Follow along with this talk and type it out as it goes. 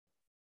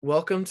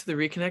Welcome to the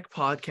Reconnect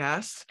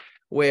podcast,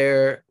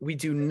 where we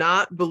do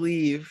not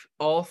believe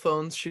all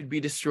phones should be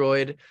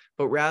destroyed,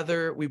 but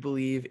rather we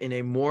believe in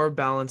a more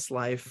balanced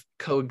life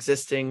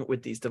coexisting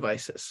with these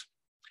devices.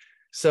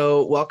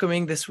 So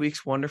welcoming this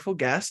week's wonderful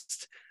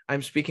guest,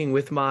 I'm speaking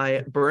with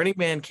my Burning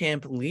Man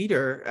camp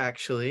leader,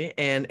 actually,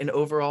 and an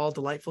overall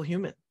delightful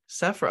human,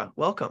 Sefora.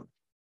 Welcome.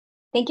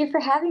 Thank you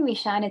for having me,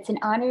 Sean. It's an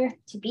honor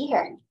to be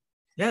here.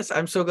 Yes,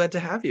 I'm so glad to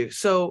have you.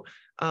 So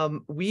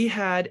we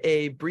had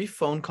a brief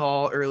phone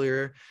call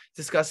earlier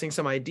discussing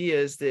some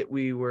ideas that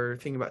we were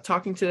thinking about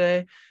talking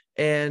today.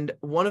 And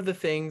one of the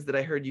things that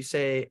I heard you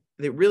say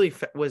that really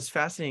was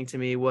fascinating to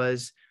me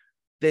was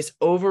this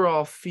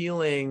overall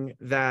feeling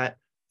that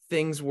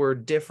things were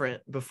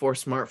different before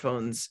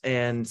smartphones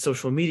and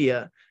social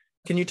media.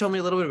 Can you tell me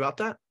a little bit about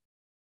that?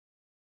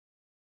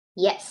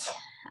 Yes.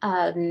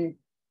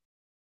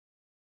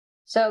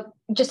 So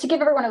just to give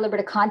everyone a little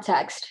bit of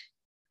context,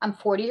 I'm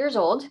 40 years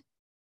old.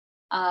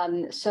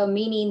 So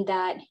meaning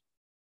that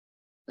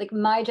like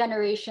my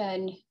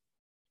generation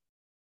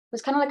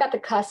was kind of like at the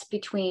cusp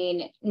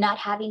between not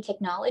having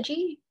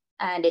technology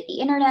and the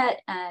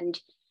internet and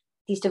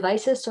these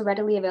devices so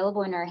readily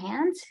available in our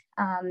hands,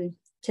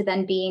 to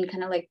then being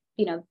kind of like,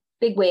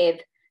 big wave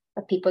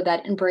of people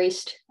that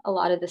embraced a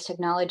lot of this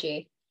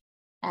technology.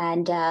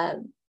 And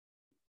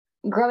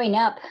growing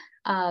up,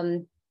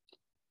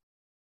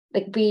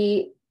 like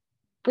we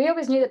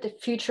always knew that the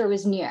future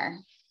was near,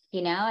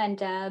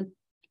 and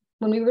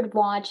when we would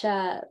watch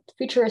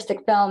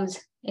futuristic films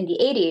in the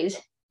 80s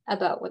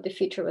about what the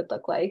future would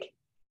look like,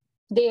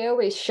 they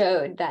always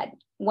showed that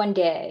one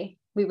day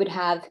we would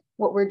have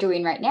what we're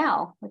doing right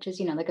now, which is,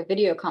 like a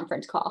video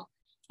conference call,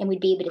 and we'd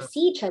be able to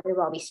see each other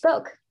while we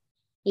spoke,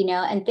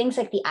 and things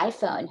like the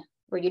iPhone,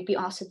 where you'd be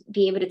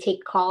able to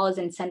take calls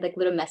and send like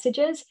little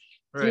messages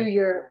through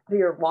your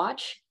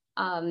watch.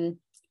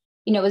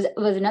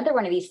 Was another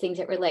one of these things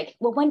that were like,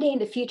 well, one day in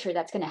the future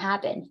that's going to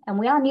happen, and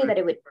we all knew that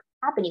it would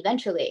happen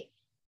eventually.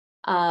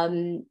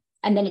 And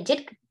then it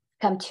did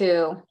come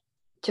to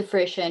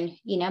fruition,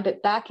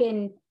 but back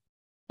in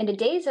the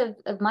days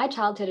of my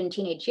childhood and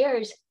teenage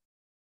years,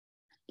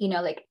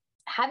 like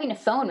having a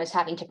phone was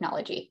having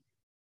technology,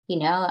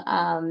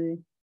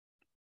 so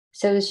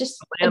it was just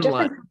a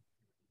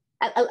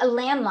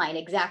landline,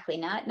 exactly,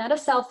 not a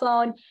cell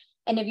phone.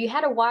 And if you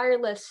had a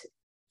wireless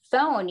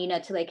phone,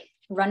 to like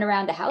run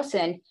around the house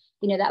in,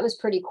 that was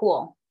pretty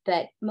cool.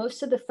 But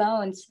most of the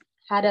phones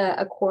had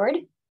a cord,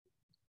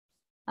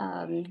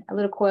 a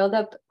little coiled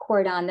up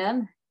cord on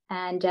them.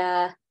 And,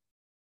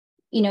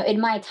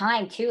 in my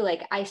time too,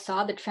 like I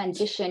saw the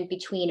transition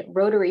between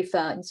rotary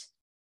phones.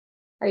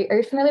 Are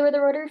you familiar with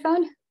a rotary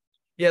phone?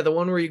 Yeah, the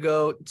one where you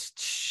go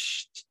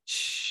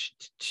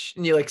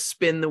and you like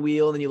spin the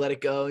wheel and then you let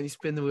it go, and you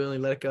spin the wheel and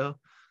you let it go.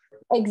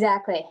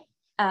 Exactly.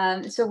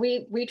 So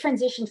we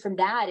transitioned from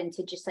that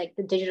into just like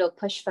the digital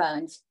push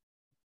phones,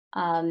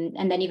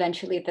 and then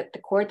eventually the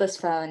cordless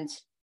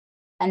phones,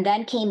 and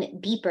then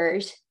came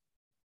beepers,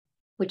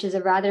 which is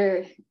a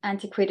rather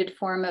antiquated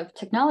form of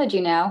technology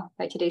now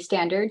by today's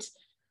standards,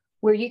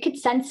 where you could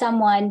send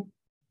someone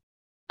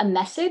a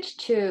message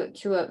to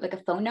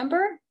a phone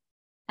number,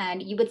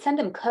 and you would send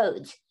them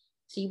codes.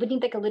 So you would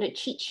need like a little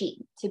cheat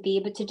sheet to be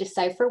able to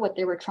decipher what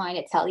they were trying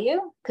to tell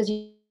you, because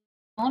you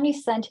only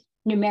sent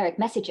numeric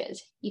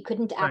messages. You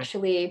couldn't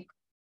actually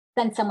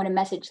send someone a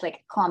message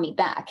like "call me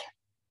back."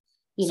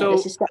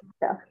 This is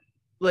stuff.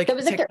 Like it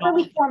was like the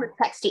early form of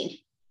texting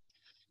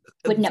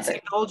with numbers.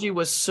 Technology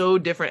was so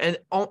different and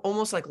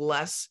almost like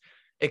less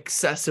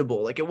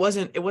accessible. Like it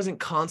wasn't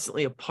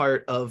constantly a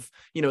part of,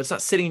 it's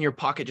not sitting in your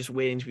pocket just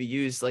waiting to be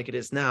used like it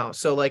is now.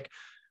 So like,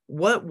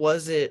 what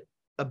was it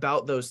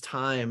about those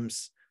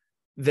times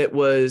that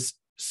was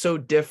so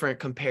different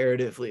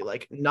comparatively,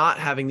 like not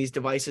having these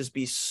devices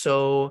be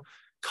so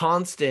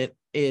constant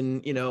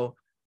in,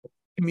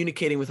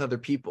 communicating with other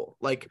people?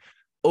 Like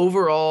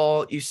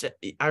overall,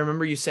 I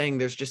remember you saying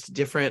there's just a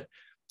different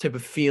type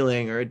of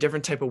feeling or a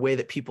different type of way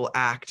that people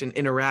act and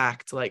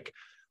interact. Like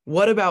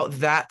what about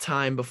that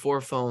time before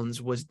phones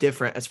was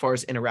different as far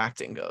as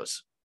interacting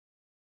goes?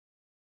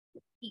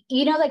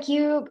 Like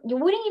you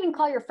wouldn't even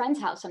call your friend's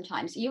house.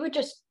 Sometimes you would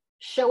just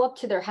show up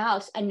to their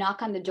house and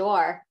knock on the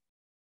door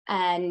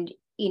and,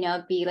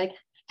 be like,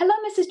 "Hello,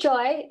 Mrs.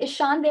 Joy, is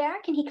Sean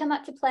there? Can he come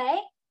out to play?"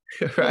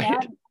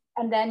 Right.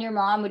 And then your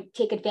mom would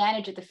take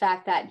advantage of the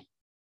fact that,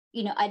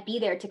 I'd be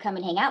there to come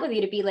and hang out with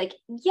you, to be like,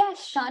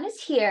 "Yes, Sean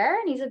is here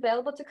and he's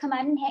available to come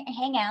out and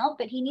hang out,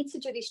 but he needs to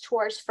do these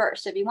chores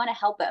first. So if you want to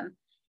help him,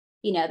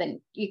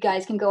 then you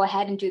guys can go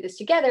ahead and do this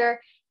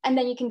together. And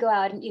then you can go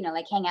out and,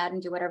 like hang out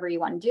and do whatever you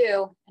want to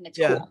do. And it's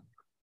cool."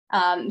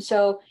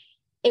 So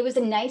it was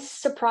a nice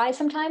surprise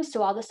sometimes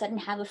to all of a sudden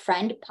have a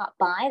friend pop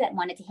by that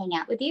wanted to hang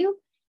out with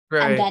you.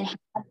 Right. And then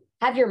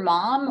have your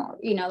mom,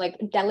 like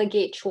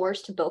delegate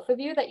chores to both of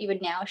you that you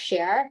would now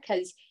share,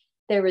 because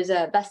there was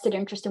a vested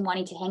interest in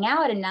wanting to hang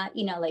out and not,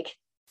 like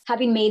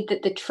having made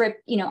the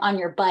trip, on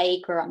your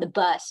bike or on the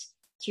bus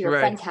to your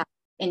friend's house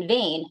in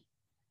vain.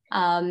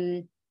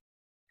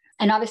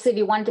 And obviously, if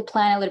you wanted to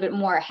plan a little bit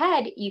more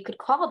ahead, you could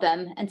call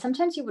them. And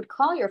sometimes you would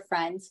call your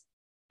friends,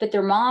 but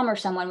their mom or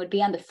someone would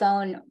be on the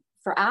phone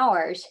for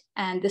hours.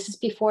 And this is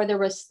before there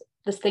was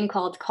this thing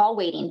called call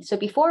waiting. So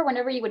before,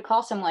 whenever you would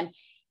call someone,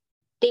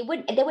 they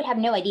would have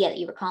no idea that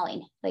you were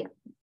calling. Like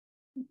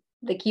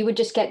you would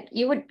just get,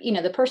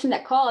 the person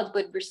that called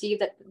would receive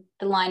that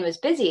the line was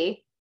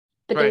busy,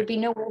 but there would be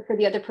no way for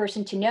the other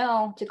person to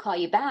know to call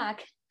you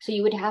back. So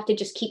you would have to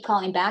just keep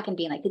calling back and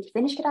being like, did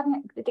they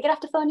get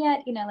off the phone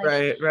yet?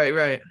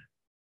 Right.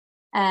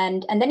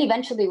 And then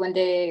eventually when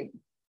they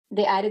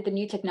added the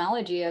new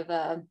technology of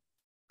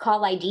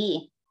call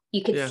ID,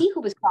 you could see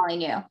who was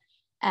calling you.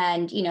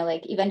 And,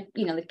 like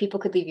people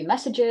could leave you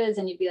messages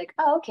and you'd be like,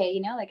 oh,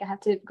 okay, I have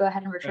to go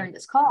ahead and return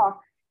this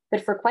call.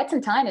 But for quite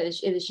some time, it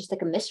was just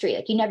like a mystery.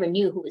 Like you never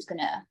knew who was going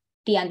to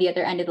be on the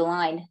other end of the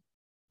line,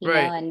 you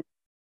know,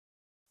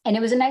 and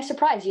it was a nice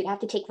surprise. You'd have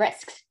to take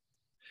risks,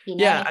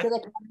 and I feel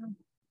like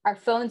our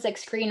phones like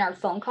screen our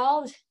phone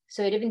calls.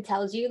 So it even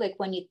tells you like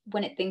when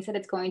it thinks that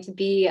it's going to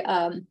be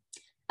a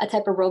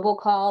type of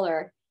robocall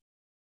or,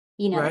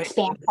 like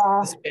spam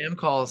call. Spam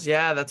calls.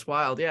 Yeah, that's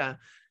wild. Yeah.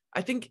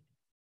 I think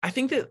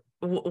that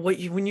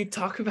when you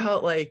talk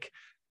about like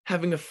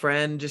having a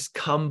friend just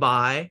come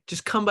by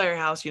your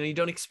house, you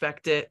don't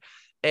expect it,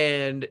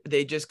 and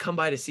they just come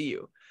by to see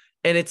you.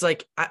 And it's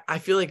like, I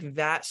feel like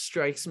that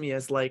strikes me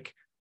as like,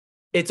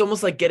 it's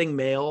almost like getting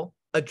mail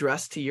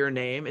addressed to your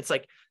name. It's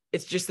like,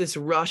 it's just this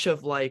rush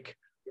of like,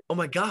 oh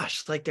my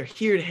gosh, like they're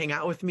here to hang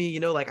out with me,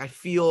 like I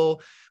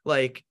feel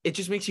like it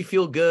just makes you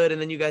feel good.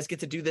 And then you guys get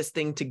to do this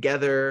thing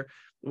together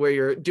where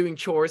you're doing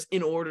chores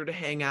in order to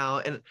hang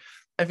out. And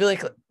I feel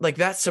like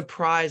that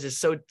surprise is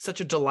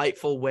such a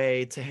delightful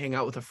way to hang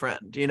out with a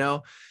friend,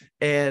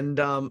 and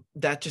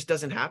that just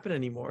doesn't happen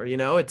anymore.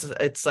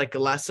 It's like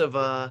less of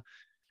a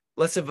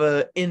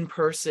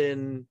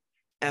in-person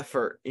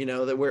effort,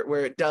 that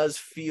where it does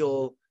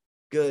feel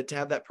good to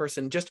have that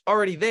person just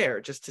already there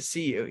just to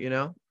see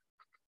you.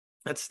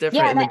 That's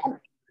different. Yeah,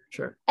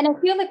 sure. And I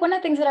feel like one of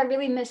the things that I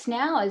really miss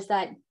now is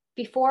that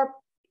before,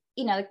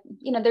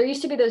 there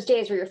used to be those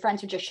days where your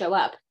friends would just show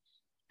up,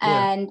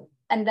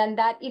 and then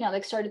that,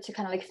 like started to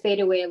kind of like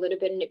fade away a little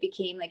bit. And it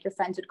became like your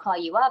friends would call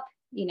you up,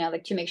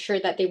 like to make sure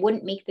that they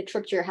wouldn't make the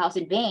trip to your house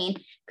in vain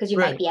because you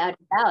might be out and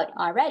about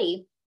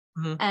already.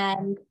 Mm-hmm.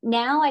 And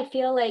now I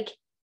feel like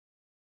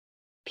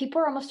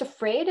people are almost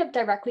afraid of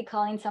directly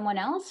calling someone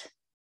else,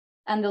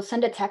 and they'll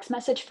send a text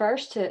message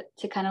first to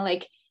kind of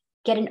like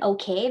get an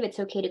okay if it's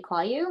okay to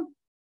call you.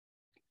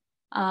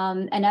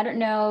 And I don't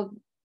know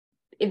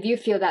if you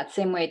feel that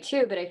same way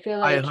too, but I feel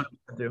like I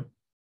do.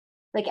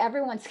 Like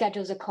everyone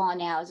schedules a call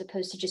now as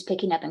opposed to just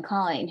picking up and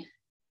calling.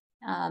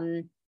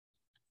 And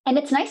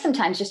it's nice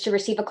sometimes just to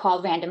receive a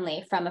call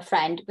randomly from a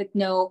friend with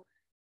no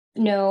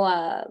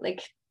idea,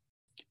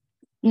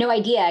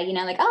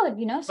 like,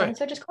 oh,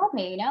 so-and-so just called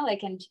me,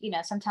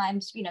 and,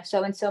 sometimes,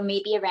 so-and-so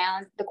may be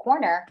around the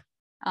corner,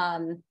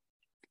 and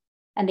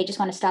they just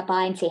want to stop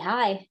by and say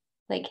hi.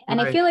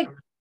 And I feel like,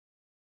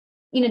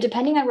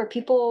 depending on where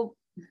people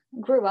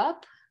grew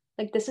up,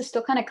 like this is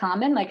still kind of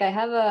common. Like I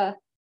have a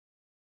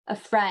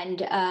friend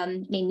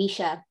named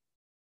Misha,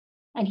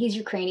 and he's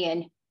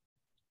Ukrainian.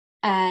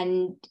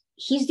 And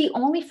he's the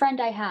only friend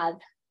I have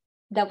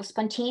that will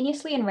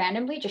spontaneously and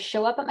randomly just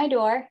show up at my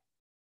door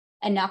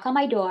and knock on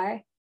my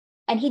door.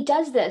 And he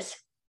does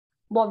this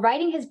while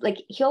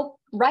he'll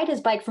ride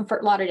his bike from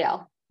Fort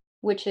Lauderdale,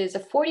 which is a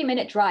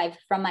 40-minute drive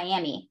from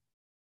Miami.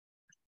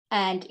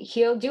 And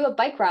he'll do a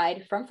bike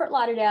ride from Fort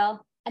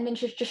Lauderdale and then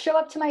just show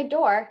up to my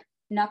door,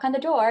 knock on the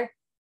door,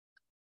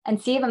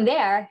 and see if I'm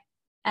there.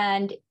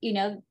 And,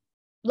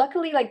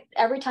 luckily, like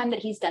every time that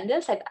he's done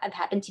this, I've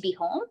happened to be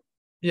home.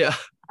 Yeah.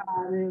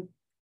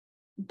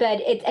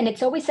 But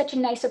it's always such a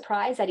nice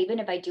surprise that even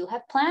if I do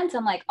have plans,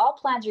 I'm like, all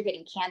plans are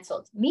getting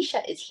canceled.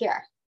 Misha is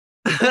here.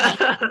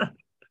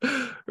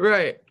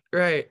 Right.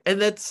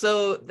 And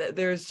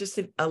there's just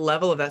a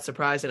level of that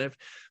surprise. And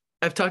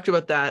I've talked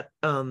about that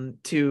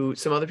to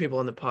some other people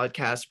on the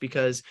podcast,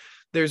 because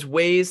there's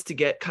ways to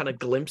get kind of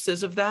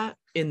glimpses of that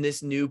in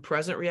this new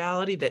present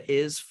reality that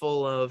is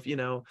full of,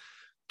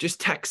 just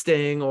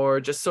texting or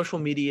just social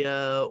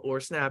media or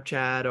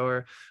Snapchat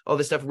or all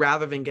this stuff,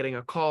 rather than getting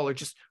a call or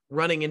just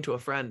running into a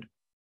friend.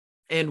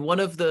 And one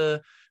of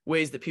the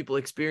ways that people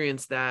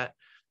experience that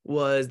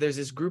was, there's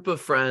this group of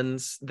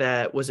friends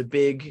that was a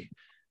big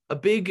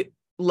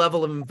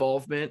level of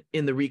involvement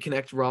in the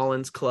Reconnect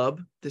Rollins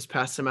Club this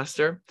past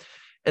semester.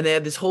 And they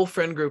had this whole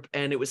friend group,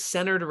 and it was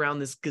centered around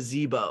this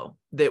gazebo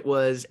that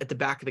was at the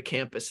back of the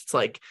campus. It's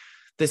like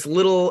this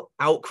little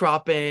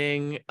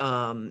outcropping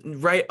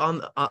right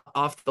on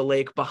off the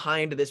lake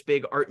behind this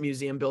big art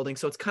museum building.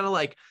 So it's kind of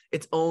like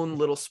its own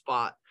little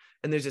spot.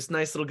 And there's this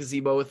nice little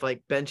gazebo with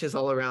like benches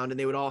all around, and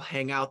they would all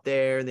hang out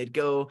there, and they'd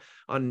go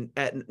on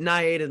at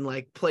night and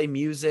like play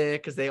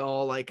music, because they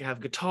all like have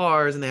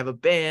guitars and they have a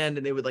band,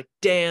 and they would like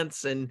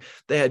dance, and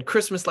they had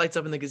Christmas lights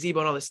up in the gazebo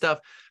and all this stuff.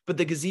 But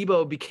the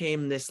gazebo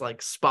became this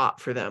like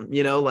spot for them,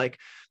 like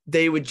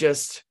they would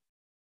just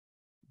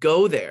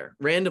go there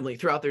randomly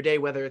throughout their day,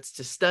 whether it's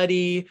to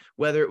study,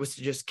 whether it was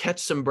to just catch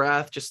some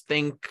breath, just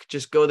think,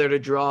 just go there to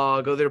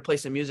draw, go there to play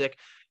some music.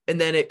 And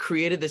then it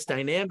created this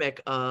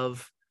dynamic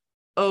of,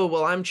 oh,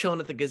 well, I'm chilling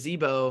at the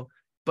gazebo,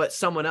 but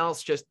someone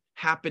else just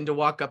happened to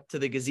walk up to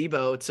the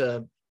gazebo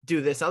to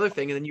do this other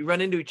thing. And then you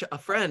run into a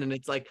friend, and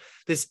it's like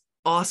this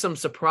awesome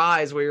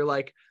surprise where you're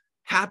like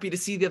happy to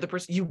see the other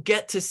person. You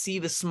get to see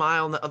the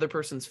smile on the other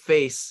person's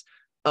face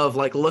of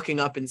like looking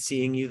up and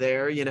seeing you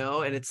there, you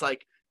know? And it's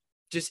like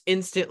just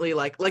instantly,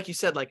 like you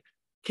said, like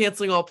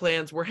canceling all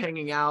plans, we're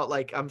hanging out,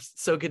 like I'm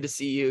so good to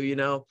see you, you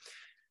know?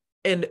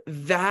 And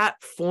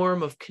that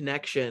form of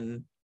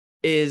connection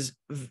is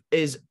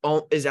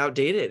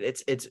outdated.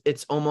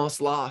 It's almost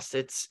lost.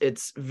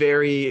 It's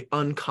very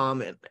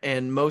uncommon.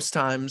 And most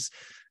times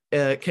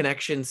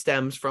connection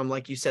stems from,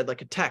 like you said,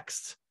 like a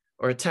text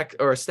or a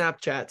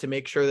Snapchat to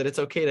make sure that it's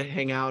okay to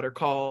hang out or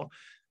call.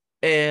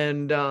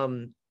 And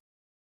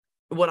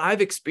what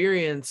I've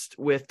experienced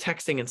with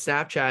texting and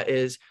Snapchat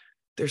is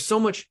there's so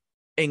much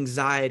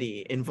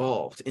anxiety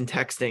involved in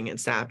texting and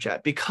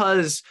Snapchat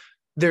because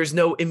there's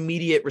no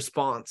immediate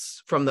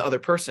response from the other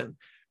person.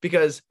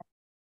 Because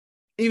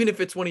even if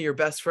it's one of your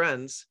best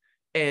friends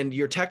and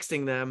you're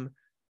texting them,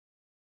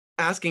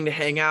 asking to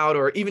hang out,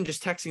 or even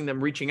just texting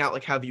them, reaching out,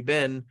 like, how have you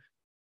been?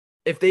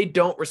 If they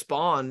don't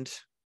respond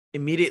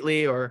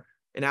immediately, or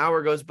an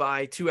hour goes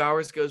by, 2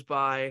 hours goes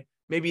by,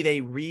 maybe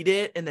they read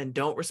it and then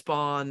don't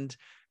respond,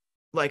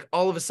 like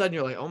all of a sudden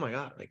you're like, oh my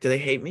God, like, do they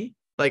hate me?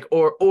 Like,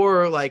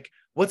 or like,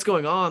 what's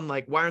going on?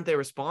 Like, why aren't they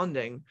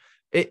responding?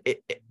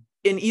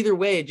 In either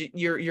way,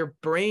 your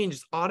brain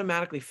just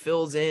automatically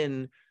fills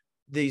in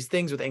these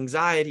things with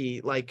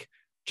anxiety, like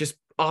just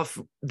off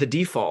the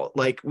default.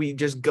 Like we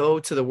just go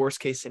to the worst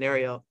case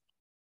scenario.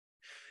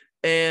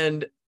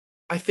 And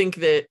I think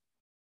that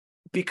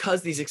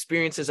because these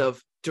experiences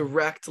of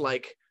direct,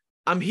 like,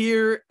 I'm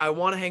here, I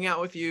want to hang out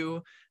with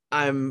you,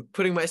 I'm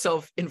putting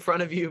myself in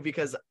front of you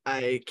because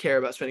I care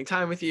about spending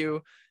time with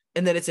you,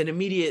 and then it's an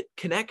immediate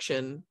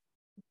connection,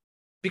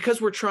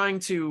 because we're trying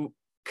to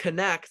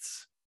connect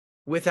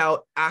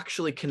without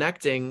actually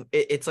connecting,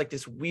 it's like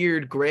this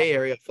weird gray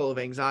area full of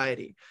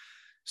anxiety.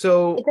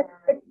 So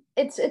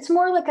it's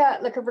more like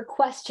a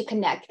request to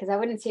connect, because I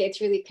wouldn't say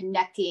it's really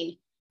connecting.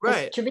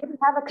 right. To really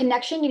have a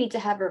connection, you need to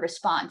have a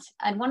response.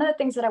 And one of the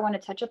things that I want to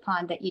touch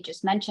upon that you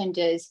just mentioned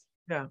is,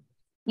 Yeah.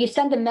 you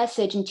send a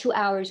message and 2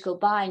 hours go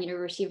by and you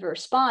don't receive a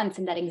response,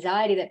 and that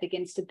anxiety that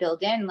begins to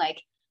build in,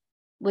 like,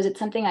 was it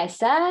something I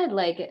said?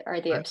 Like, are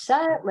they Right.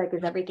 upset? Like,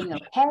 is everything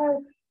okay?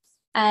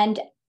 And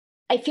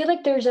I feel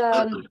like there's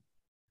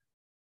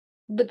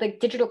with like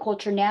digital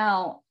culture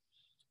now,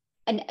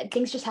 and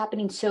things just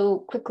happening so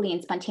quickly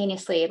and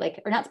spontaneously, like,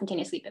 or not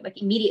spontaneously, but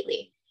like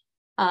immediately.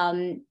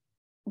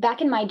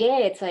 Back in my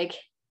day, it's like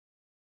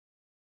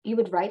you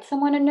would write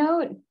someone a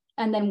note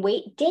and then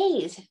wait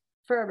days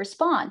for a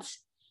response.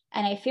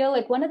 And I feel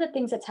like one of the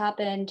things that's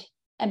happened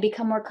and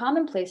become more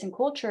commonplace in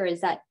culture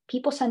is that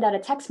people send out a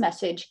text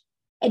message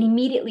and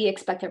immediately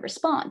expect a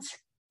response.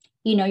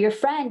 You know, your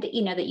friend,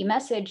 you know, that you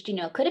messaged, you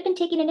know, could have been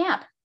taking a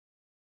nap.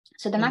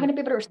 So they're not going to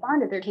be able to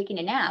respond if they're taking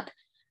a nap.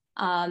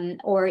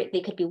 Or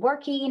they could be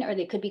working, or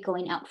they could be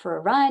going out for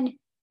a run.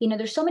 You know,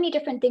 there's so many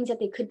different things that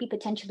they could be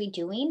potentially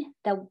doing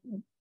that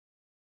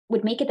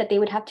would make it that they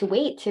would have to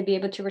wait to be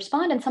able to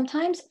respond. And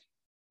sometimes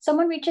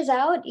someone reaches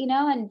out, you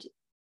know, and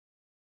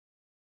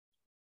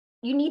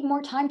you need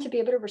more time to be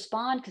able to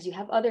respond because you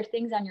have other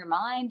things on your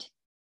mind,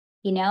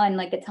 you know, and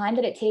like the time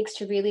that it takes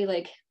to really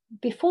like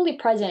be fully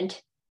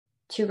present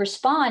to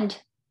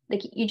respond,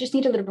 like you just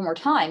need a little bit more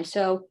time.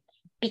 So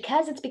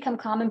because it's become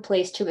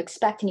commonplace to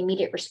expect an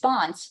immediate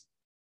response,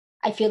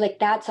 I feel like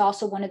that's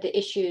also one of the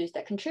issues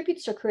that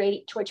contributes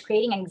to towards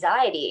creating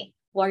anxiety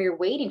while you're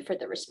waiting for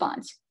the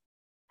response.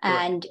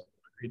 And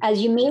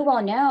as you may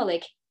well know,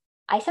 like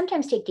I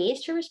sometimes take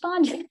days to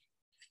respond to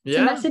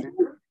messages.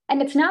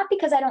 And it's not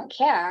because I don't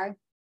care.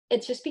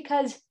 It's just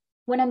because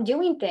when I'm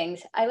doing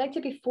things, I like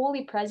to be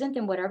fully present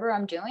in whatever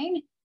I'm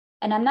doing.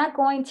 And I'm not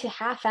going to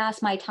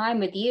half-ass my time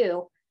with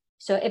you.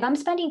 So if I'm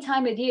spending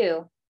time with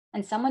you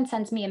and someone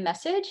sends me a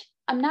message,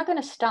 I'm not going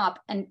to stop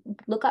and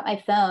look at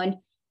my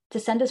phone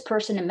to send this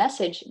person a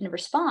message in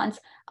response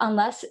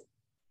unless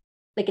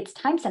like it's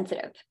time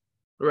sensitive.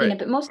 Right. You know,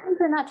 but most times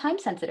they're not time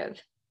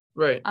sensitive.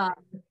 Right.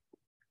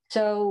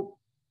 So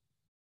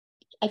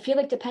I feel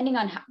like depending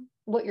on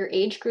what your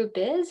age group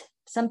is,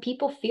 some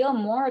people feel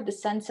more of the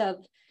sense of,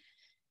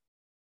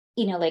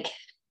 you know, like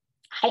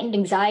heightened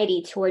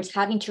anxiety towards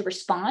having to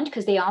respond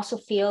because they also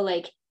feel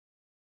like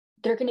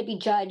they're going to be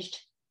judged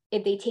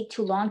if they take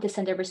too long to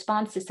send a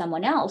response to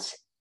someone else,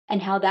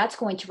 and how that's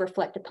going to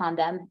reflect upon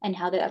them and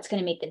how that's going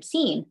to make them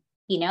seen,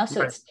 you know?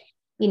 So it's,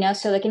 you know,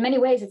 so like in many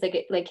ways, it's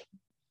like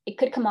it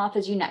could come off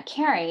as you not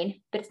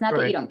caring, but it's not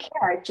that you don't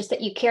care. It's just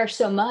that you care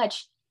so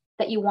much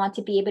that you want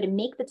to be able to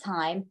make the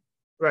time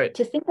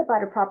to think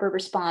about a proper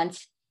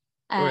response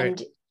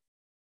and,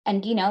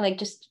 you know, like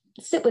just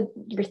sit with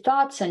your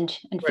thoughts and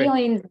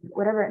feelings,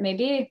 whatever it may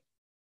be.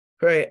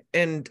 Right.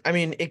 And I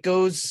mean, it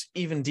goes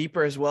even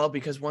deeper as well,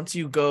 because once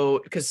you go,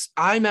 because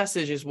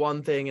iMessage is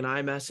one thing and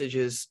iMessage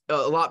is a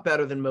lot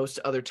better than most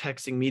other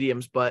texting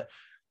mediums, but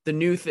the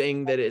new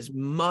thing that is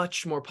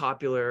much more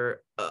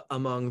popular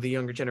among the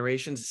younger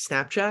generations is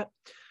Snapchat.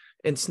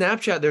 In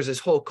Snapchat, there's this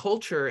whole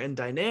culture and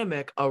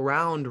dynamic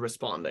around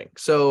responding.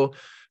 So,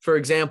 for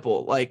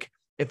example, like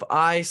if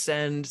I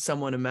send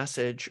someone a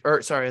message,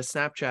 or sorry, a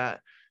Snapchat,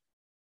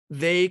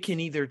 they can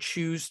either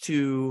choose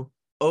to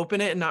open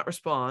it and not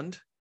respond,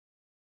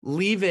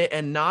 leave it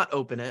and not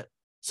open it.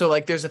 So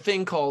like there's a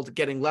thing called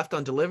getting left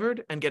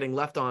undelivered and getting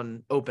left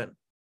on open.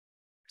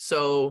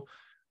 So,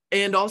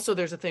 and also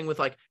there's a thing with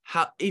like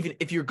how, even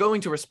if you're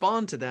going to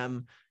respond to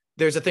them,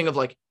 there's a thing of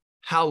like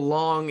how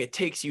long it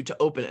takes you to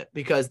open it.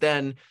 Because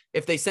then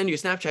if they send you a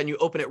Snapchat and you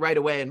open it right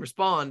away and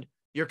respond,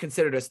 you're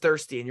considered as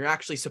thirsty, and you're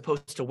actually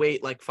supposed to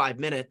wait like 5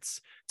 minutes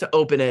to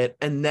open it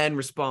and then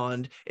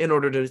respond in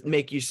order to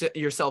make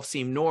yourself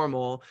seem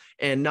normal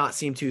and not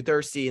seem too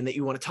thirsty and that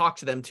you want to talk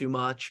to them too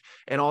much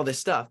and all this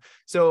stuff.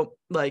 So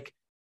like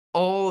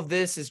all of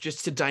this is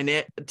just to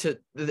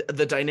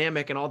the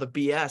dynamic and all the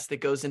BS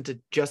that goes into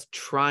just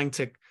trying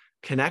to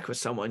connect with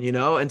someone, you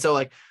know? And so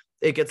like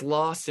it gets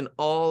lost in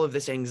all of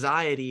this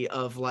anxiety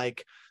of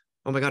like,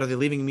 oh my God, are they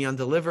leaving me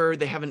undelivered?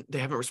 They haven't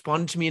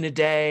responded to me in a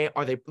day.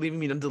 Are they leaving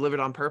me undelivered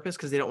on purpose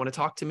because they don't want to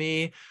talk to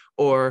me?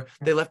 Or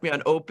they left me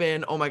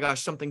unopened. Oh my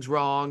gosh, something's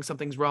wrong.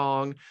 Something's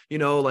wrong. You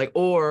know, like,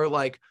 or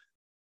like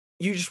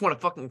you just want to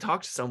fucking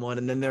talk to someone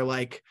and then they're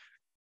like,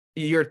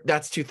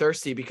 that's too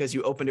thirsty because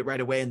you opened it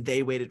right away and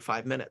they waited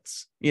 5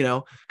 minutes, you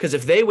know? Because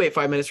if they wait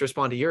 5 minutes to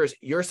respond to yours,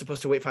 you're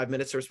supposed to wait 5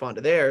 minutes to respond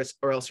to theirs,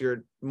 or else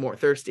you're more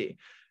thirsty.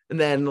 And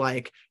then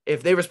like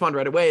if they respond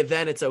right away,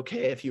 then it's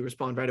okay if you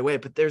respond right away.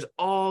 But there's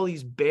all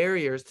these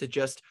barriers to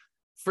just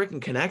freaking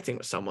connecting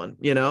with someone,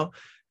 you know?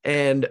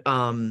 And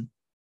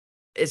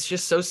it's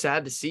just so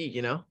sad to see,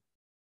 you know?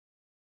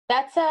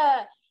 That's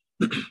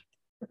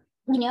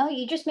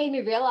you just made me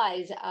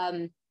realize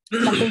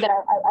something that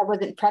I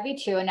wasn't privy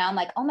to, and now I'm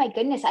like, oh my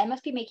goodness, I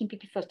must be making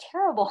people feel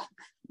terrible.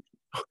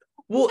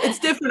 Well, it's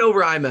different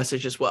over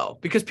iMessage as well,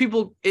 because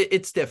people,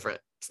 it's different.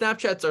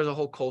 Snapchats, there's a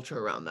whole culture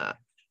around that.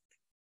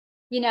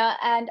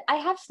 And I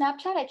have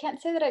Snapchat. I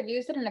can't say that I've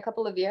used it in a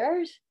couple of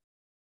years.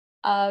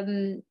 But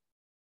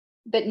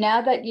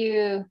now that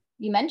you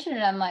mention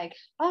it, I'm like,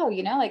 oh,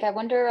 like I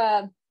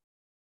wonder,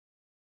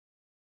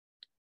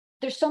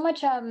 there's so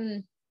much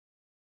kind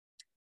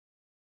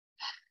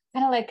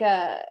of like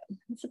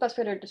what's the best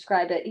way to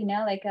describe it?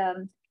 Like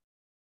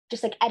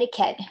just like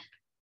etiquette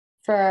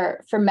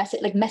for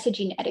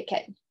messaging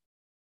etiquette.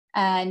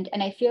 And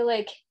I feel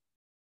like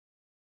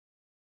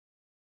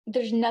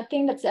there's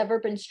nothing that's ever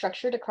been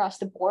structured across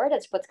the board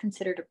as what's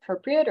considered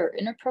appropriate or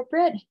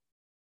inappropriate.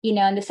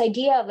 And this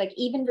idea of like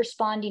even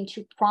responding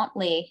too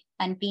promptly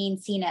and being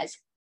seen as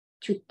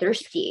too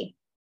thirsty,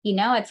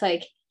 it's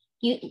like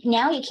you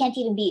can't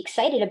even be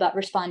excited about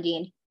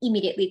responding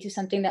immediately to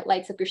something that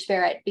lights up your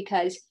spirit,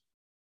 because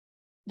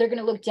they're going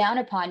to look down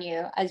upon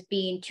you as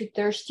being too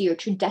thirsty or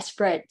too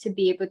desperate to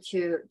be able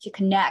to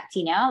connect,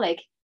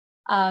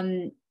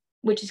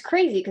 which is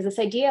crazy, because this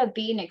idea of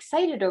being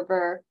excited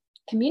over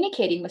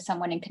communicating with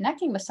someone and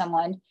connecting with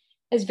someone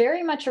is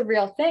very much a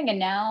real thing. And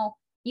now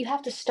you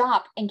have to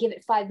stop and give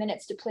it 5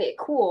 minutes to play it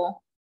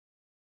cool,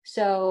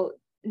 so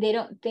they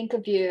don't think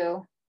of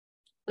you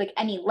like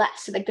any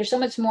less. Like there's so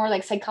much more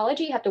like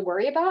psychology you have to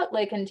worry about,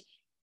 like, and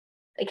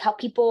like how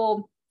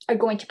people are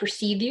going to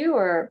perceive you,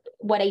 or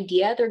what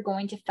idea they're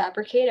going to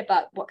fabricate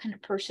about what kind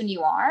of person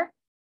you are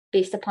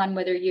based upon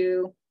whether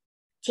you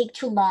take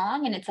too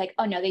long. And it's like,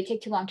 oh no, they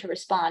take too long to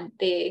respond.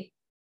 They,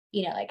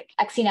 like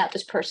Xing out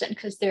this person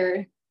because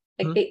they're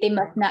like, Mm-hmm. they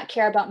must not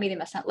care about me. They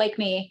must not like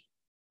me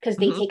because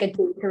they take a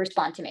day to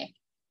respond to me.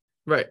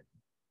 Right.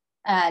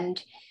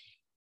 And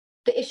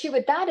the issue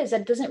with that is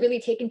that it doesn't really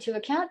take into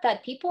account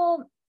that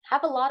people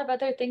have a lot of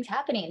other things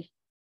happening.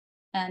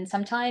 And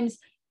sometimes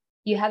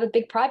you have a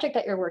big project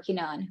that you're working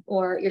on,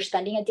 or you're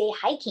spending a day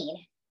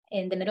hiking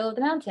in the middle of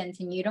the mountains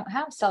and you don't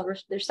have cell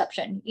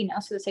reception,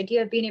 so this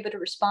idea of being able to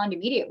respond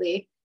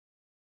immediately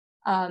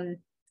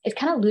is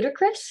kind of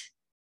ludicrous.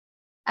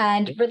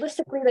 And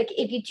realistically, like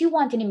if you do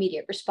want an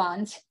immediate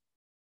response,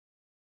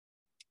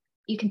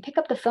 you can pick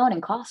up the phone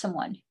and call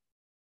someone.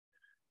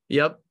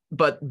 Yep.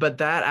 But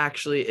that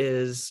actually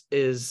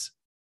is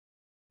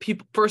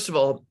people, first of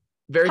all,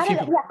 very few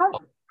people.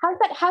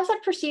 How's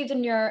that perceived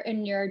in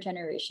your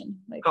generation?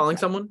 Like calling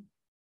someone?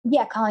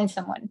 Yeah, calling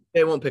someone.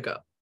 They won't pick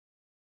up.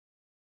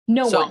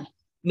 No one.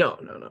 No.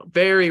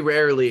 Very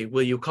rarely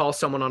will you call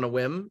someone on a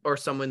whim, or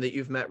someone that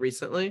you've met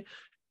recently.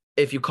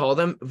 If you call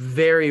them,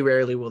 very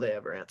rarely will they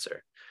ever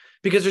answer,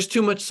 because there's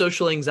too much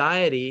social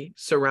anxiety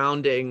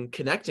surrounding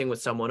connecting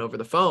with someone over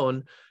the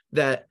phone,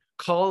 that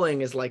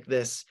calling is like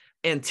this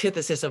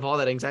antithesis of all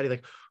that anxiety.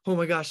 Like, oh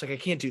my gosh, like I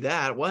can't do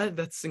that. What?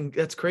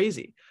 That's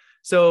crazy.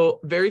 So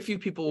very few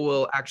people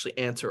will actually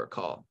answer a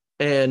call.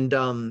 And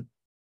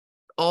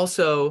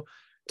also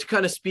to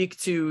kind of speak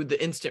to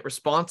the instant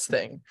response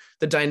thing,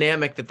 the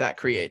dynamic that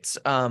creates.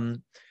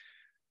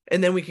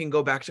 and then we can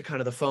go back to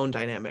kind of the phone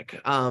dynamic.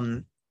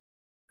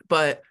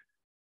 But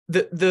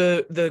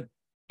the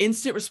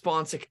instant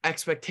response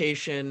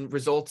expectation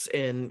results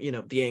in,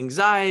 the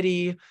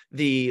anxiety,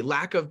 the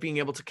lack of being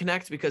able to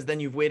connect because then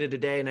you've waited a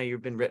day, now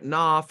you've been written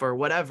off or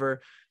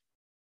whatever.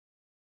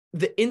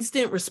 The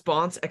instant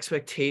response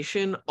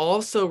expectation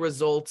also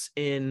results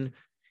in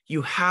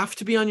you have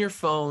to be on your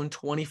phone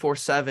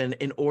 24/7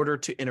 in order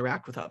to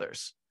interact with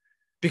others.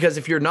 Because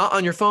if you're not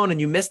on your phone and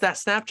you miss that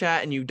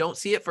Snapchat and you don't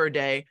see it for a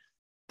day,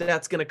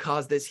 that's going to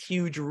cause this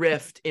huge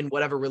rift in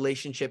whatever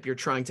relationship you're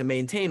trying to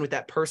maintain with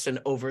that person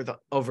over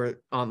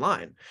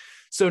online.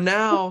 So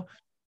now,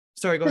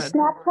 sorry, go ahead.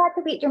 Does Snapchat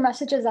delete your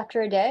messages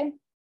after a day?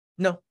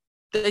 No,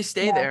 they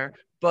stay there,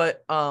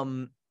 but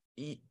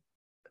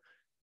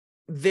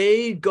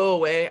they go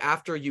away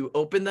after you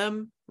open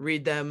them,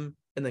 read them,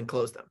 and then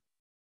close them.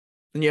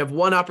 And you have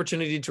one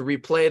opportunity to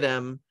replay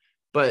them,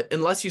 but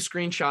unless you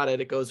screenshot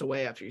it, it goes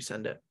away after you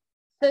send it.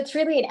 So it's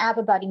really an app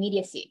about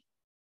immediacy.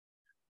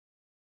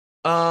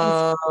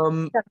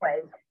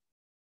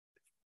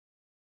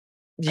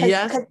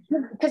 Yes,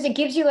 because it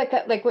gives you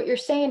like what you're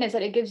saying is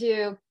that it gives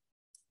you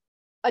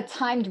a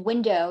timed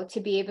window to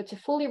be able to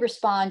fully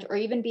respond or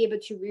even be able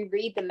to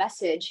reread the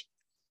message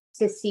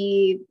to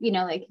see,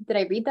 like, did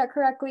I read that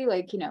correctly?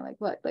 Like, like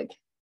what, like,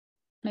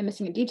 am I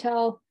missing a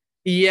detail?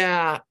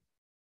 Yeah.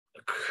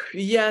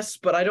 Yes,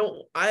 but I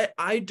don't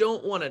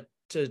want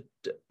to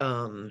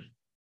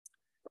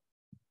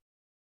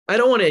I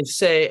don't want to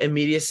say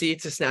immediacy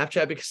to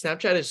Snapchat because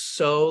Snapchat is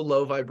so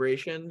low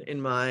vibration in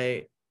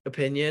my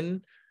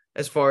opinion,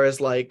 as far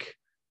as like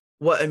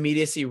what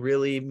immediacy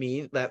really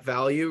means, that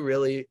value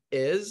really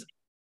is.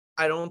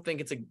 I don't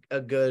think it's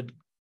a good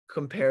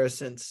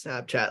comparison to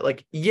Snapchat.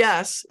 Like,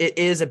 yes, it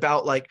is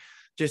about like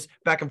just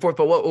back and forth,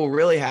 but what will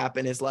really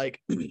happen is like,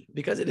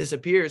 because it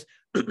disappears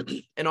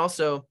and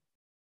also,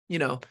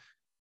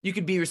 you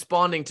could be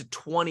responding to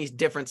 20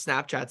 different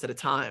Snapchats at a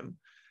time.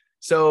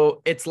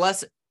 So it's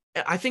less,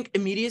 I think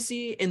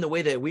immediacy in the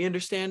way that we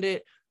understand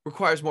it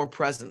requires more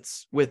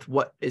presence with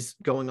what is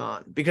going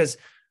on, because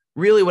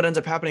really what ends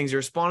up happening is you're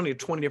responding to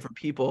 20 different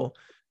people.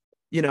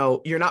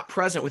 You're not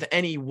present with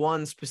any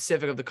one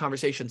specific of the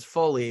conversations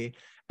fully.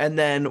 And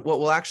then what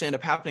will actually end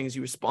up happening is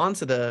you respond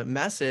to the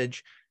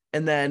message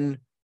and then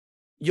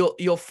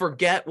you'll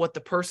forget what the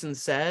person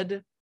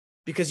said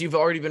because you've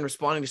already been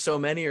responding to so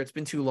many, or it's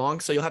been too long.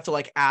 So you'll have to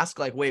like ask,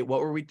 like, wait,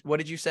 what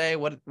did you say?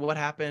 What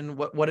happened?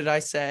 What did I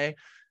say?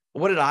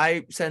 What did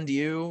I send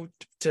you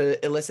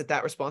to elicit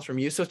that response from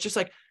you? So it's just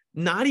like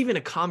not even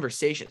a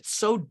conversation. It's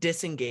so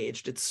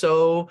disengaged. It's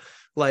so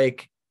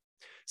like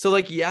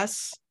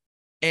yes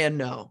and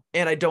no.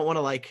 And I don't want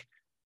to like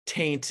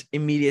taint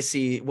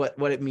immediacy,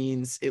 what it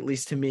means, at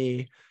least to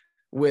me,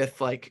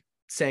 with like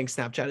saying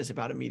Snapchat is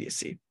about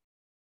immediacy.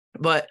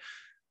 But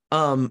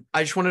I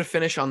just wanted to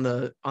finish on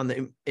the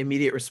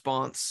immediate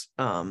response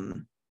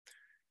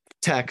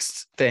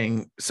text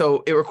thing.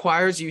 So it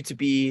requires you to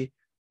be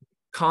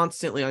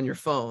constantly on your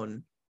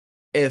phone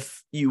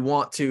if you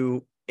want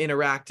to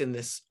interact in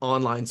this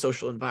online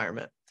social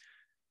environment,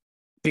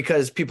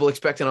 because people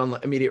expect an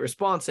immediate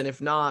response, and if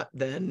not,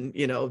 then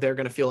they're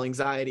going to feel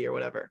anxiety or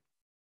whatever,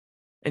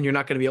 and you're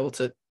not going to be able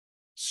to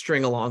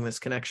string along this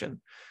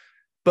connection.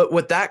 But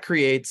what that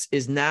creates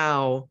is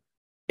now,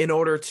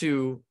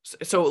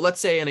 so let's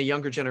say in a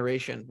younger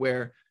generation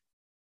where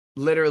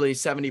literally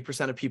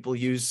 70% of people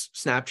use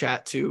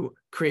Snapchat to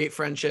create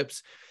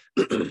friendships,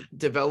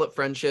 develop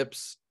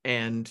friendships,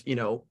 and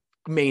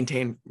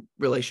maintain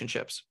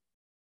relationships.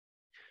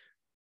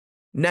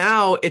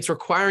 Now it's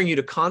requiring you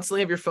to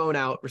constantly have your phone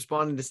out,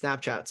 responding to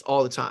Snapchats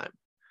all the time.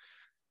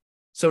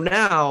 So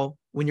now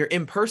when you're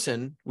in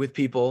person with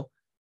people,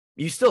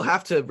 you still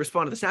have to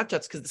respond to the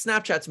Snapchats because the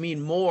Snapchats mean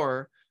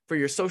more for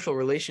your social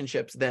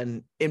relationships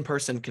than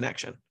in-person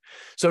connection.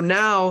 So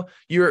now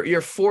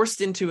you're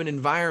forced into an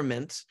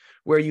environment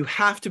where you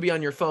have to be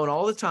on your phone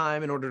all the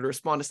time in order to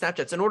respond to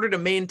Snapchats, in order to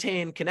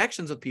maintain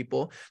connections with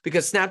people,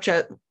 because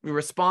Snapchat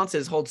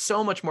responses hold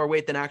so much more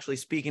weight than actually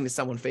speaking to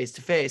someone face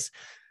to face.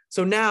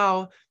 So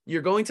now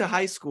you're going to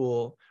high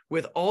school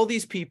with all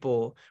these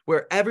people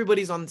where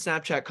everybody's on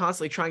Snapchat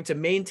constantly trying to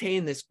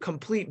maintain this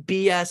complete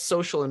BS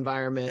social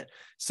environment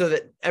so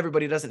that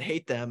everybody doesn't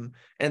hate them.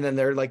 And then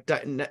they're like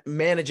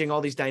managing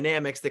all these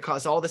dynamics that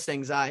cause all this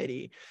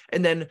anxiety.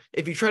 And then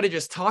if you try to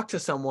just talk to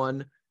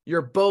someone,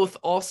 you're both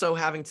also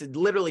having to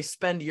literally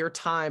spend your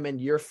time and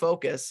your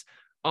focus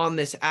on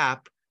this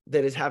app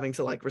that is having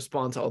to like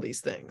respond to all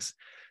these things.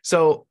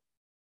 So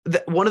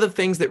one of the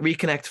things that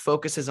Reconnect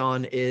focuses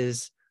on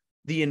is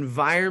the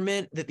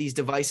environment that these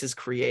devices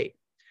create,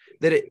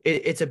 that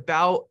it's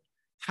about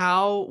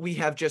how we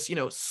have just,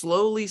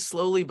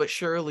 slowly but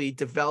surely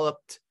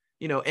developed,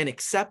 and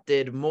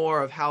accepted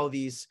more of how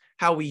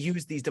we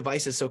use these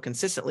devices so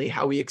consistently,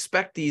 how we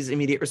expect these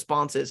immediate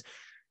responses,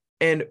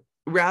 and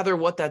rather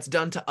what that's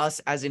done to us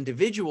as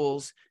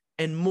individuals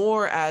and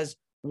more as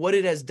what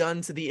it has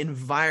done to the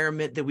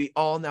environment that we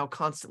all now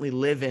constantly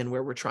live in,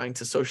 where we're trying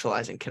to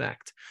socialize and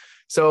connect.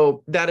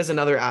 So that is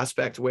another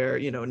aspect where,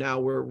 you know, now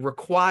we're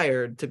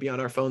required to be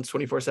on our phones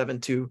 24/7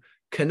 to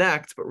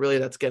connect, but really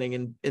that's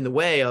getting in the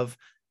way of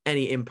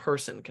any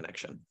in-person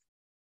connection.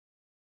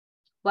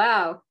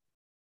 Wow.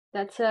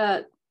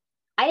 I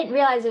didn't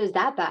realize it was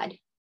that bad.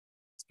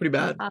 It's pretty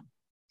bad.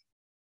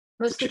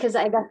 Mostly because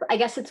I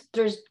guess it's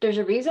there's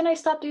a reason I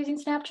stopped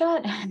using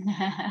Snapchat.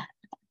 I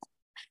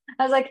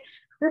was like,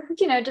 this,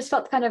 you know, just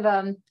felt kind of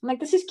I'm like,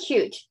 this is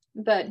cute,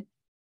 but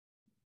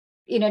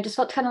you know, just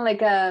felt kind of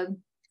like a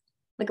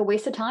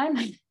waste of time.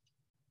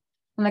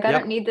 I'm like, I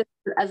Yep. don't need this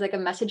as like a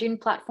messaging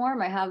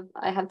platform. I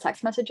have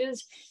text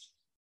messages,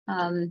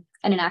 and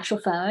an actual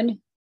phone.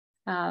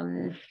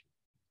 Um,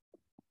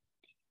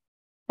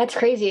 that's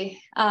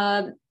crazy.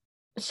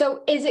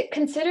 So is it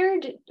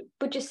considered,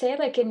 would you say,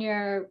 like in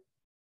your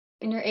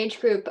age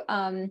group,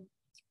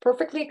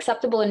 perfectly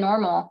acceptable and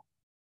normal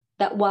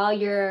that while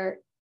you're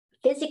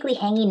physically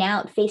hanging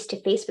out face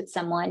to face with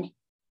someone,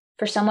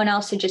 for someone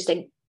else to just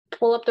like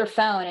pull up their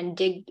phone and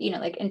dig, you know,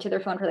 like into their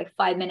phone for like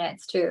 5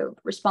 minutes to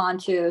respond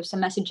to some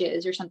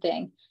messages or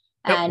something,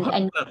 Yep.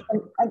 and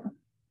and,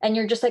 and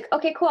you're just like,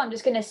 okay, cool, I'm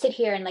just gonna sit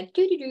here and like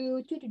do,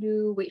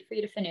 wait for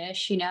you to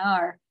finish, you know,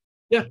 or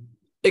Yeah.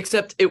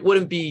 Except it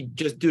wouldn't be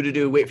just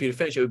do, wait for you to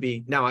finish. It would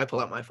be now I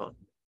pull out my phone.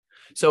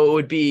 So it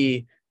would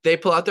be they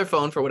pull out their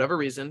phone for whatever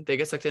reason, they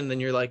get sucked in, and then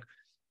you're like,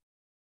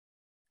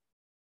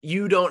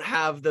 you don't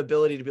have the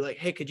ability to be like,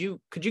 hey, could you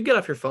get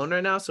off your phone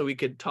right now so we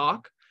could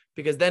talk?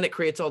 Because then it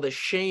creates all this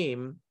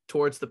shame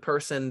towards the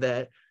person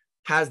that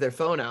has their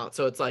phone out.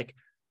 So it's like,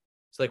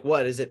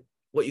 what is it?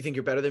 What, you think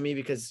you're better than me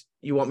because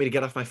you want me to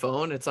get off my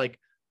phone? It's like,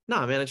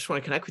 nah, man, I just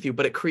want to connect with you.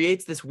 But it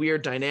creates this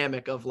weird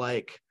dynamic of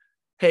like,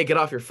 hey, get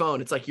off your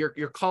phone. It's like you're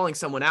calling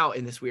someone out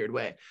in this weird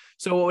way.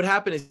 So what would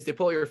happen is they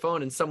pull your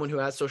phone, and someone who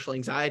has social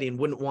anxiety and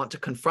wouldn't want to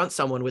confront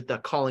someone with the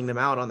calling them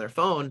out on their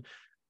phone,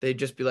 they'd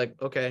just be like,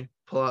 okay,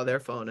 pull out their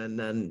phone, and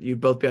then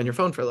you'd both be on your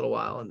phone for a little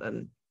while, and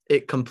then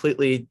it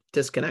completely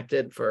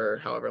disconnected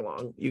for however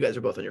long you guys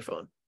are both on your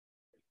phone.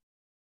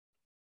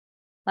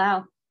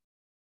 wow,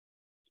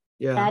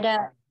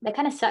 Yeah. that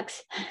kind of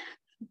sucks.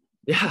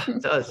 Yeah,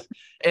 it does.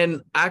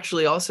 And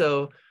actually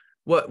also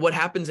what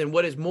happens and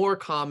what is more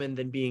common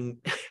than being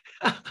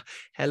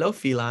hello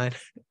feline.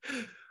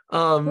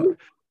 Um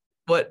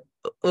what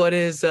what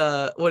is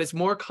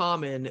more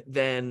common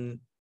than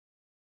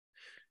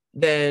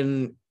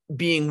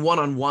being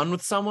one-on-one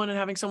with someone and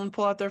having someone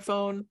pull out their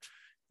phone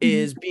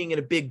is being in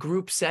a big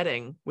group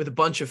setting with a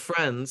bunch of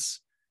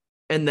friends,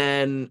 and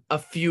then a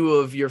few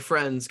of your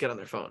friends get on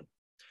their phone.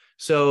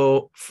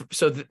 So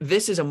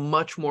this is a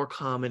much more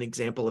common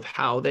example of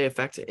how they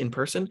affect it in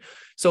person.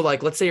 So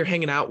like, let's say you're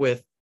hanging out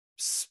with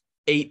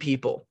 8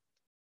 people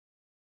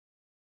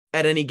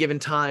at any given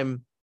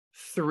time,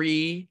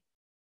 1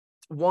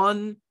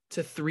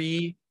 to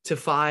 3 to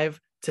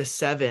 5 to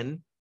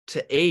 7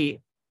 to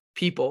 8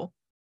 people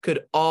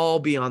could all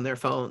be on their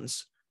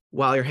phones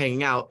while you're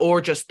hanging out,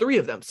 or just 3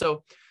 of them.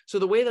 So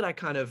the way that I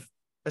kind of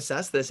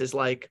assess this is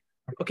like,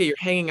 okay, you're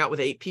hanging out with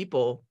 8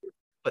 people,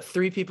 but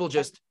 3 people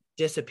just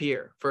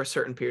disappear for a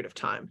certain period of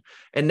time.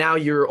 And now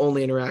you're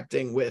only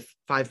interacting with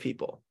 5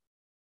 people.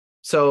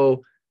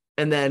 So,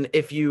 and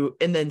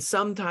then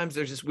sometimes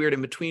there's this weird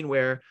in between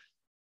where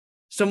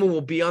someone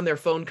will be on their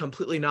phone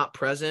completely not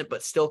present,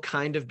 but still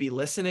kind of be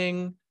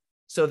listening.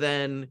 So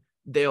then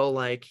they'll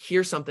like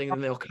hear something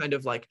and they'll kind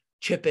of like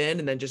chip in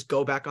and then just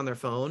go back on their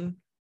phone.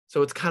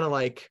 So it's kind of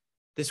like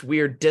this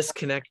weird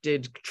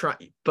disconnected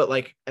but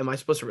like, am I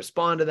supposed to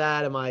respond to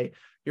that?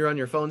 You're on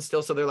your phone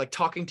still. So they're like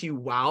talking to you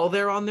while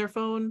they're on their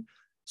phone.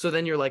 So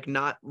then you're like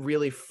not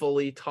really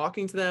fully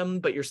talking to them,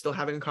 but you're still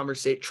having a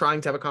conversation,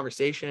 trying to have a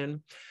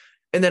conversation.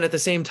 And then at the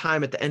same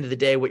time, at the end of the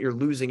day, what you're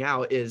losing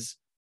out is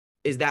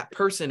that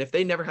person, if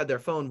they never had their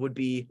phone, would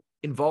be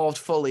involved,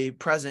 fully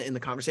present in the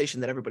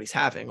conversation that everybody's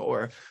having,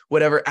 or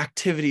whatever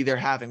activity they're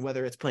having,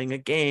 whether it's playing a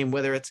game,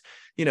 whether it's,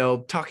 you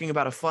know, talking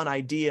about a fun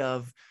idea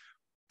of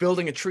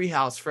building a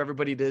treehouse for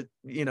everybody to,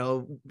 you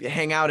know,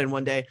 hang out in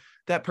one day.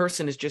 That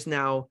person is just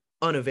now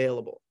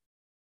unavailable.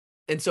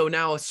 And so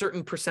now a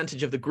certain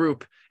percentage of the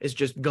group is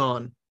just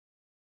gone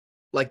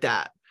like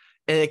that.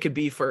 And it could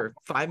be for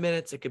 5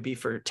 minutes, it could be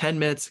for 10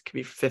 minutes, it could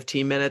be for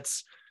 15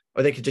 minutes,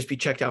 or they could just be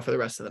checked out for the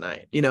rest of the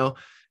night. You know,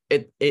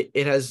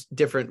 it has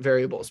different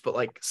variables, but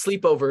like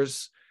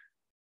sleepovers,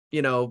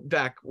 you know,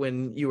 back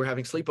when you were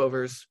having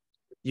sleepovers,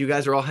 you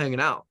guys are all hanging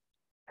out.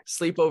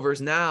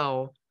 Sleepovers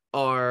now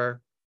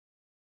are,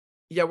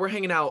 yeah, we're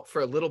hanging out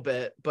for a little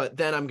bit, but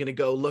then I'm going to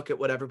go look at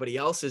what everybody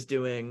else is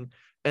doing,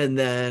 and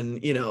then,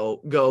 you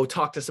know, go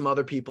talk to some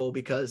other people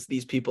because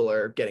these people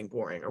are getting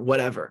boring or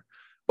whatever,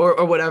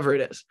 or whatever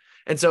it is.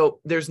 And so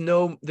you're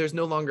no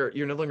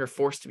longer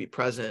forced to be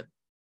present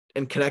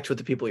and connect with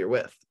the people you're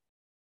with.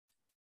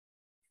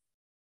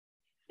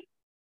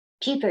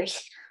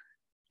 Jeepers.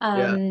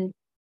 Yeah.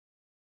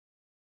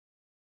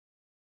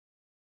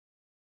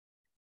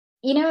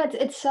 You know,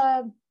 it's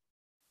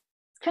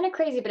kind of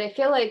crazy, but I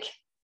feel like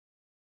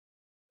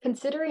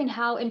considering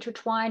how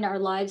intertwined our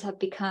lives have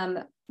become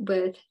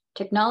with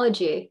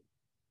technology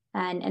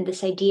and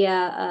this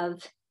idea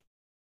of,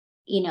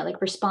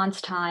 like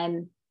response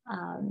time,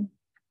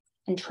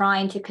 and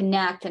trying to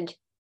connect and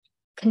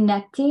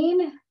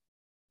connecting,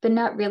 but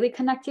not really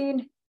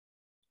connecting.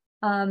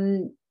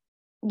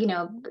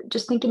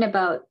 Just thinking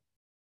about,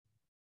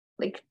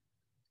 like,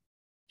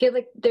 feel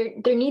like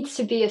there needs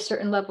to be a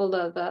certain level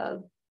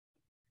of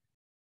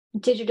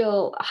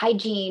digital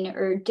hygiene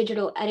or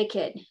digital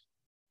etiquette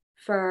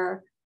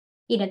for,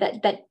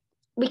 that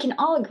we can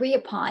all agree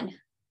upon,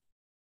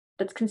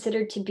 that's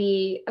considered to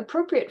be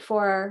appropriate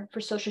for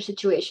social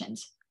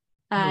situations.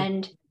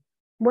 And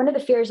one of the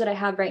fears that I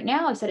have right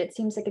now is that it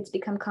seems like it's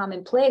become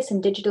commonplace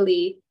and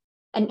digitally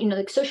and,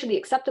 like socially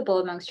acceptable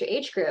amongst your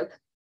age group,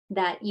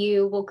 that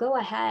you will go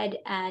ahead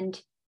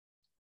and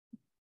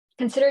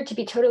consider it to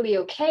be totally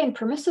okay and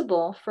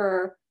permissible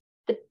for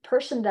the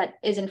person that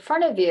is in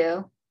front of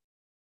you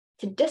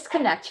to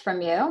disconnect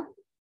from you,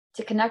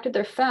 to connect with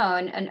their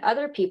phone and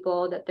other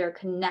people that they're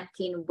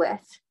connecting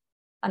with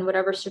on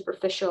whatever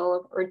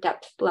superficial or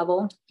depth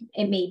level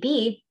it may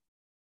be.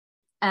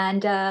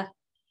 And then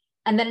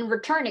in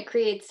return, it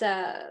creates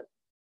a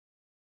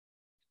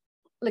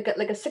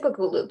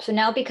cyclical loop. So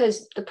now,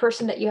 because the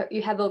person that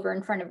you have over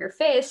in front of your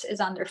face is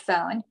on their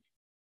phone,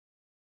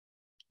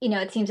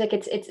 it seems like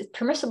it's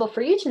permissible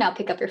for you to now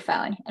pick up your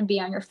phone and be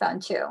on your phone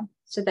too,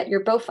 so that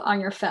you're both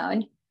on your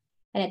phone,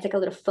 and it's like a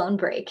little phone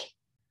break.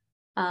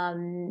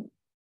 And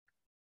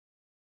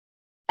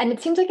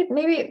it seems like it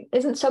maybe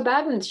isn't so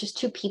bad when it's just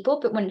two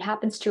people, but when it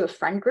happens to a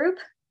friend group,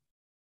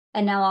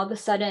 and now all of a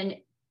sudden,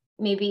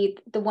 maybe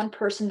the one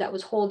person that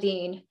was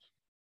holding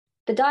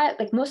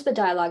like most of the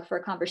dialogue for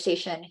a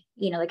conversation,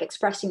 like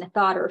expressing a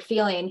thought or a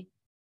feeling,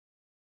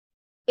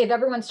 if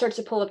everyone starts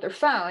to pull up their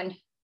phone,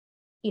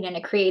 and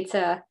it creates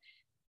a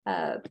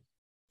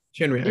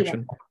chain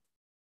reaction.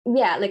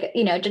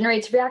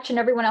 Generates reaction.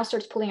 Everyone else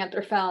starts pulling out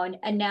their phone,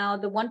 and now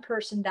the one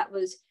person that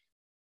was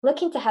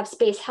looking to have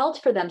space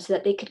held for them so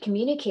that they could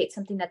communicate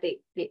something that they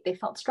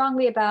felt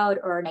strongly about,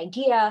 or an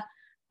idea,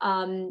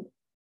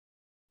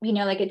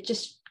 it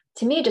just,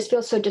 to me, it just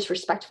feels so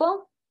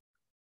disrespectful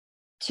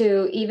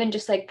to even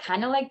just like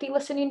kind of like be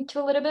listening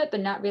to a little bit, but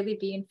not really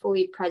being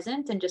fully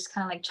present, and just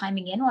kind of like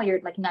chiming in while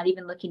you're like not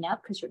even looking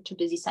up because you're too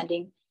busy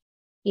sending,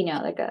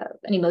 like an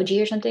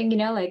emoji or something,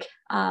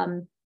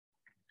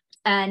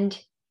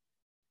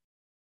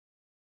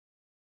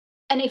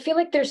 and I feel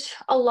like there's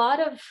a lot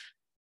of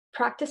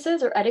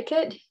practices or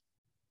etiquette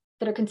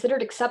that are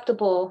considered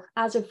acceptable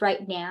as of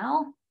right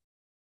now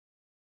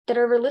that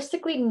are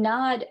realistically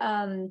not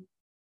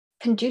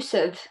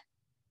conducive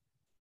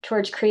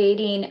towards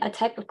creating a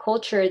type of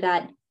culture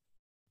that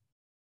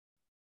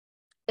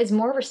is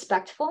more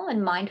respectful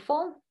and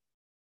mindful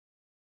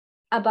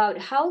about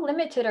how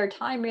limited our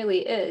time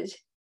really is.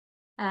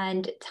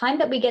 And time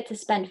that we get to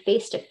spend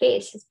face to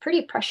face is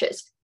pretty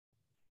precious.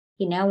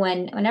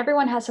 When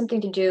everyone has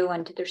something to do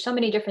and there's so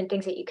many different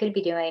things that you could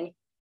be doing,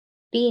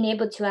 being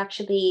able to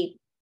actually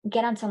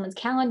get on someone's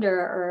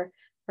calendar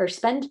or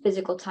spend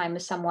physical time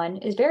with someone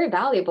is very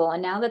valuable.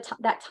 And now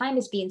that time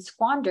is being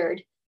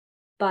squandered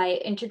by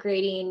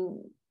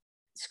integrating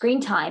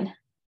screen time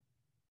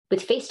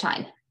with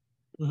FaceTime.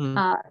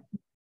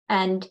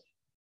 And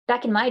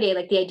back in my day,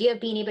 like the idea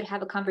of being able to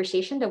have a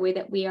conversation the way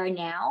that we are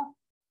now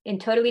in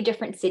totally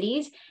different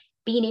cities,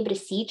 being able to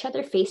see each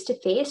other face to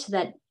face so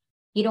that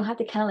you don't have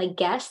to kind of like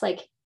guess,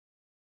 like,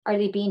 are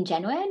they being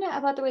genuine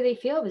about the way they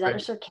feel? Was that a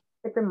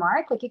sarcastic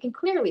remark? Like, you can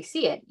clearly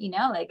see it,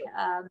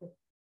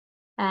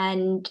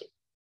 and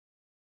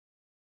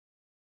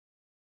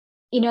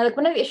like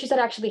one of the issues that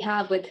I actually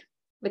have with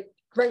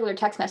regular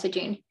text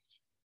messaging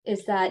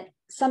is that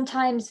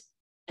sometimes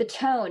the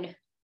tone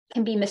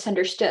can be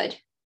misunderstood,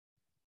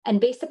 and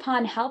based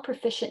upon how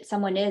proficient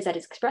someone is at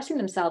expressing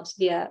themselves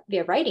via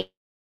writing,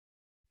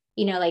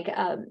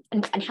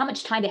 and how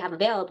much time they have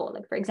available.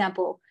 Like, for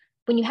example,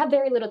 when you have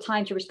very little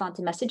time to respond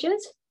to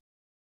messages,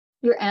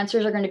 your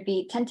answers are going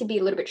to tend to be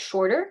a little bit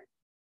shorter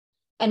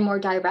and more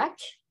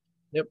direct.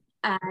 Yep.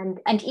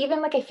 And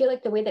even like, I feel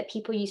like the way that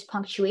people use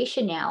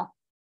punctuation now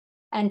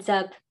ends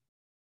up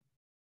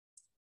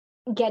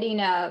getting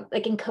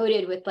like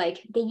encoded with, like,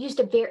 they used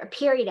a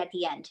period at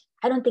the end.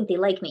 I don't think they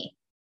like me,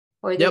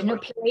 or there's no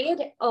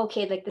period.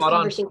 Okay, like this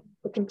conversation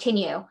will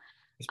continue.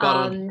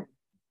 So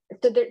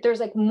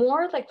there's like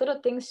more like little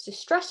things to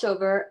stress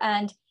over,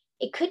 and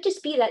it could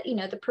just be that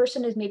the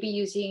person is maybe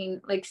using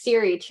like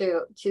Siri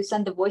to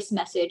send the voice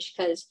message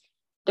because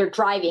they're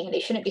driving and they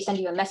shouldn't be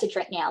sending you a message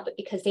right now, but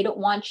because they don't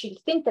want you to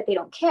think that they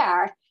don't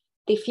care,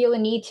 they feel a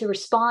need to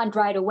respond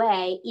right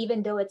away,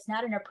 even though it's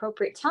not an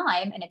appropriate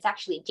time and it's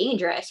actually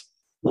dangerous.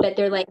 But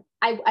they're like,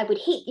 I would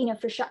hate,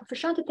 for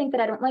Sean to think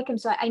that I don't like him,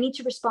 so I need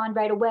to respond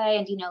right away.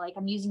 And, like,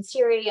 I'm using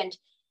Siri and,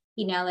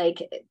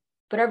 like,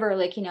 whatever,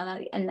 like,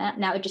 and that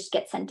now it just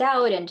gets sent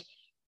out. And,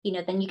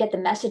 then you get the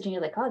message and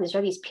you're like, oh, there's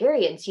all these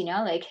periods,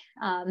 right.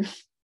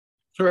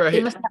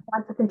 They must not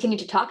want to continue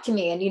to talk to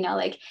me. And,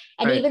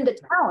 even the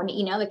tone,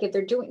 like if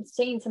they're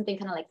saying something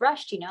kind of like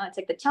rushed, it's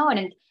like the tone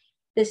and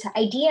this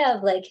idea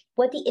of like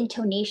what the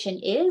intonation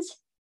is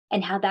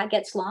and how that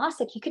gets lost.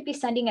 Like, you could be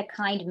sending a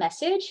kind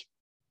message,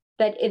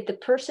 but if the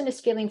person is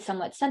feeling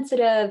somewhat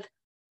sensitive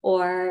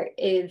or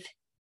if,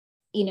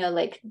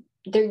 like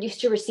they're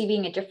used to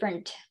receiving a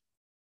different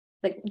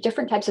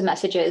types of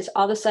messages,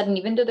 all of a sudden,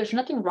 even though there's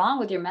nothing wrong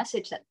with your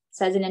message that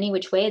says in any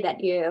which way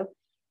that you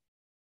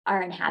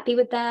are unhappy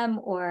with them,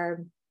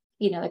 or,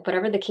 like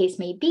whatever the case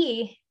may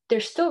be,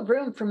 there's still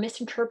room for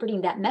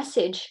misinterpreting that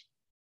message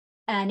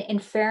and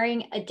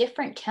inferring a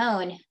different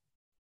tone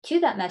to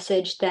that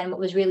message than what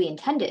was really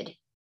intended.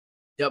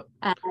 Yep.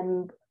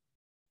 And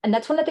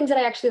that's one of the things that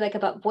I actually like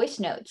about voice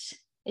notes,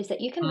 is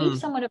that you can leave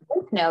someone a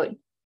voice note,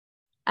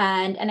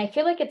 and I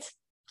feel like it's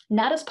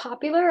not as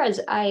popular as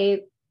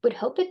I would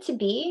hope it to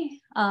be,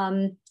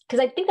 because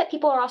I think that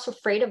people are also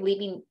afraid of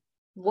leaving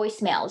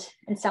voicemails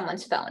in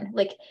someone's phone.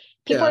 Like,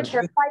 people are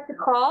terrified to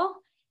call.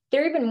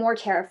 They're even more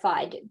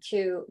terrified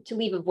to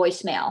leave a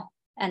voicemail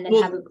and then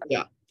have a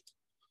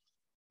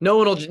no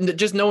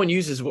one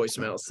uses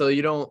voicemails, so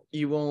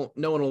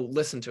no one will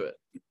listen to it.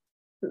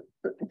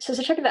 So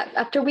check it out.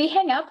 After we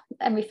hang up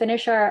and we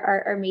finish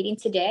our meeting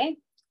today,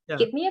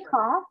 give me a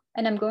call,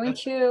 and I'm going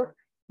to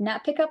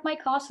not pick up my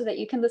call so that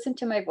you can listen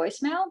to my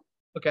voicemail.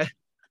 Okay.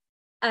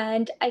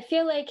 And I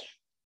feel like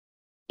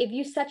if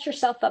you set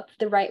yourself up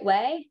the right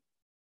way,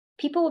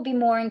 people will be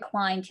more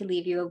inclined to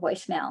leave you a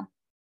voicemail.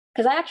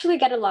 Because I actually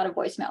get a lot of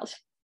voicemails.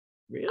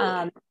 Really?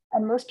 And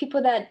most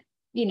people that,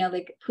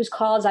 like whose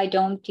calls I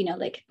don't,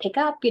 like pick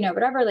up,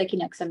 whatever, like,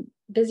 because I'm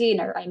busy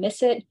and I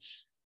miss it.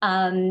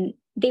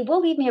 They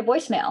will leave me a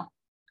voicemail.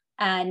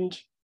 And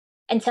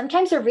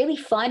sometimes they're really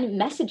fun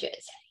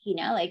messages,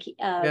 like,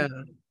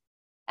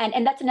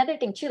 and that's another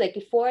thing too. Like,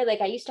 before,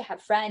 like, I used to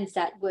have friends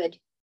that would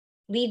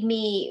leave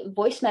me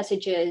voice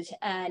messages,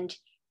 and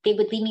they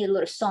would leave me a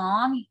little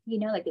song,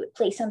 like they would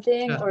play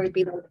something, or it'd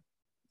be like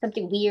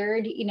something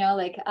weird,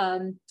 like,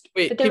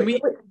 wait,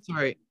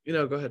 sorry,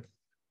 go ahead.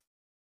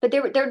 But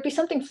there would be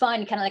something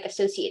fun kind of like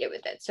associated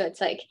with it. So it's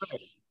like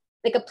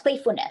a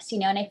playfulness,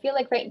 and I feel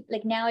like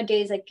like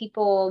nowadays, like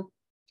people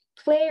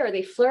play or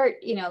they flirt,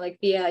 like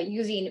via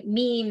using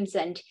memes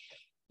and,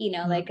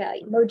 like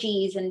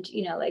emojis and,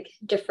 like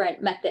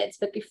different methods.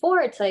 But before,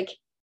 it's like,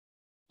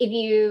 if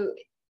you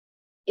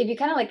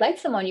kind of like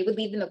someone, you would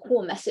leave them a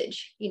cool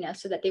message,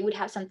 so that they would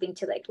have something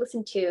to like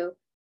listen to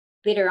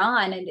later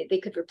on, and they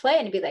could replay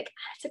and be like,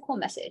 it's a cool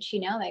message,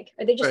 like,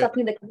 or they just left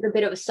me like a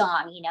bit of a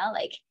song,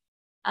 like,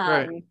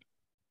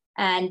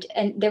 and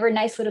they were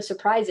nice little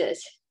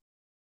surprises,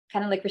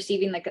 kind of like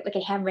receiving like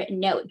a handwritten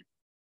note.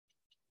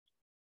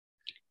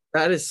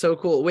 That is so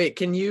cool. Wait,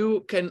 can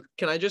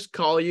I just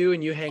call you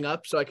and you hang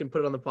up so I can put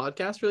it on the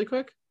podcast really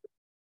quick?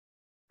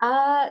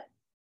 Yeah,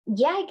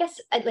 I guess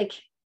I'd like,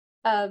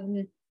 are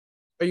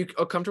you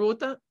comfortable with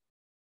that?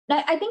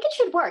 I think it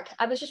should work.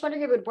 I was just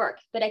wondering if it would work,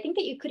 but I think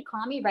that you could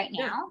call me right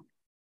now,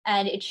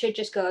 and it should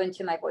just go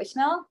into my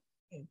voicemail.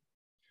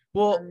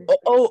 Well,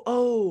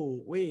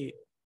 wait,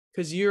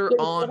 because you're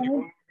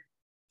on.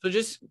 So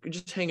just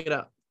hang it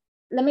up.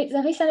 Let me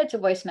send it to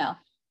voicemail.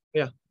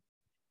 Yeah.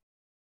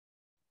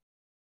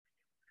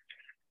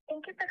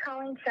 Thank you for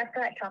calling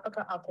Sefora at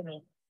Tropical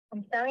Alchemy.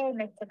 I'm sorry I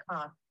missed the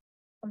call.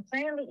 I'm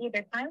currently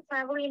either time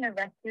traveling or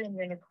rescuing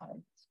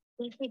unicorns.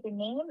 Please leave your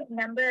name,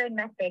 number, and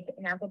message,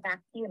 and I'll get back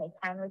to you in a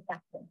timely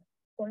fashion.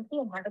 Thank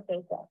you, and have a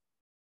great day.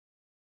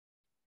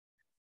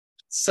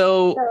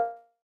 So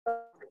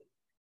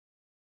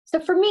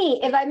for me,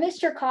 if I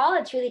missed your call,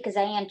 it's really because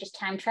I am just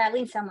time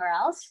traveling somewhere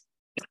else,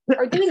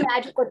 or doing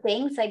magical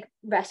things like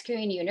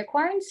rescuing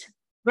unicorns.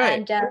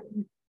 Right. And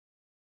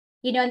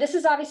and this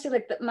is obviously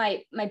like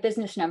my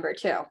business number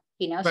too.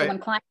 So when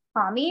clients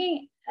call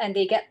me and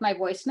they get my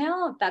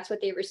voicemail, that's what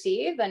they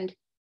receive, and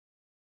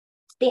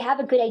they have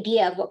a good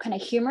idea of what kind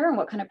of humor and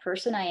what kind of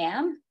person I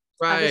am.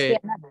 Right. Obviously,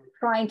 I'm not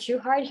trying too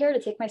hard here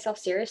to take myself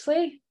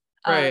seriously.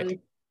 Right.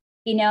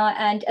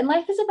 And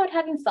life is about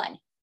having fun.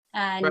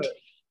 And,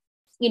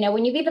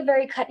 when you leave a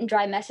very cut and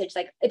dry message,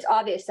 like, it's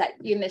obvious that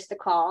you missed the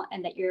call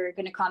and that you're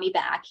going to call me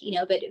back,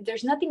 but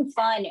there's nothing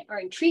fun or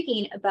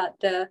intriguing about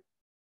the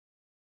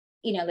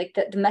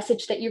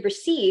message that you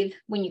receive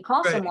when you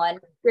call someone.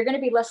 You're going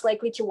to be less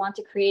likely to want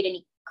to create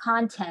any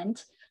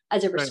content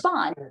as a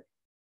response,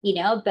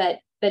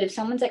 but if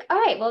someone's like, all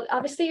right, well,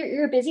 obviously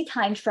you're busy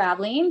time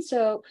traveling,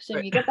 so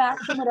you get back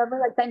from whatever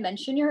like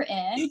dimension you're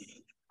in.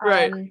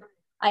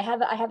 I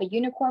have a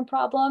unicorn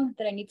problem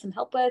that I need some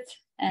help with,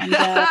 and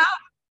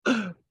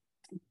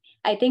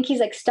I think he's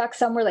like stuck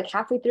somewhere like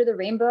halfway through the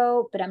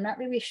rainbow, but I'm not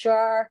really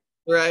sure.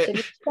 Right. So if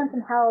you want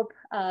some help,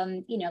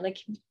 like,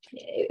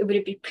 it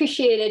would be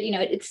appreciated.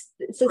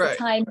 It's a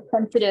time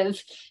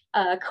sensitive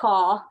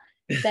call.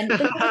 Then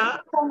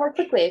call more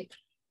quickly.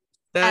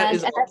 That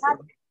is awesome.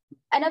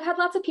 And I've had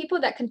lots of people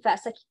that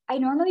confess, like, I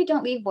normally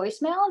don't leave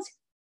voicemails,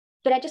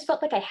 but I just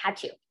felt like I had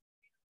to.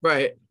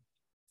 Right.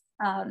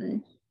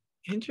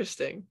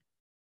 Interesting.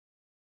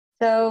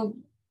 So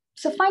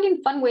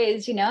finding fun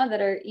ways,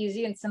 that are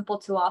easy and simple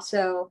to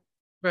also,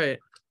 like,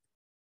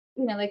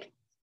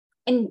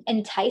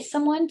 entice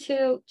someone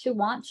to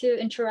want to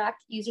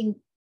interact using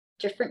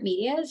different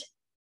medias,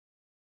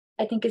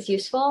 I think is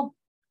useful.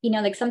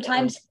 Like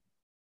sometimes,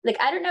 like,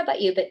 I don't know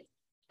about you, but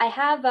I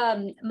have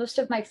most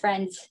of my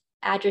friends'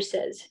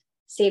 addresses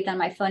saved on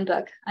my phone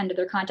book under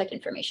their contact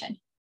information.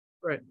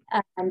 Right.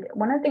 And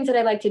one of the things that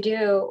I like to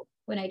do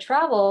when I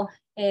travel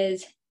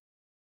is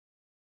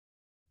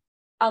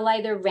I'll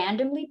either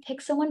randomly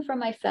pick someone from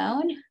my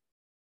phone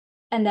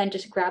and then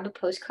just grab a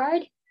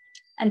postcard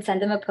and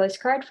send them a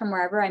postcard from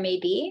wherever I may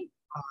be.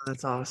 Oh,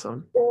 that's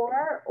awesome.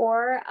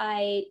 Or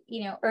I,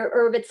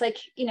 or if it's like,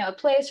 a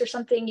place or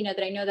something,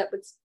 that I know that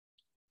would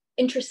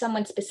interest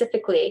someone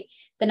specifically,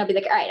 then I'll be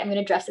like, all right, I'm going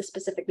to address this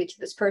specifically to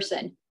this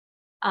person.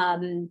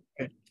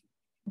 Okay.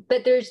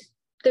 But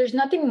there's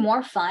nothing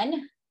more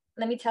fun,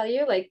 let me tell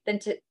you, like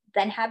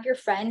than have your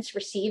friends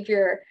receive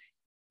your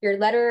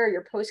letter or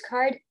your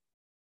postcard,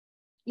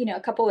 a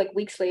couple like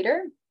weeks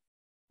later,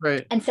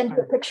 right, and send you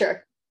a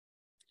picture,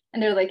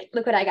 and they're like,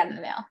 look what I got in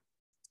the mail.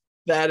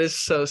 That is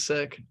so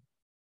sick.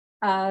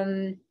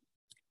 And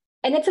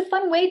it's a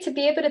fun way to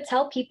be able to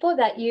tell people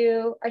that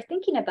you are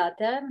thinking about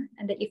them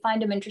and that you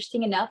find them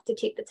interesting enough to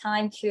take the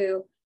time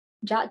to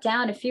jot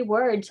down a few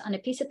words on a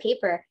piece of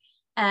paper.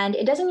 And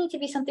it doesn't need to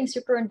be something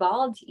super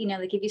involved.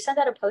 Like if you send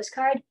out a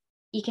postcard,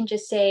 you can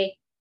just say,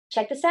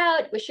 check this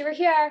out, wish you were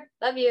here,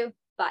 love you,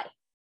 bye.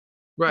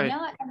 Right.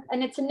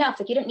 And it's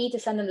enough. Like you don't need to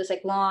send them this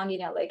like long,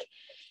 like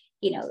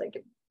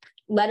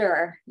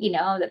letter,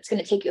 that's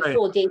going to take you a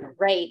full day to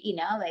write,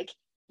 like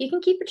you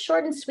can keep it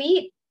short and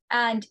sweet.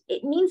 And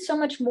it means so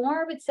much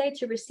more, I would say,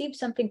 to receive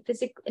something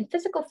in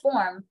physical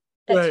form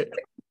that's,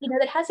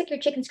 that has like your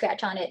chicken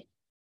scratch on it,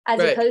 as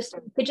opposed to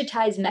a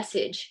digitized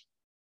message,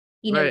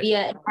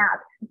 via an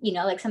app,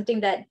 like something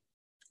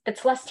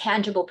that's less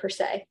tangible per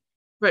se.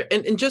 Right.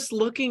 And just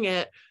looking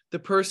at the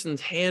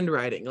person's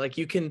handwriting, like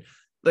you can,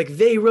 like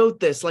they wrote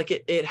this, like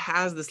it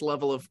has this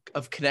level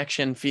of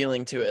connection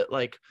feeling to it.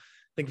 Like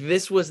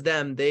this was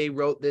them, they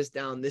wrote this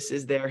down, this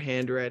is their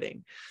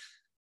handwriting.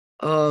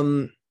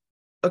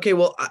 Okay,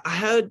 well, I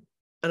had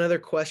another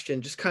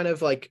question, just kind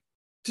of like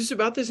just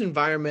about this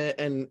environment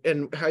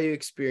and how you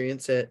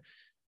experience it.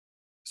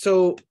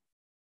 So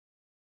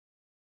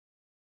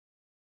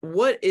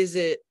what is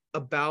it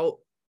about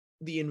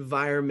the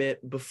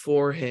environment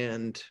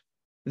beforehand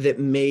that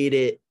made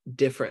it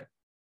different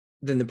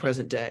than the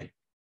present day?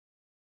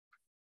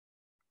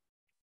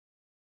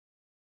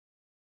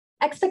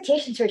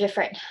 Expectations were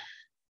different.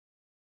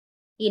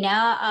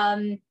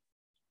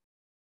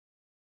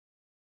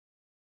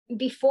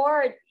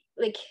 Before,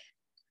 like,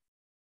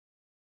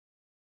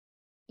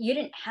 you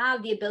didn't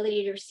have the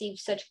ability to receive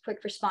such quick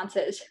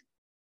responses.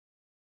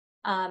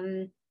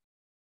 And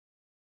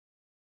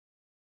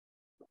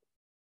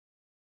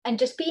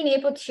just being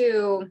able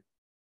to,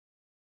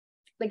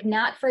 like,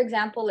 not, for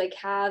example, like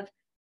have,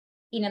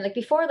 like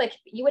before, like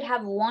you would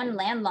have one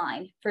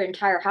landline for an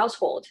entire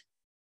household.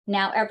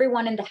 Now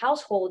everyone in the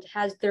household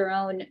has their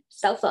own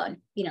cell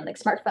phone, like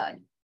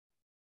smartphone.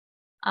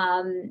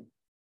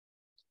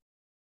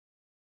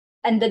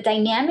 And the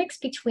dynamics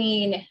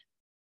between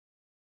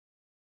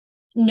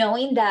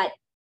knowing that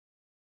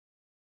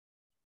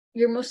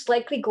you're most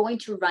likely going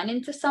to run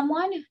into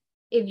someone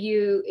if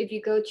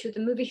you go to the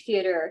movie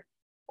theater,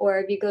 or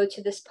if you go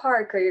to this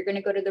park, or you're going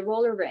to go to the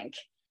roller rink,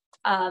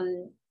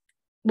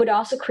 would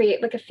also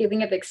create like a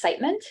feeling of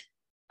excitement.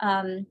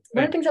 One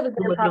of the things that was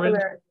very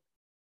popular.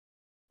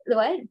 The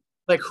what?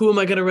 Like, who am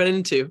I going to run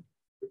into?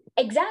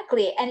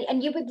 Exactly.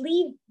 And you would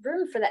leave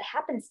room for that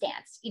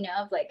happenstance,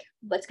 of like,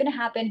 what's going to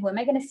happen? Who am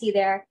I going to see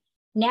there?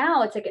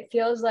 Now it's like, it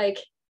feels like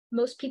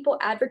most people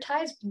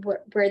advertise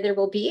where there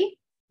will be,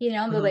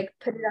 they'll like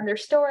put it on their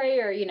story,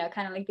 or,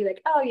 kind of like be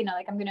like, oh,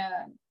 like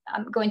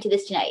I'm going to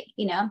this tonight,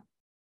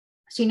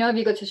 So, if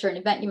you go to a certain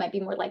event, you might be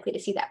more likely to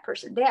see that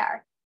person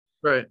there.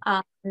 Right.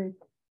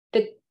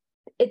 But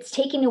it's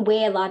taking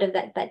away a lot of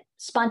that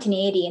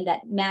spontaneity and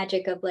that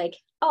magic of like,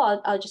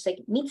 oh, I'll just like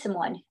meet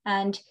someone.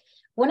 And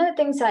one of the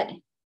things that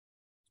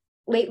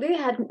lately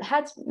had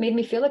made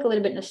me feel like a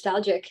little bit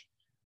nostalgic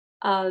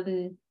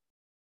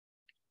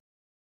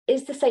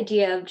is this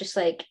idea of just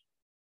like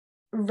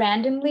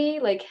randomly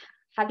like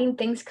having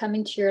things come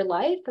into your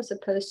life, as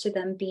opposed to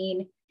them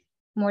being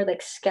more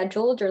like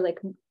scheduled or like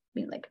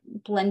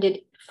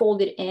blended,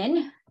 folded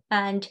in.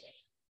 And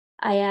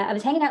I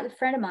was hanging out with a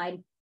friend of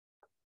mine,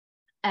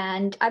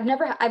 and I've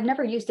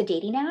never used a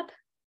dating app.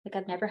 Like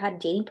I've never had a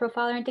dating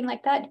profile or anything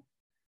like that.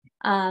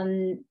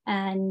 And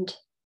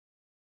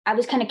I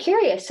was kind of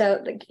curious.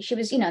 So like she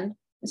was,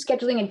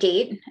 scheduling a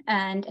date,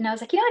 and I was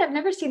like, what? I've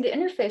never seen the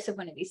interface of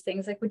one of these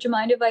things. Like, would you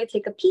mind if I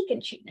take a peek?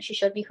 And she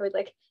showed me her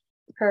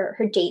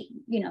date,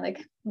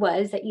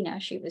 was that,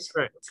 she was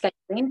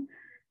scheduling.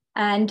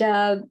 And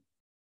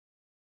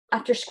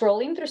after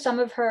scrolling through some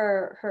of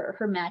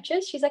her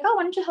matches, she's like, oh,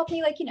 why don't you help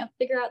me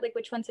figure out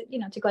which ones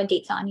to go on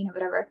dates on,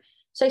 whatever.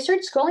 So I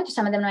started scrolling through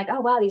some of them, and I'm like,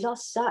 oh wow, these all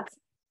suck.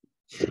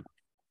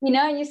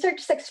 And you start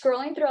just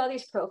scrolling through all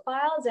these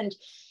profiles, and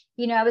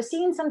I was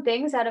seeing some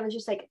things that I was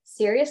just like,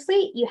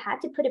 seriously, you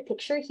had to put a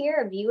picture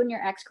here of you and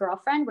your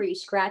ex-girlfriend where you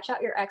scratch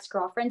out your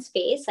ex-girlfriend's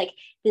face. Like,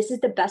 this is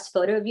the best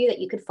photo of you that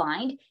you could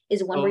find,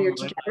 is one where you're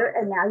together,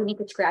 and now you need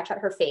to scratch out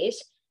her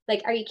face.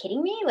 Like, are you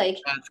kidding me? Like,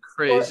 that's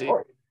crazy.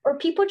 Or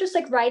people just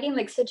writing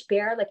such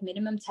bare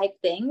minimum type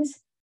things.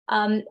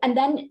 And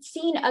then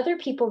seeing other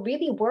people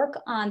really work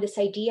on this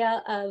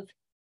idea of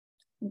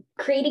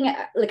creating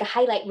like a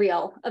highlight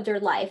reel of their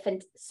life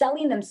and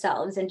selling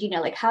themselves, and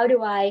like, how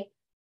do I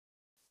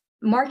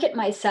market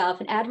myself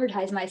and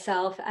advertise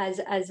myself as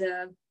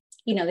a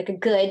like a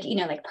good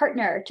like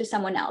partner to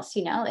someone else,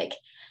 like.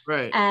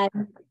 Right.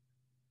 And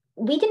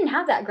we didn't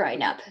have that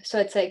growing up. So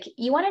it's like,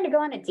 you wanted to go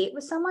on a date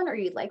with someone or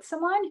you like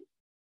someone,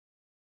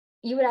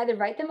 you would either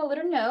write them a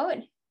little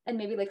note and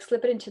maybe like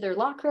slip it into their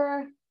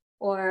locker,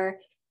 or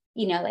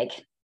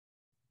like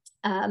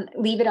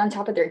leave it on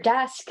top of their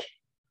desk,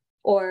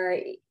 or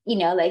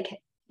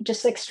like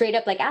just like straight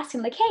up like ask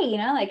them like, hey,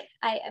 like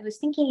I was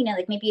thinking,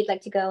 like maybe you'd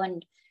like to go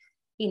and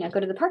go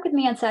to the park with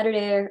me on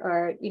Saturday,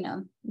 or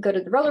go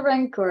to the roller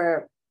rink,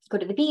 or go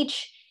to the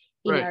beach,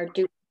 Right. or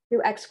do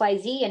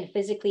XYZ, and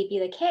physically be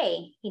like,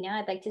 hey,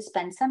 I'd like to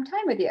spend some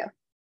time with you.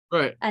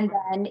 Right. And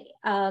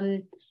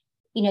then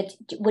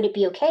would it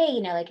be okay,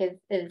 like if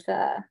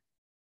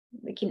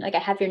like I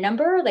have your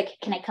number, like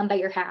can I come by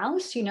your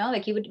house,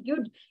 like you Right.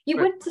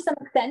 would to some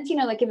extent,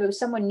 like if it was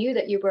someone new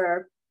that you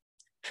were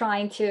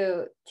trying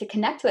to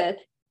connect with,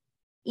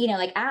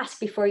 like ask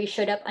before you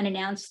showed up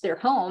unannounced to their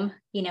home,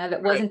 if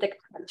it wasn't the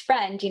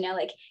friend,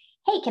 like,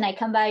 hey, can I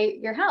come by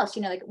your house,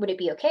 like would it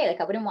be okay, like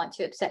I wouldn't want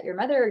to upset your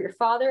mother or your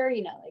father,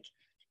 like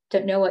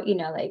don't know what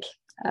like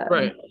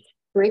Right.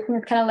 breaking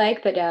is kind of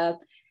like, but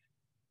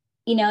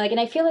like, and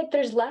I feel like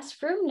there's less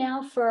room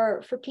now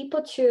for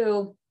people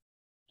to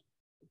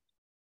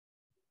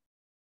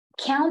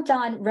count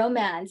on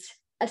romance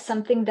as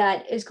something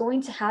that is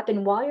going to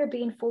happen while you're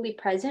being fully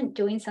present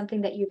doing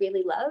something that you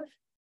really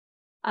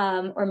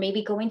love, or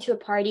maybe going to a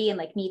party and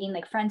like meeting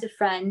like friends of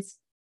friends,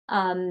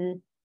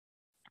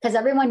 because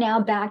everyone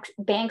now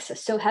banks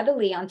so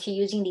heavily onto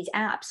using these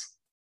apps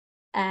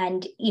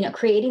and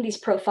creating these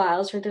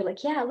profiles where they're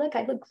like, yeah, look,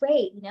 I look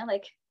great,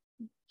 like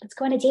let's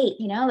go on a date,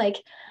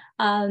 like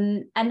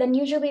and then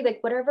usually like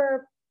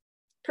whatever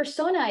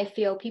persona I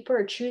feel people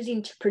are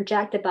choosing to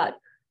project about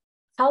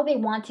how they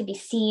want to be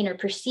seen or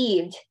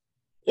perceived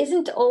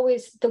isn't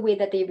always the way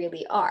that they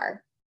really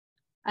are.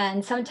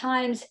 And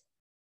sometimes,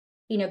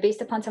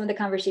 based upon some of the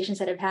conversations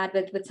that I've had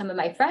with some of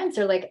my friends,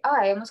 they're like, oh,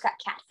 I almost got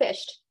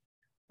catfished,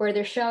 where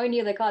they're showing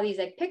you like all these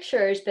like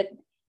pictures, but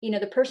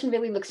the person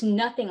really looks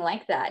nothing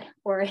like that.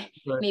 Or Right.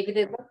 maybe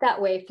they looked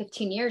that way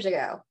 15 years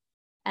ago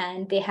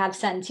and they have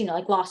since,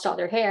 like lost all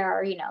their hair,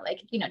 or,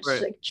 just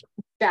Right. like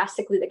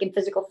drastically like in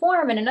physical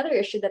form. And another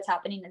issue that's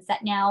happening is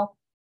that now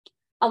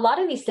a lot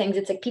of these things,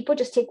 it's like people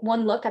just take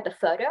one look at the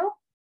photo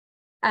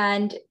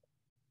and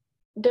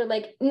they're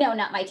like, no,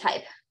 not my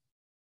type.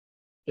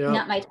 Yeah.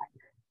 Not my type.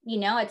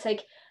 It's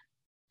like,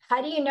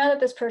 how do you know that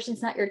this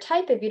person's not your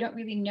type if you don't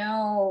really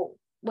know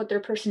what their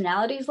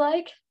personality is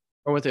like,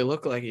 Or what they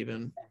look like,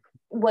 even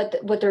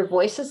what their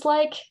voice is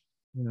like,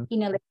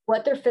 yeah. like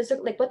what their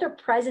physical, like what their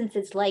presence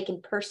is like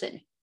in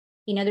person.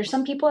 There's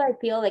some people I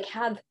feel like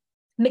have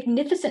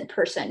magnificent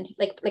person,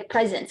 like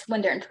presence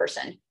when they're in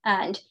person,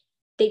 and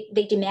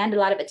they demand a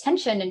lot of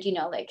attention, and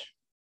like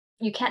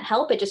you can't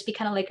help it just be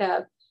kind of like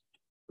a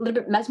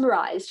little bit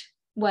mesmerized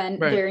when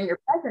Right. they're in your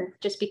presence,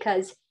 just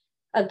because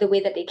of the way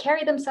that they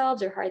carry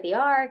themselves or how they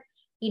are,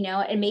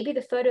 and maybe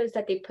the photos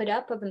that they put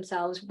up of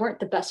themselves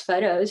weren't the best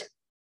photos,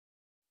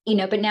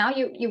 but now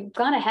you've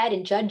gone ahead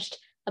and judged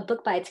a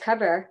book by its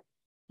cover,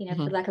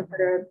 Mm-hmm. for lack of a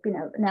better,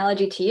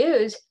 analogy to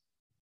use,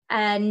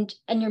 and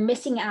you're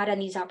missing out on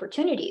these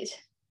opportunities.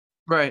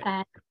 Right.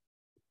 And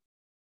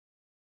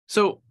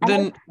So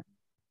then,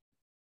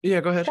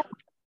 yeah, go ahead.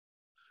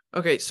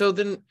 Okay. So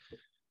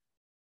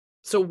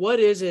what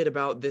is it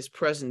about this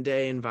present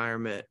day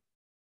environment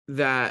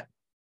that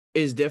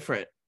is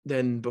different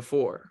than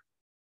before?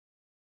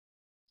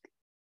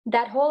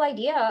 that whole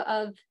idea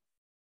of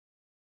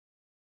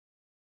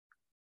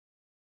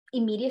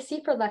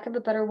immediacy, for lack of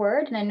a better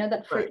word, and I know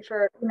that for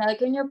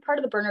like when you're part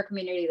of the burner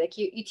community, like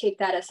you take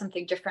that as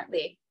something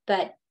differently,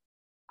 but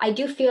I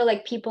do feel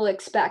like people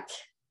expect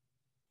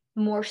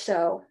more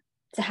so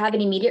to have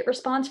an immediate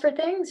response for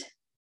things,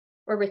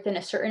 or within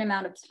a certain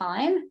amount of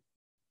time,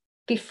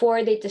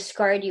 before they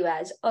discard you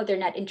as, oh, they're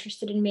not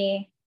interested in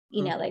me,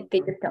 like they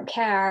just don't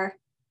care,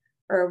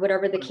 or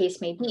whatever the case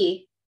may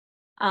be.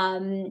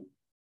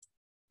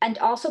 And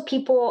also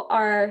people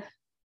are,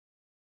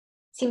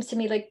 seems to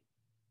me, like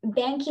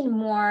banking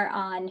more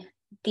on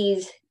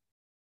these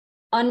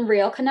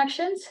unreal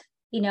connections,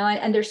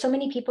 and there's so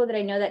many people that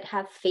I know that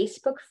have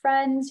Facebook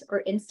friends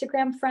or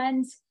Instagram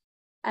friends,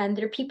 and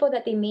they're people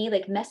that they may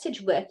like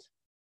message with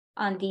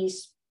on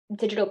these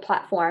digital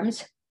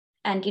platforms,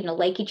 and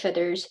like each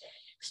other's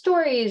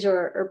stories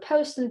or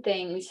posts and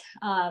things,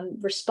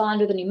 respond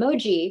with an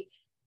emoji,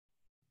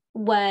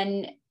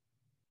 when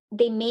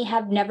they may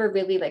have never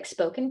really like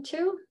spoken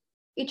to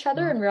each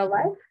other in real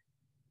life.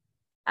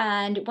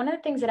 And one of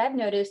the things that I've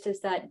noticed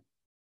is that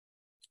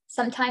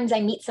sometimes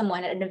I meet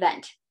someone at an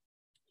event,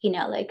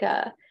 like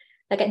at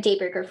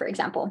Daybreaker, for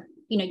example.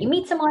 You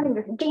meet someone and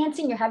you're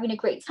dancing, you're having a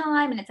great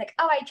time, and it's like,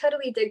 oh, I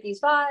totally dig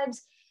these vibes.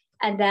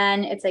 And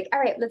then it's like, all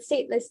right, let's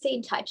stay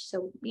in touch.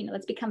 So,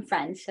 let's become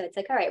friends. So it's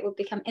like, all right, we'll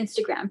become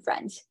Instagram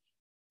friends.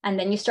 And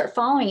then you start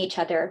following each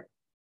other.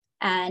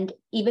 And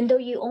even though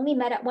you only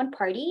met at one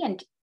party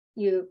and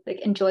you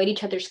like enjoyed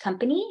each other's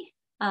company,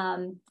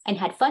 and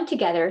had fun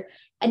together,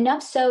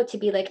 enough so to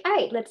be like, all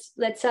right,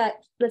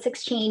 let's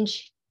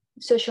exchange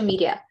social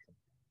media.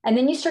 And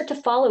then you start to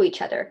follow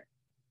each other.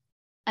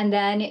 And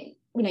then,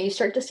 you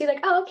start to see like,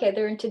 oh, okay,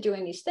 they're into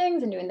doing these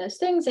things and doing those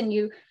things. And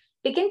you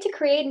begin to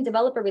create and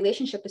develop a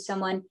relationship with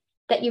someone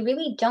that you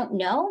really don't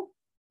know,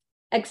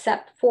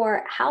 except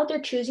for how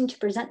they're choosing to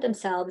present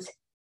themselves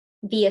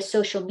via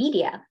social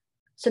media.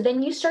 So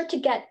then you start to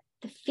get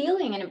the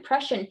feeling and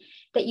impression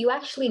that you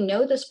actually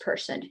know this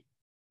person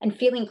and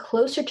feeling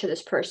closer to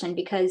this person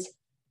because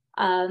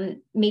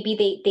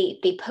maybe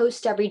they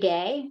post every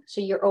day. So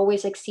you're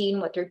always like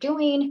seeing what they're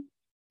doing,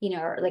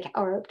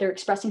 or they're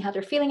expressing how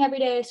they're feeling every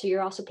day. So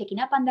you're also picking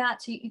up on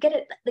that. So you get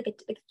it like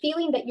a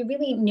feeling that you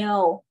really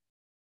know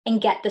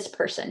and get this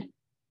person.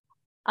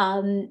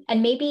 And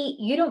maybe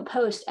you don't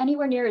post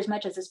anywhere near as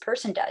much as this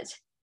person does.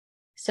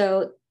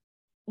 So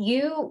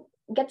you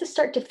get to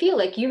start to feel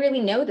like you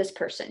really know this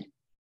person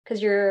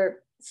because you're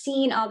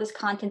seeing all this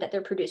content that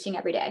they're producing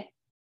every day.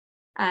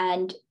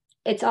 And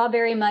it's all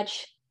very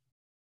much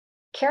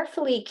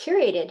carefully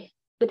curated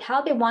with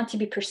how they want to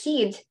be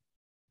perceived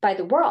by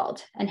the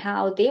world and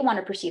how they want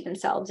to perceive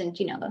themselves and,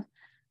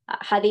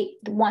 how they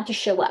want to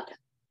show up.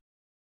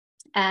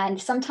 And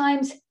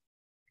sometimes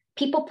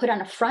people put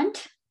on a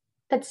front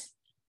that's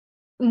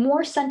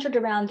more centered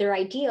around their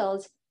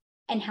ideals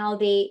and how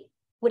they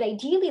would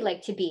ideally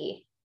like to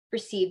be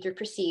received or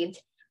perceived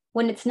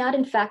when it's not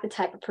in fact the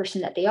type of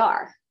person that they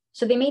are.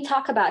 So they may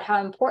talk about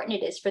how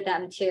important it is for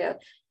them to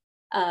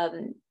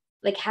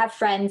have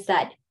friends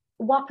that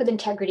walk with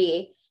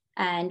integrity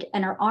and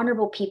are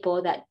honorable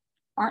people that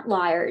aren't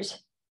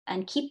liars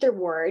and keep their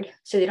word,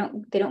 so they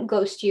don't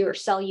ghost you or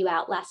sell you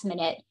out last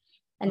minute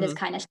and this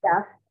kind of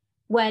stuff,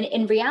 when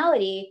in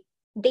reality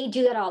they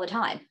do that all the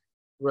time.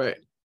 Right.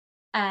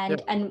 And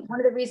one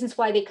of the reasons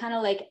why they kind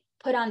of like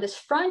put on this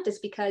front is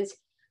because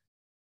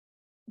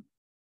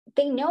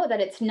they know that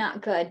it's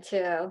not good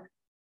to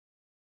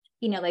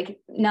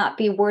not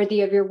be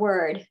worthy of your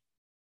word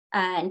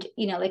and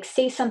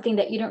say something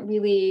that you don't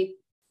really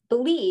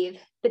believe,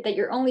 but that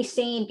you're only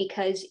saying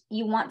because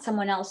you want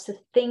someone else to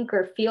think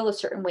or feel a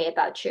certain way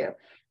about you,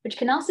 which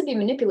can also be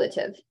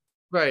manipulative.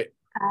 Right.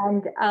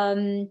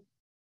 And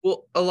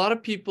well, a lot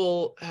of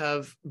people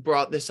have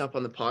brought this up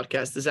on the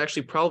podcast. This is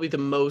actually probably the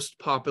most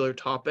popular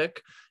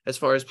topic as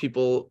far as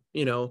people,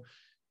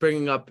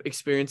 bringing up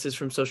experiences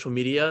from social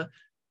media,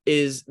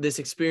 is this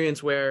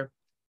experience where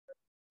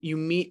you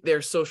meet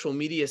their social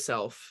media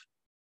self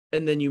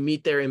and then you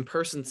meet their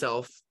in-person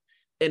self,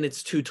 and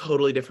it's two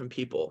totally different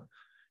people.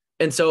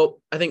 And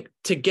so I think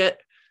to get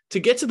to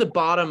the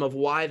bottom of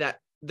why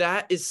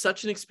that is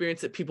such an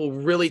experience that people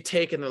really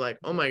take and they're like,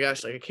 oh my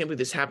gosh, like I can't believe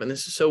this happened.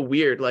 This is so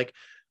weird. Like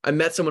I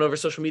met someone over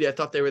social media. I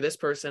thought they were this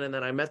person, and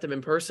then I met them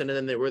in person, and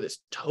then they were this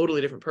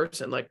totally different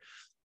person. Like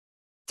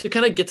to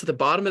kind of get to the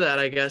bottom of that,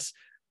 I guess,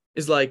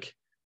 is like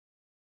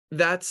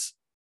that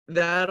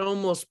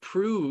almost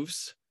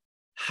proves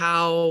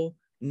how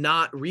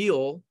not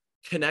real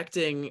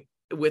connecting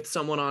with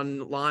someone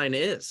online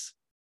is.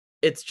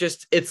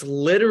 It's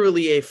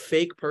literally a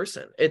fake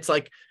person. It's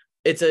like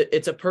it's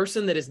a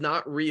person that is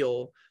not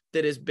real,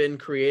 that has been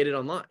created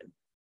online.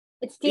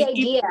 It's the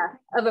idea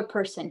of a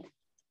person.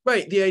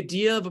 Right, the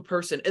idea of a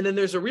person. And then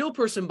there's a real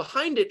person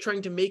behind it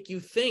trying to make you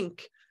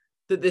think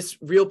that this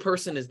real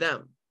person is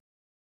them.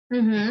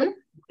 Mm-hmm.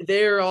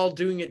 They're all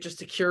doing it just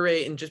to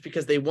curate and just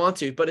because they want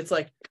to. But it's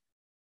like,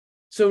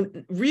 so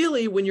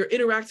really, when you're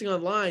interacting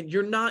online,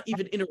 you're not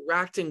even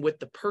interacting with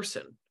the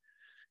person.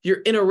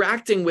 You're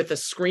interacting with a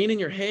screen in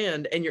your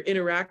hand, and you're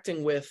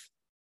interacting with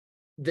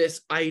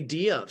this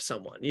idea of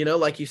someone,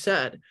 like you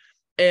said.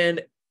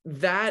 And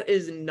that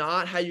is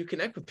not how you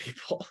connect with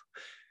people.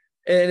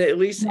 And at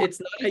least it's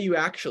not how you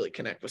actually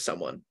connect with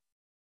someone.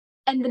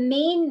 And the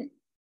main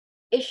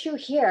issue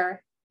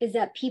here is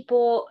that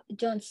people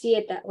don't see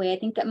it that way. I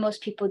think that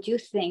most people do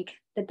think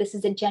that this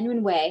is a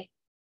genuine way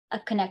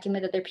of connecting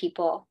with other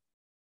people.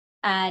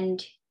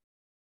 And,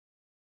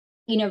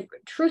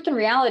 truth and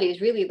reality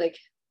is really like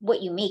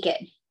what you make it.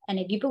 And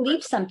if you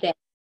believe something,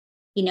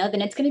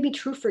 then it's going to be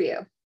true for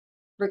you,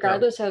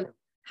 regardless of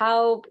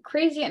how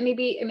crazy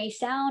it may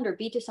sound or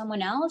be to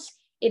someone else.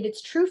 If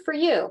it's true for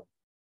you,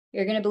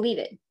 you're going to believe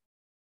it.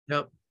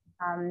 Yep.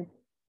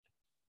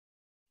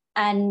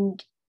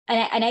 And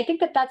I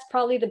think that that's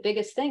probably the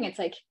biggest thing. It's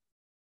like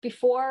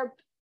before,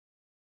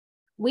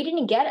 we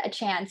didn't get a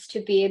chance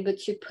to be able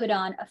to put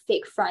on a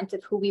fake front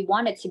of who we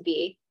wanted to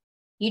be.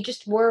 You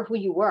just were who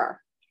you were.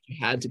 You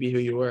had to be who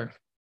you were.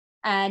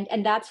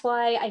 And that's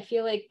why I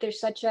feel like there's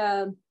such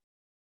a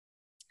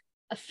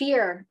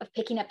fear of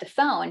picking up the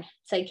phone.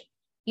 It's like,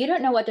 you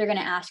don't know what they're going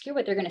to ask you,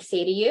 what they're going to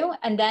say to you,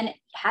 and then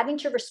having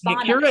to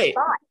respond on the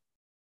spot.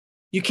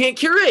 You can't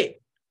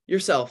curate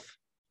yourself.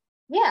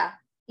 Yeah.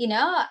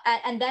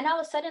 And then all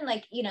of a sudden,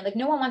 like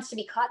no one wants to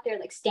be caught there,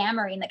 like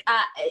stammering, like,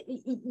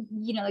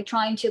 like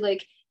trying to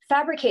like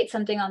fabricate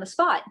something on the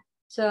spot.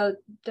 So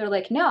they're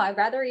like, no, I'd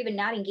rather even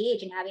not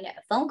engage in having a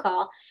phone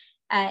call.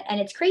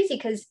 And it's crazy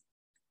because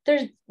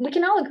we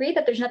can all agree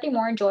that there's nothing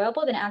more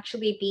enjoyable than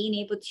actually being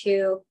able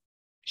to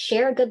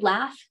share a good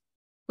laugh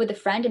with a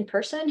friend in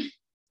person,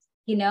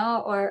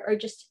 or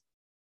just,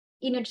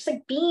 just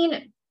like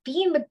being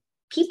with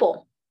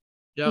people,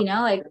 Yep.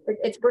 like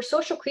we're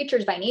social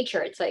creatures by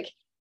nature. It's like,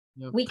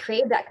 Yep. we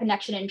crave that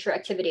connection and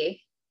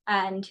interactivity.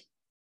 And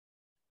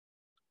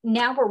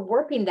now we're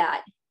warping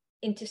that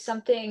into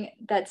something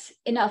that's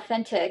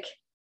inauthentic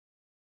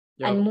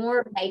and more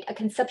of a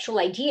conceptual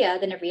idea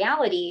than a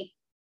reality.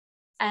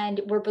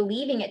 And we're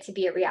believing it to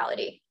be a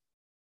reality.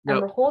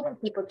 And we're holding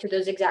people to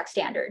those exact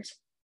standards.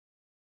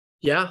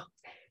 Yeah.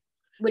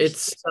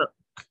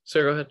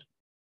 So go ahead.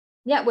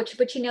 Yeah, which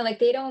like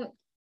they don't,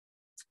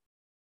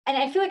 and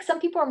I feel like some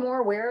people are more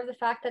aware of the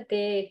fact that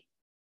they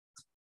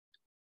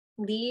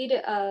lead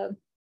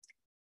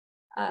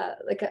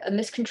like a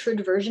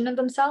misconstrued version of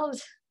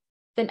themselves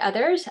than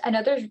others, and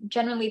others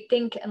generally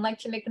think and like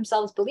to make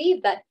themselves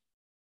believe that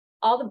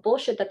all the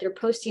bullshit that they're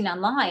posting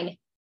online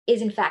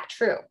is in fact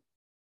true.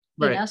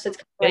 Right. So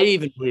it's they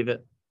even believe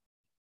it.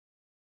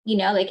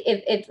 Like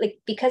if like,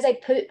 because I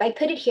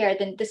put it here,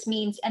 then this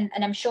means, and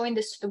I'm showing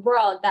this to the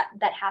world,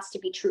 that has to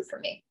be true for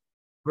me.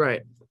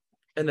 Right.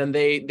 And then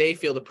they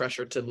feel the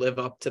pressure to live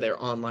up to their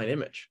online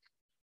image.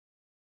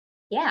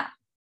 Yeah.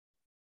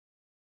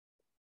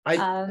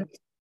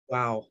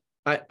 Wow.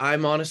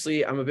 I'm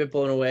honestly, I'm a bit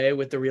blown away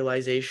with the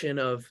realization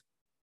of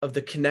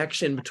the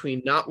connection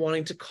between not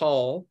wanting to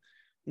call,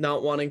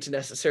 not wanting to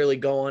necessarily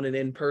go on an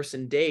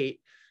in-person date,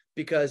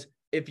 because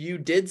if you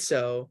did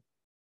so,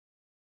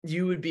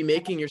 you would be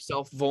making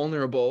yourself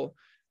vulnerable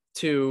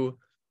to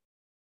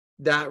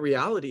that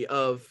reality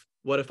of,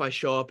 what if I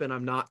show up and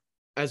I'm not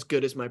as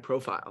good as my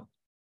profile?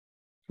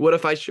 What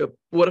if I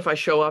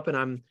show up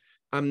and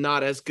I'm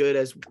not as good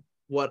as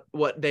what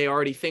they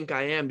already think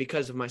I am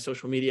because of my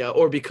social media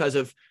or because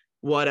of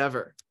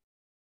whatever?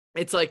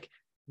 It's like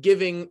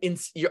giving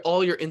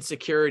all your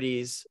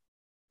insecurities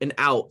an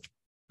out.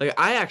 Like,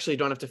 I actually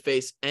don't have to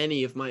face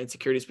any of my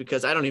insecurities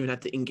because I don't even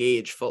have to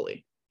engage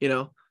fully,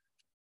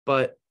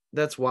 but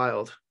that's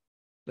wild.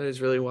 That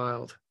is really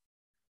wild.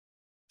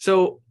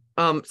 So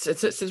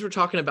since we're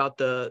talking about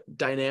the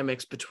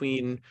dynamics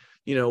between,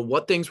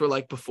 what things were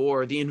like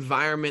before, the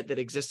environment that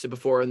existed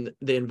before and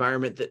the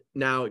environment that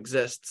now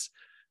exists,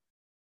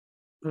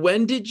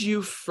 when did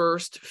you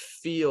first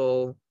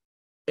feel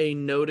a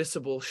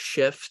noticeable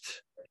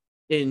shift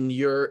in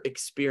your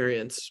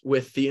experience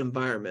with the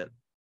environment?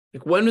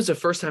 Like, when was the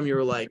first time you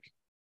were like,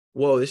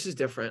 whoa, this is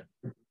different?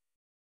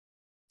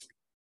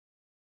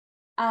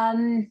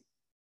 Because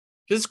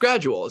it's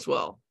gradual as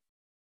well.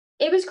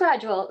 It was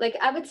gradual. Like,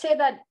 I would say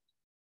that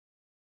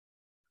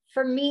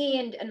for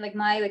me and like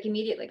my like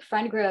immediate like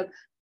friend group,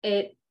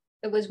 it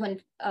was when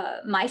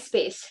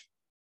MySpace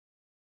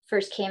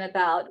first came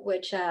about,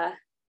 which like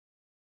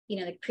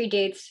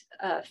predates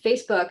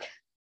Facebook.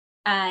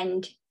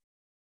 And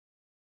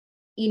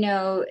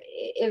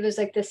it was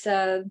like this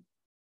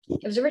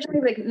it was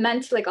originally like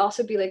meant to like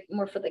also be like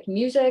more for like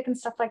music and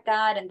stuff like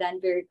that, and then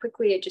very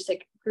quickly it just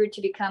like grew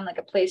to become like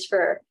a place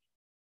for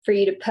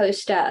you to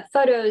post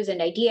photos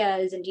and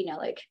ideas, and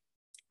like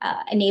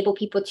enable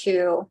people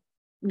to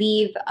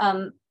leave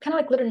kind of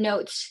like little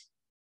notes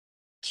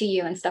to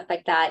you and stuff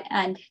like that.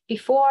 And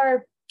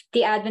before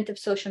the advent of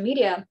social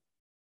media,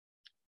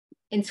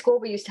 in school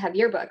we used to have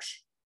yearbooks,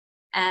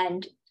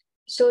 and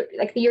so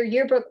like your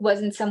yearbook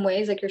was in some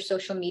ways like your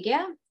social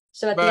media.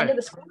 So at the end of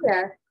the school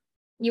year,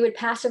 you would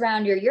pass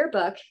around your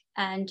yearbook,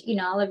 and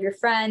all of your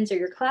friends or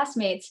your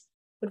classmates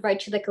would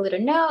write you like a little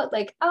note,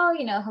 like, oh,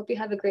 hope you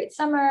have a great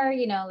summer,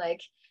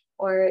 like,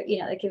 or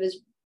like, it was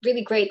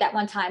really great that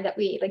one time that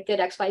we like did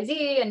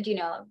XYZ. And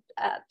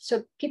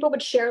so people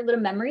would share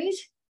little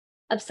memories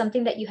of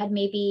something that you had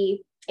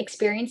maybe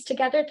experienced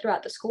together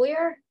throughout the school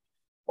year,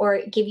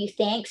 or give you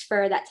thanks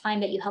for that time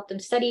that you helped them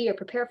study or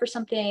prepare for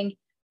something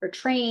or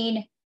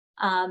train.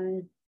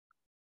 And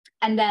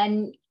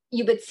then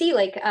you would see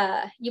like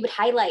you would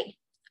highlight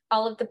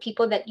all of the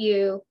people that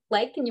you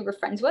liked and you were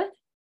friends with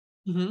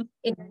in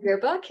your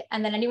yearbook,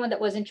 and then anyone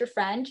that wasn't your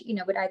friend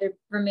would either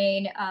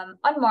remain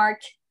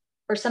unmarked,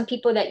 or some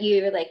people that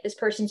you were like, this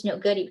person's no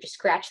good, you would just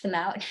scratch them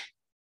out.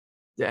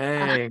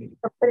 Dang.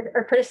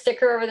 Or put a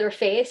sticker over their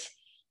face,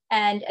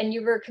 and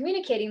you were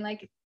communicating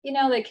like,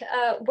 like,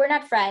 we're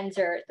not friends,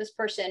 or this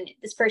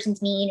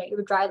person's mean, or you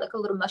would draw like a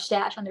little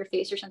mustache on their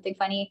face or something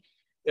funny.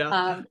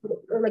 Yeah.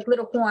 Or like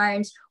little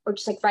horns, or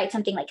just like write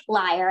something like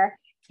liar,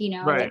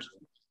 like,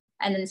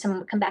 and then someone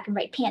would come back and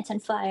write pants on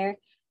fire.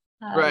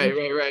 Right.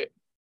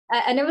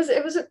 And it was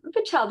a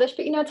bit childish,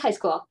 but it's high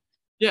school.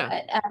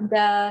 Yeah.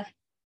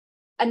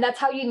 And that's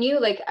how you knew,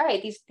 like, all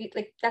right, these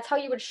like, that's how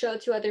you would show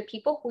to other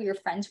people who your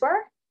friends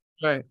were.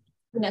 Right.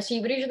 So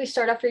you would usually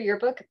start off your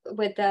yearbook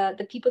with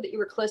the people that you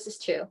were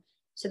closest to,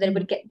 so that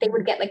they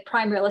would get like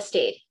prime real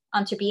estate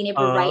onto being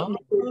able to write in the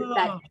pages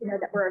that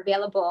that were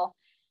available.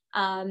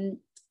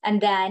 And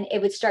then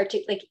it would start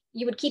to, like,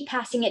 you would keep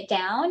passing it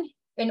down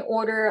in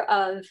order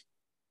of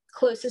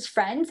closest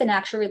friends and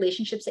actual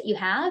relationships that you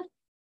have.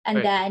 And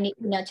Right.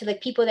 then, to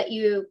like people that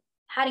you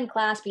had in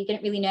class, but you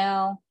didn't really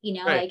know,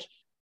 Right. like,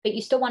 but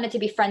you still wanted to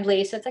be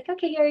friendly. So it's like,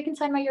 okay, here, you can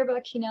sign my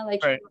yearbook,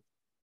 like, Right.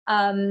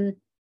 um,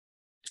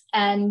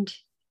 and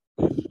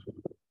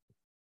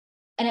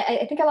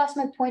I think I lost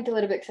my point a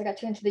little bit because I got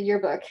too into the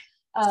yearbook.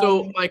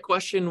 So my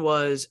question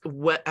was,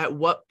 at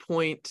what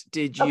point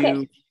did you?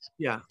 Okay.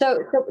 Yeah.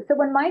 So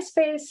when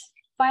MySpace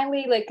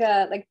finally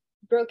like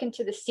broke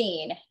into the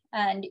scene,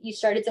 and you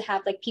started to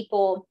have like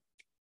people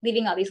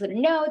leaving all these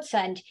little notes,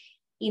 and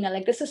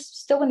like this is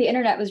still when the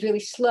internet was really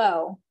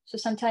slow. So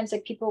sometimes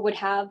like people would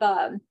have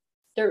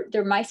their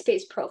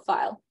MySpace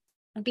profile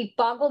would be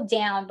boggled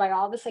down by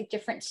all this like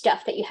different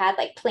stuff that you had,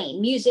 like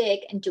playing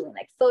music and doing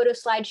like photo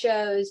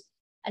slideshows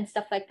and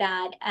stuff like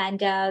that.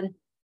 And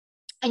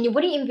you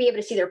wouldn't even be able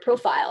to see their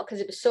profile because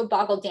it was so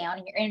boggled down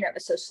and your internet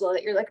was so slow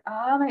that you're like,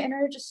 oh, my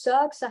internet just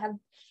sucks. I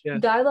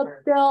have dial-up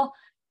still,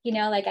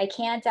 like I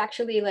can't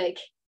actually like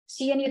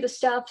see any of the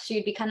stuff. So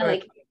you'd be kind of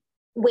like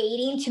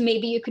waiting to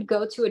maybe you could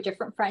go to a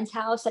different friend's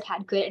house that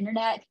had good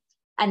internet,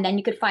 and then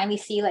you could finally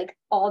see like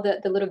all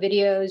the little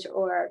videos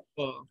or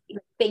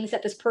things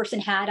that this person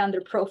had on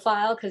their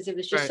profile, because it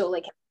was just so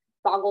like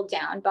boggled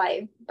down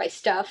by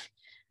stuff.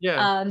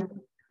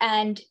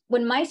 And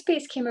when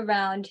MySpace came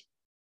around,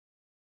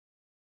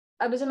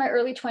 I was in my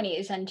early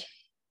 20s, and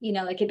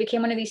like it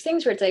became one of these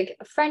things where it's like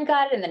a friend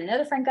got it and then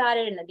another friend got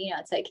it, and then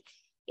it's like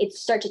it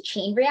starts a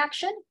chain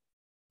reaction.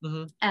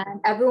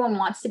 And everyone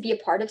wants to be a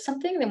part of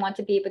something. They want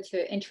to be able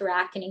to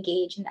interact and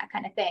engage and that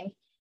kind of thing.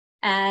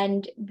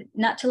 And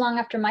not too long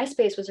after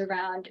MySpace was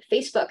around,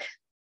 Facebook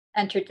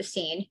entered the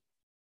scene.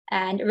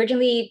 And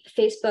originally,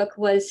 Facebook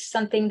was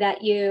something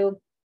that you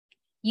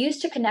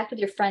used to connect with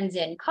your friends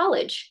in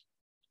college.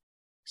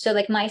 So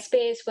like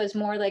MySpace was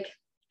more like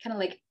kind of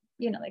like,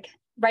 like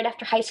right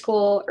after high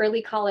school,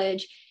 early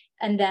college.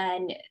 And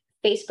then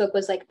Facebook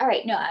was like, all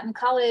right, no, I'm in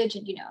college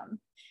and, I'm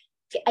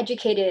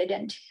educated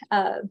and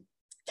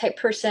type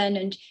person.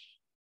 And,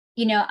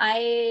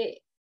 I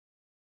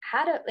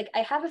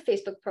have a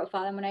Facebook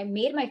profile. And when I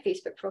made my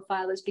Facebook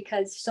profile, is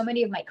because so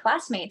many of my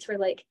classmates were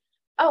like,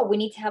 oh, we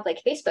need to have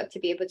like Facebook to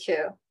be able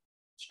to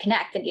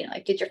connect and,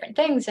 like do different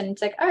things. And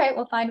it's like, all right,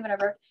 well, fine,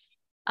 whatever.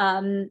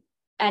 And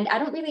I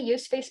don't really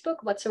use Facebook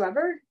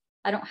whatsoever.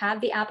 I don't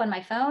have the app on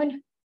my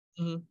phone.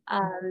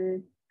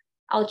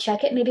 I'll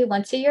check it maybe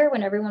once a year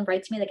when everyone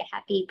writes me like a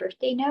happy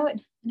birthday note.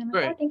 And I'm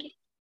like, oh,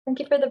 thank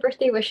you for the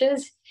birthday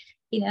wishes,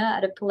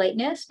 out of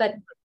politeness. But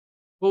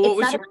well, what it's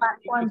was not your a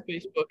platform.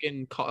 Facebook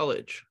in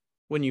college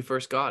when you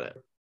first got it?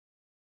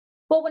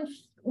 Well,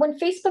 when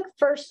Facebook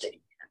first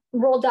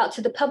rolled out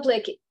to the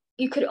public,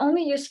 you could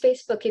only use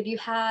Facebook if you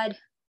had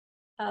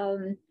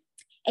an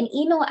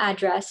email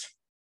address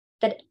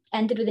that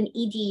ended with an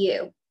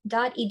 .edu.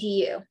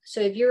 So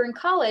if you're in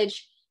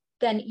college,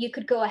 then you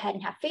could go ahead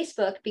and have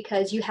Facebook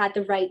because you had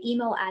the right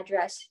email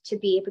address to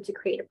be able to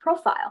create a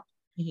profile.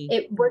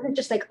 It wasn't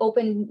just like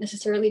open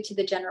necessarily to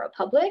the general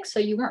public. So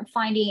you weren't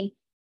finding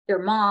your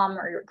mom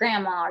or your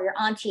grandma or your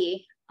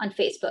auntie on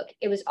Facebook.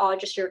 It was all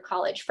just your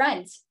college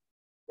friends.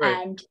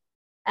 And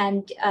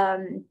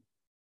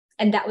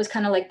that was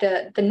kind of like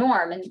the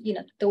norm, and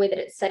the way that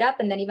it's set up.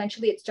 And then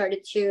eventually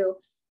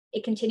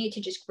it continued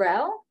to just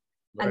grow.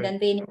 And then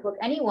they enabled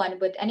anyone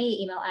with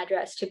any email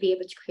address to be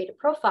able to create a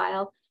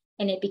profile.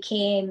 And it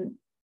became,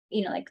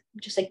 like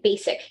just like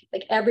basic,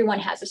 like everyone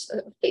has a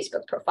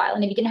Facebook profile.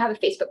 And if you didn't have a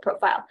Facebook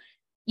profile,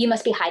 you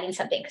must be hiding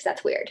something because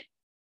that's weird.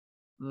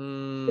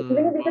 Even if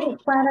you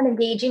didn't plan on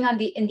engaging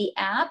in the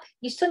app,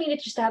 you still needed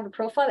just to have a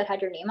profile that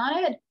had your name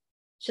on it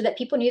so that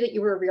people knew that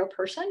you were a real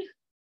person.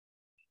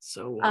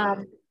 So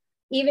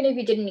even if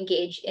you didn't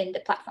engage in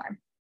the platform.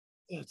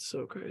 That's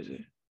so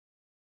crazy.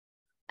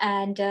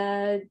 And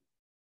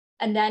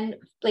then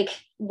like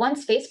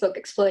once Facebook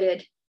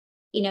exploded,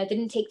 it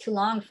didn't take too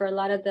long for a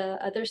lot of the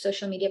other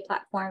social media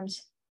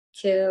platforms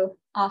to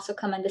also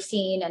come on the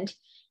scene. And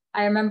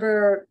I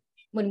remember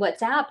when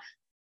WhatsApp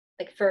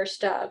like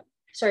first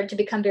started to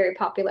become very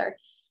popular.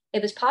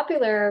 It was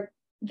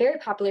very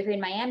popular here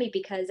in Miami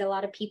because a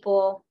lot of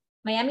people,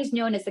 Miami's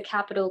known as the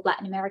capital of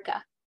Latin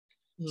America.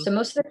 So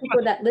most of the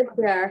people that live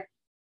there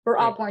were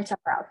all born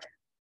somewhere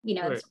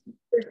else.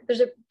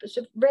 There's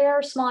a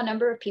rare small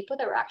number of people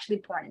that were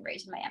actually born and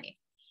raised in Miami.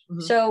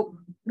 So,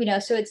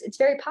 so it's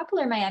very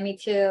popular in Miami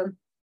to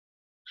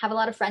have a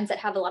lot of friends that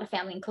have a lot of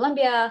family in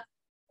Colombia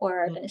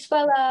or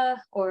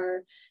Venezuela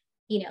or,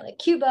 like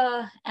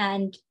Cuba.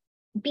 And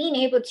being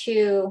able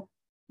to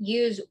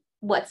use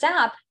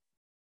WhatsApp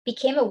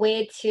became a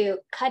way to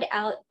cut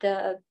out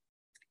the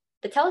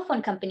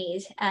telephone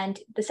companies and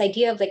this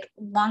idea of like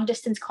long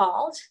distance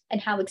calls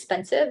and how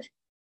expensive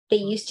they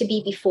used to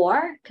be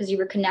before, because you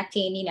were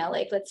connecting,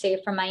 like let's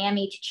say from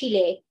Miami to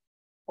Chile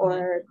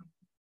or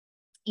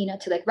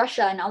to like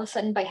Russia. And all of a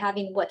sudden by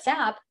having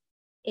WhatsApp,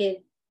 if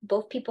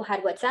both people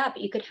had WhatsApp,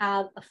 you could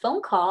have a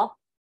phone call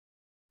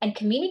and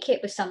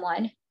communicate with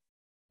someone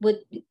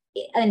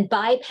and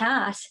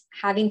bypass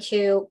having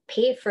to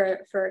pay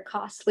for a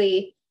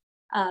costly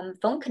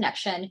phone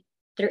connection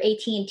through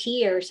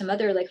AT&T or some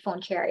other like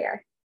phone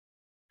carrier.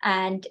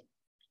 And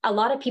a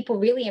lot of people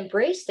really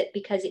embraced it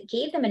because it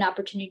gave them an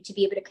opportunity to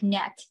be able to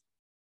connect,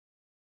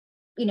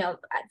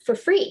 for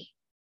free.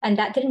 And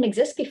that didn't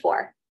exist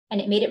before. And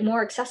it made it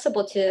more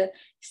accessible to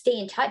stay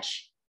in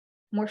touch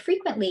more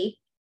frequently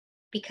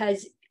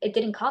because it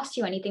didn't cost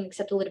you anything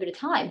except a little bit of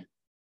time.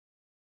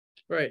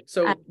 Right.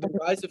 So the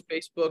rise of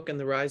Facebook and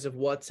the rise of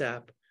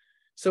WhatsApp.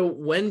 So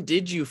when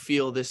did you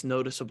feel this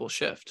noticeable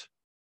shift?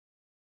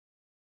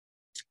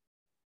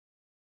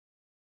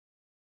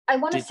 I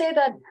want to say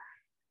that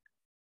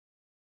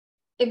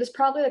it was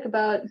probably like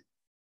about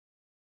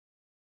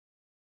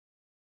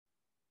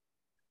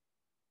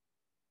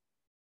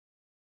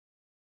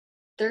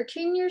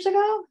 13 years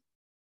ago.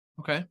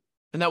 Okay.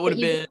 And that would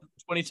have been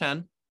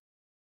 2010.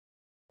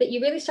 That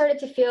you really started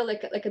to feel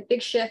like a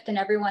big shift, and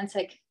everyone's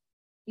like,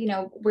 we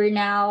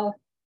now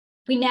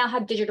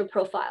have digital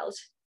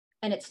profiles,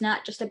 and it's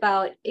not just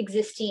about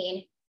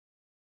existing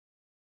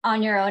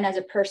on your own as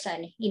a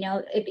person.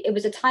 It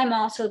was a time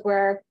also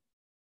where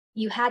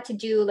you had to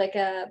do like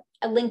a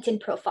LinkedIn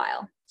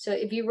profile. So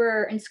if you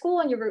were in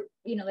school and you were,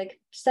 like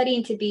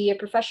studying to be a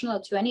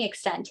professional to any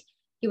extent,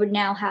 you would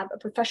now have a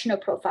professional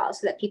profile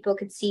so that people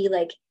could see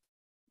like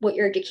what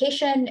your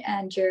education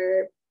and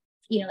your,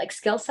 like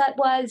skill set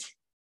was,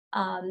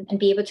 and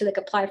be able to like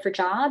apply for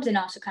jobs, and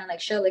also kind of like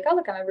show like, oh,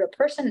 look, I'm a real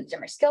person, these are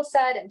my skill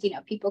set. And,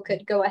 people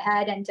could go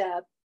ahead and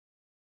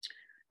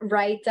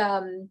write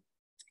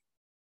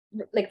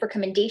like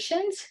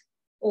recommendations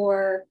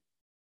or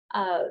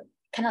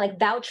kind of like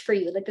vouch for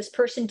you, like this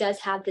person does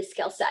have this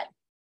skill set.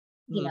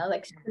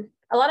 Like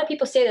a lot of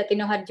people say that they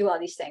know how to do all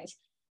these things,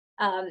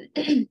 and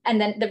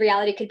then the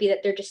reality could be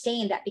that they're just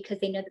saying that because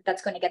they know that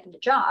that's going to get them the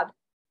job.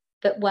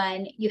 But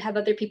when you have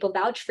other people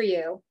vouch for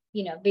you,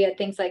 via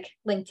things like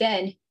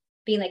LinkedIn,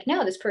 being like,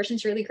 no, this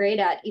person's really great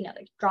at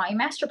like drawing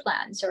master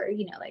plans, or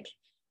like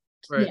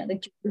right.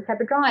 like this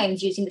type of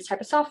drawings using this type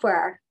of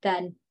software,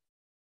 then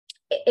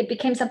it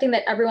became something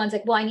that everyone's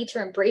like, well, I need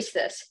to embrace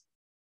this,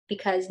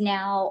 because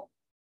now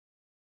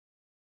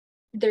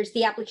there's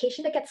the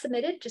application that gets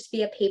submitted just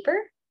via paper,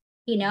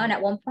 and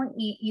at one point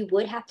you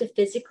would have to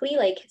physically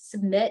like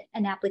submit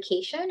an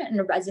application and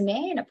a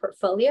resume and a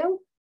portfolio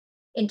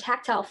in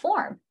tactile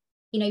form.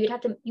 You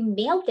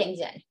mail things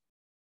in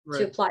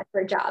to apply for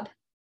a job,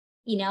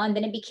 and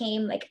then it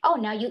became like, oh,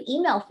 now you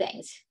email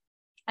things.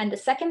 And the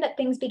second that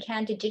things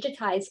began to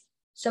digitize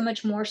so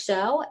much more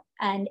so,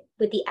 and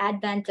with the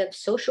advent of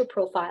social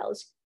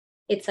profiles,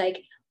 it's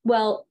like,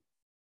 well,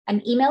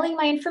 I'm emailing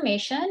my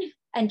information,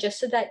 and just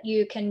so that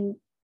you can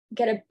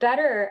get a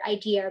better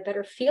idea, a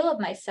better feel of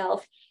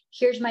myself,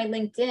 here's my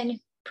LinkedIn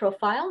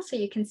profile, so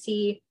you can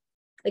see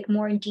like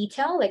more in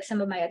detail, like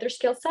some of my other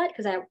skill set,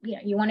 because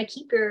you want to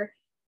keep your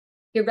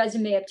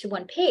resume up to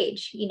one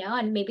page,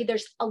 and maybe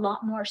there's a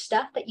lot more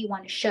stuff that you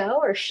want to show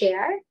or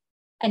share,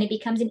 and it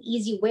becomes an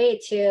easy way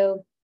to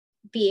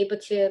be able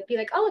to be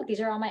like, oh, look, these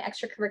are all my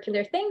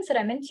extracurricular things that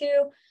I'm into,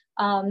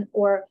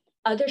 or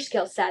other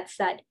skill sets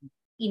that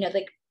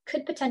like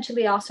could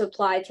potentially also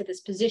apply to this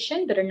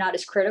position, but are not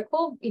as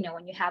critical,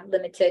 when you have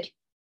limited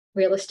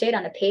real estate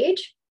on a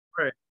page.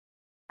 Right.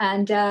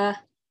 And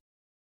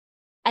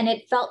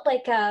it felt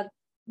like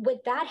with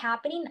that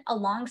happening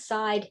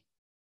alongside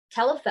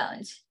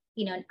telephones,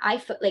 and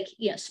iPhone, like,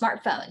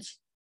 smartphones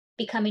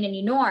becoming a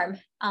new norm.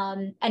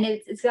 And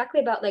it's exactly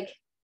about like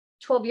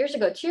 12 years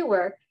ago too,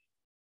 where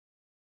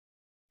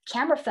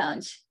camera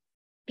phones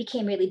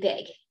became really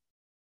big.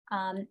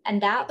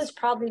 And that was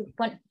probably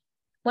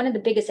one of the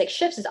biggest like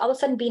shifts, is all of a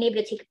sudden being able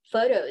to take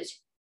photos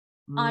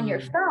on your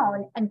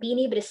phone and being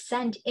able to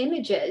send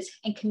images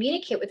and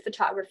communicate with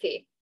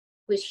photography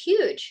was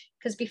huge.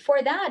 Because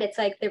before that, it's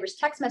like there was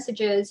text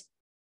messages,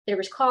 there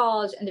was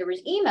calls, and there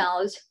was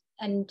emails.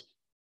 And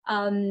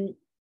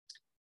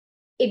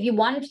if you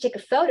wanted to take a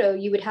photo,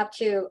 you would have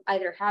to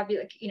either have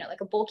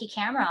like a bulky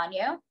camera on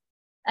you,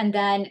 and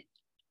then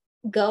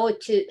go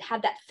to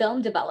have that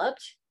film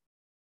developed.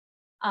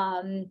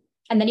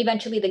 And then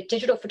eventually the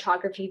digital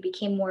photography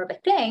became more of a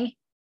thing.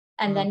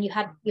 And then you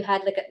had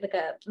like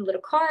a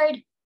little card,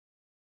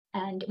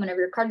 and whenever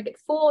your card would get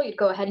full, you'd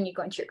go ahead and you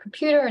go into your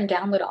computer and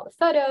download all the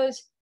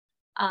photos.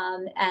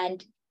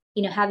 And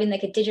having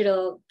like a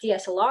digital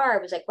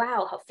DSLR was like,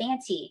 wow, how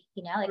fancy,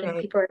 like, and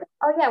people are like,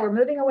 oh yeah, we're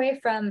moving away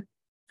from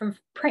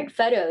print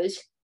photos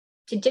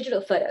to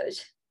digital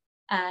photos.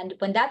 And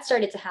when that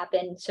started to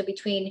happen, so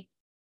between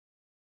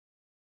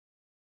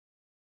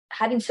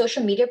having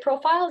social media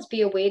profiles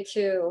be a way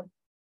to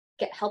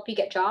help you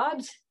get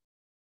jobs,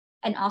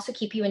 and also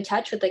keep you in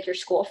touch with like your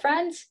school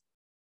friends,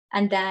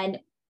 and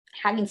then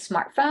having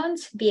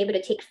smartphones be able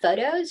to take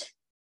photos,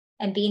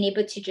 and being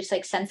able to just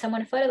like send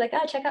someone a photo, like,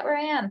 oh, check out where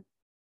I am,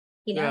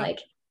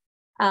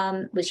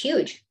 was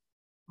huge.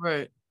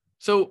 Right.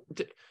 So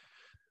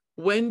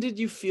when did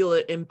you feel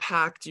it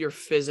impact your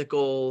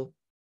physical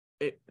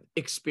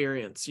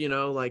experience,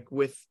 like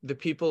with the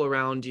people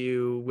around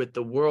you, with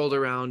the world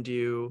around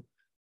you?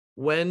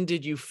 When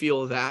did you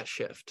feel that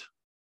shift,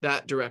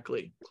 that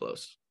directly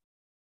close?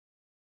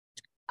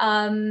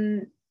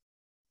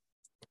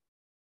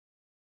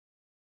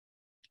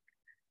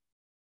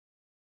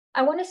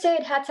 I want to say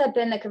it had to have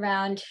been like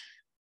around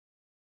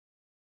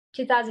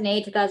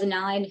 2008,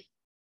 2009,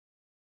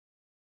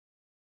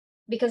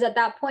 because at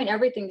that point,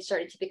 everything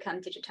started to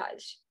become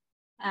digitized.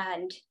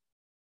 And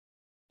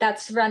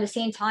that's around the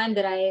same time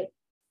that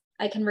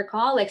I can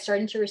recall like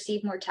starting to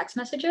receive more text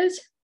messages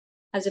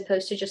as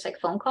opposed to just like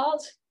phone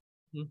calls.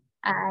 Mhm.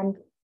 And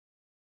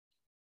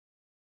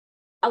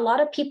a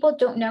lot of people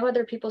don't know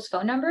other people's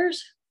phone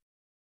numbers.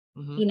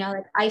 Mhm. You know,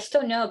 like I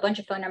still know a bunch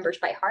of phone numbers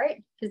by heart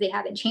because they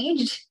haven't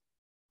changed.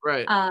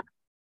 Right. Uh,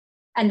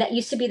 and that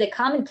used to be the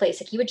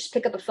commonplace. Like you would just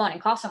pick up a phone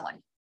and call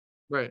someone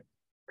Right.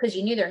 because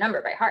you knew their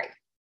number by heart.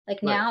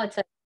 Like Right. now it's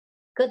like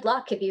good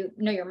luck if you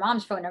know your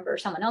mom's phone number or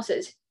someone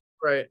else's.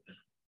 Right.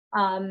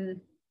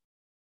 Um,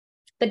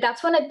 but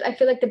that's when I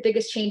feel like the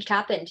biggest change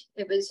happened.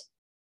 It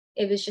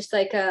was just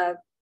like a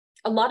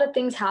lot of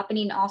things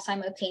happening all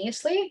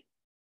simultaneously.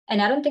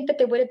 And I don't think that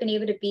they would have been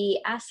able to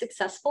be as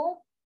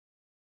successful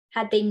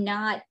had they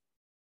not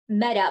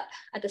met up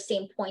at the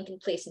same point in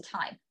place and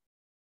time.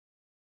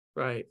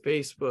 Right.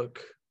 Facebook,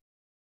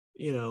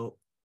 you know,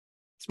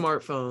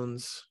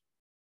 smartphones,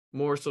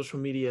 more social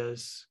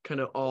medias kind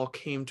of all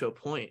came to a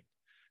point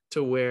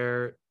to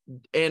where,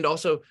 and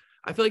also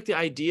I feel like the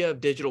idea of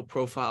digital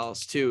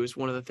profiles too is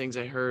one of the things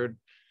I heard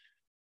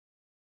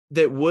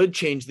that would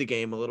change the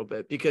game a little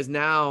bit, because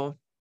now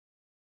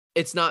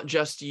it's not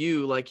just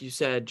you, like you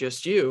said,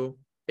 just you.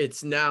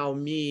 It's now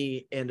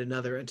me and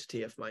another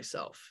entity of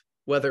myself,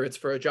 whether it's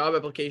for a job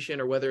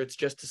application or whether it's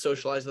just to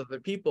socialize with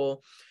other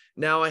people.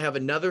 Now I have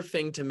another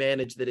thing to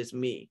manage that is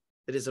me,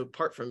 that is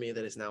apart from me,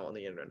 that is now on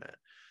the internet.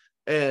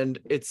 And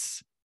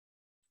it's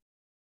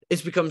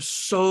become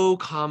so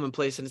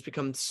commonplace, and it's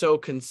become so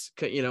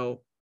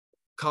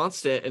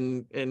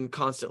constant and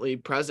constantly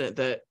present,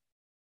 that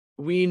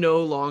we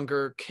no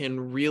longer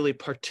can really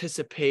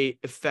participate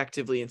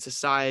effectively in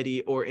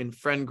society or in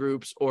friend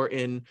groups or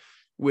in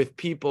with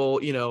people.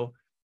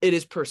 It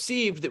is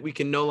perceived that we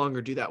can no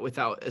longer do that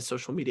without a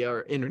social media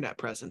or internet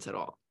presence at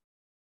all.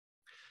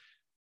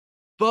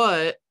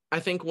 But I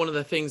think one of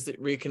the things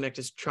that Reconnect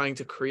is trying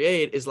to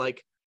create is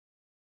like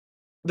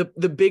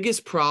the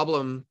biggest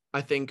problem,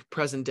 I think,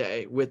 present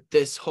day with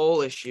this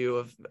whole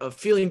issue of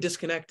feeling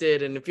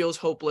disconnected and it feels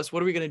hopeless.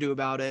 What are we going to do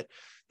about it?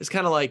 It's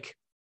kind of like,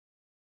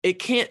 it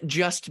can't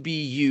just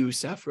be you,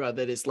 Sefora,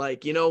 that is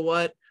like, you know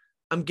what?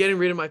 I'm getting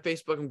rid of my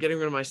Facebook. I'm getting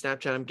rid of my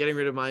Snapchat. I'm getting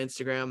rid of my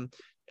Instagram.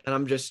 And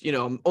I'm just,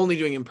 I'm only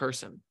doing in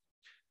person.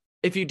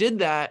 If you did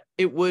that,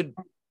 it would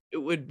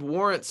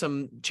warrant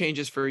some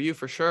changes for you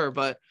for sure.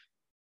 But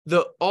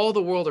all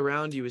the world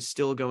around you is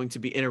still going to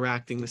be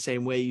interacting the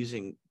same way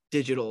using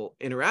digital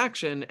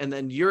interaction. And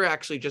then you're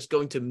actually just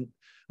going to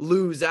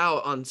lose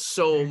out on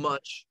so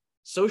much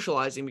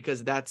socializing,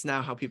 because that's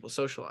now how people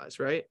socialize,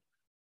 right?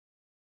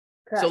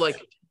 Correct. So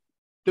like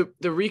the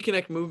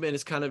Reconnect movement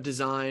is kind of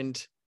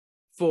designed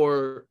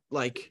for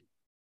like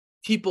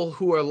people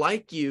who are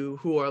like you,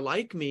 who are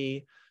like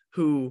me,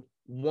 who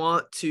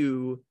want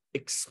to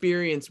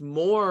experience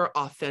more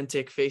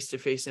authentic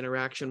face-to-face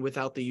interaction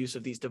without the use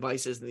of these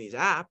devices and these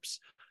apps.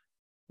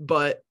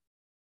 But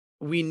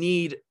we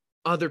need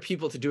other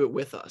people to do it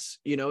with us.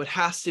 It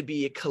has to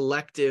be a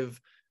collective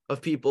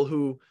of people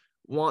who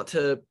want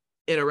to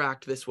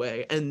interact this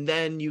way. And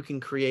then you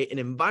can create an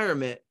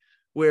environment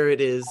where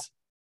it is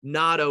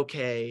not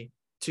okay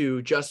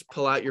to just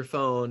pull out your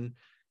phone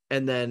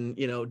and then,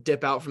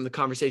 dip out from the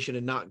conversation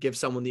and not give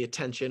someone the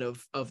attention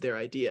of their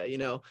idea.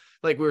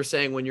 Like we were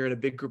saying, when you're in a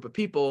big group of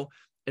people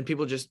and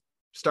people just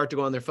start to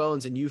go on their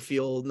phones and you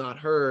feel not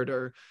heard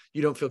or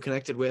you don't feel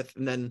connected with,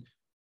 and then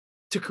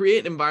to create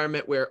an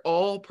environment where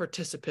all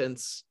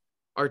participants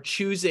are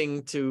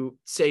choosing to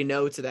say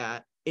no to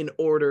that in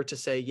order to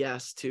say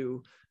yes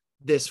to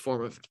this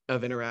form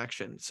of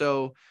interaction.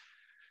 So,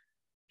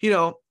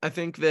 I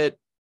think that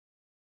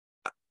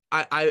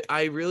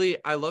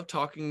I love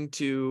talking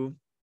to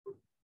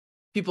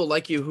people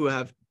like you who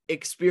have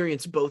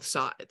experienced both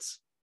sides,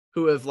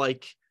 who have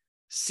like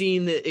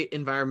seen the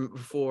environment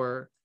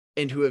before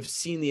and who have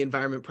seen the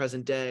environment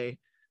present day.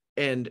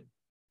 And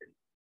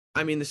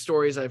I mean, the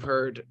stories I've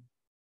heard,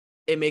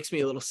 it makes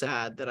me a little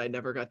sad that I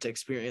never got to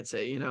experience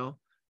it,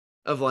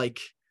 of like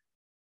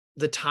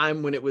the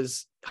time when it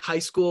was high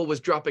school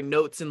was dropping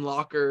notes in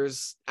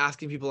lockers,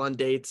 asking people on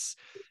dates,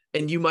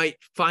 and you might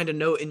find a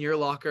note in your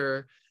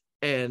locker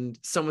and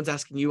someone's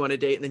asking you on a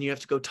date and then you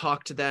have to go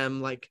talk to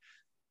them. Like,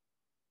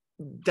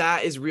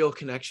 that is real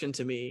connection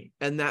to me.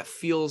 And that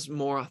feels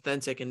more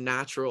authentic and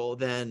natural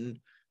than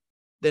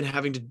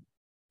having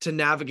to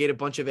navigate a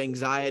bunch of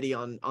anxiety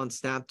on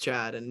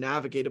Snapchat and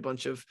navigate a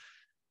bunch of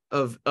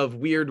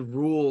weird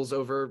rules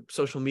over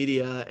social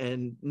media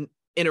and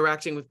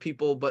interacting with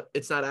people, but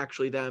it's not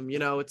actually them.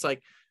 It's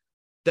like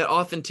that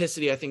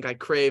authenticity I think I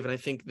crave. And I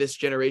think this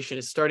generation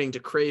is starting to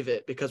crave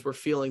it because we're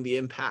feeling the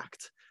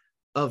impact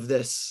of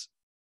this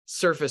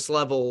surface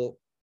level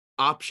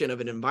option of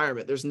an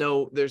environment. There's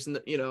no,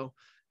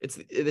 it's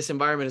this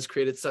environment has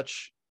created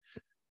such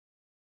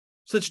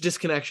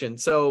disconnection.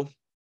 So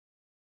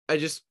I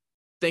just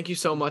thank you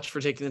so much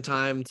for taking the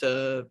time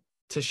to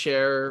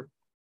share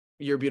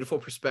your beautiful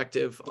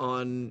perspective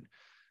on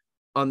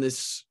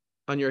this,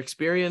 on your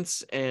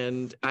experience.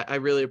 And I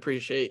really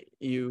appreciate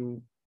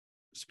you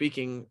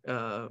speaking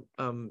to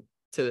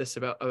this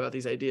about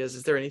these ideas.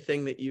 Is there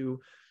anything that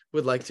you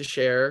would like to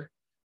share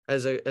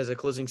as a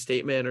closing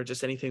statement, or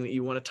just anything that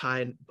you want to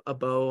tie a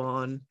bow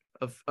on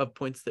of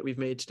points that we've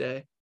made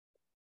today?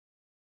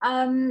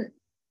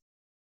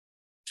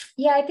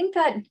 Yeah, I think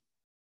that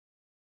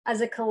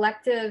as a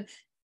collective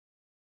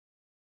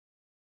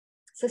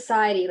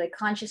society, like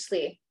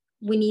consciously,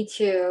 we need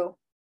to,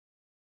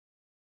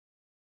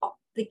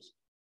 like,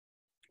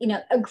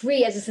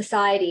 agree as a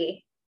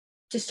society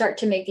to start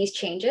to make these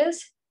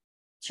changes,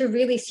 to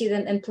really see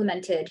them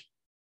implemented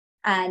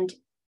and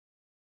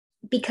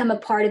become a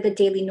part of the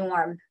daily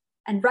norm,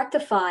 and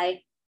rectify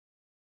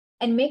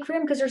and make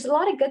room, because there's a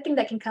lot of good thing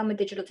that can come with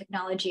digital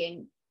technology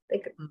and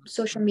like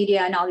social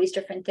media and all these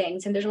different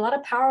things. And there's a lot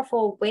of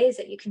powerful ways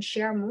that you can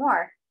share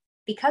more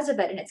because of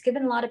it. And it's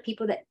given a lot of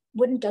people that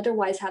wouldn't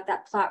otherwise have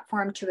that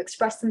platform to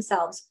express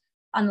themselves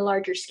on a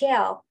larger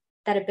scale,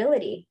 that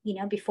ability.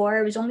 Before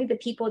it was only the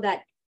people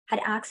that had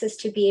access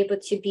to be able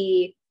to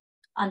be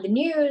on the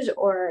news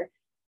or,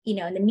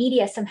 in the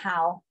media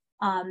somehow,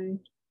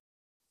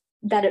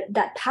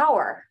 that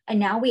power. And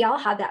now we all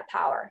have that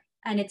power.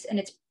 And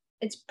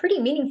it's pretty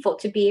meaningful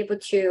to be able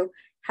to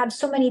have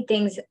so many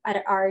things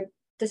at our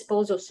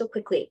disposal so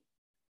quickly.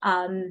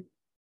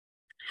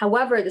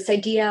 However, this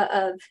idea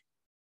of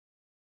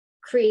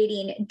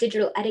creating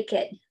digital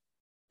etiquette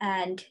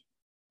and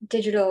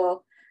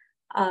digital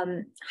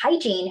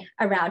hygiene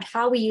around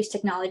how we use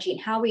technology and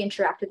how we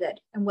interact with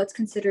it, and what's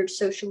considered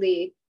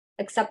socially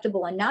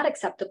acceptable and not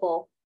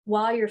acceptable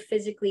while you're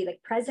physically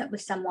like present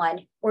with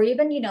someone, or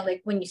even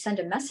like when you send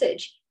a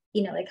message,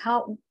 like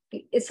how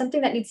it's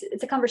something that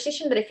it's a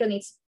conversation that I feel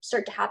needs to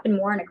start to happen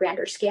more on a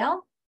grander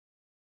scale,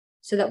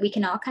 so that we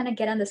can all kind of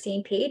get on the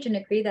same page and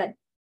agree that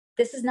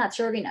this is not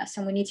serving us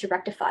and we need to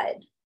rectify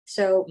it.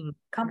 So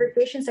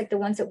conversations like the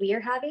ones that we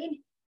are having,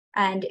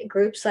 and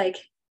groups like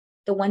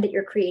the one that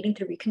you're creating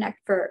to Reconnect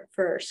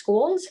for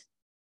schools,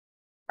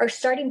 are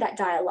starting that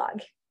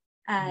dialogue.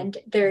 And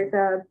there's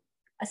a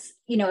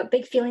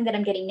big feeling that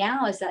I'm getting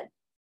now is that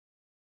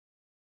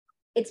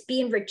it's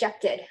being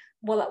rejected.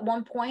 Well, at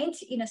one point,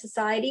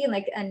 society and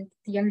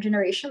the younger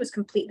generation was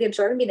completely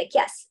absorbing, being like,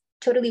 yes,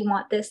 totally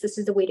want this. This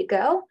is the way to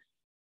go.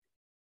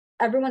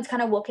 Everyone's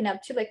kind of woken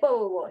up to like,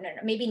 whoa, no,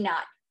 maybe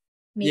not.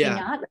 Maybe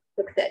not. Let's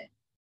fix it.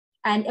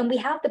 And we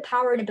have the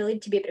power and ability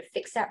to be able to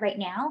fix that right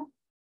now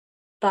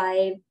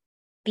by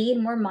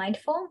being more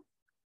mindful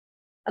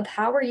of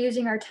how we're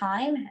using our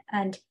time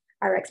and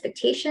our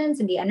expectations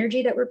and the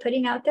energy that we're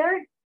putting out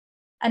there.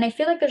 And I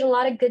feel like there's a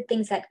lot of good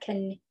things that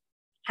can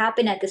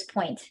happen at this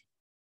point,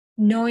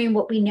 knowing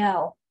what we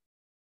know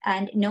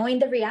and knowing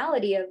the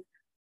reality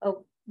of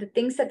the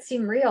things that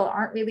seem real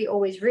aren't really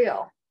always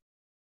real.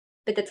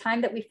 But the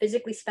time that we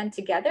physically spend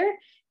together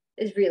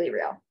is really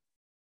real.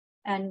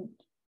 And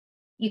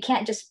you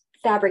can't just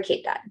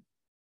fabricate that.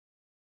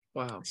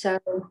 Wow. So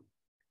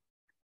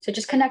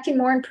just connecting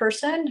more in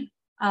person,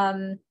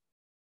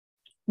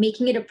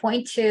 making it a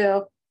point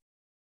to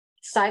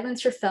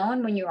silence your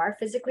phone when you are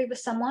physically with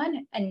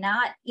someone, and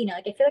not,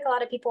 I feel like a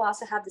lot of people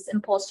also have this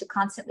impulse to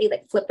constantly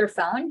like flip their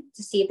phone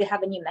to see if they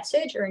have a new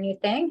message or a new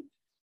thing.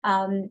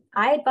 I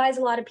advise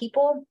a lot of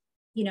people,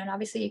 and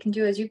obviously you can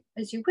do as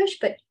you wish,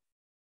 but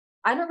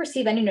I don't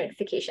receive any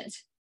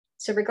notifications.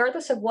 So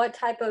regardless of what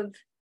type of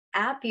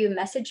app you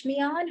message me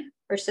on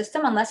or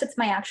system, unless it's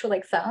my actual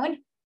like phone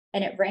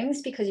and it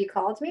rings because you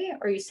called me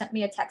or you sent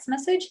me a text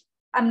message,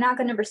 I'm not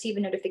going to receive a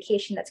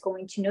notification that's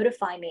going to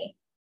notify me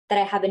that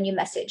I have a new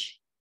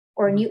message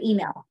or a new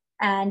email.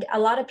 And a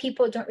lot of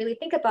people don't really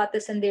think about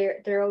this, and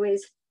they're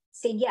always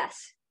saying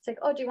yes. It's like,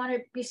 oh, do you want to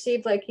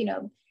receive like,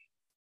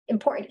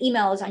 important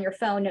emails on your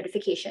phone,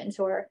 notifications,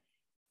 or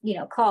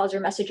calls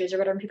or messages or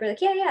whatever? And people are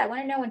like, yeah, I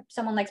want to know when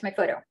someone likes my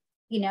photo,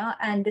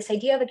 and this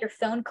idea of like your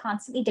phone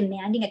constantly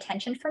demanding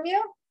attention from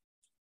you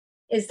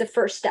is the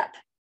first step,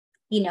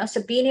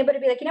 so being able to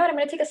be like, I'm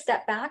going to take a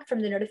step back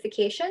from the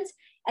notifications,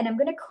 and I'm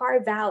going to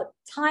carve out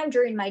time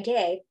during my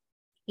day,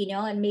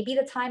 and maybe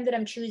the time that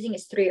I'm choosing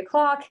is 3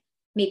 o'clock,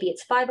 maybe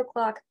it's 5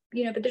 o'clock,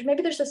 but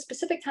there's a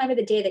specific time of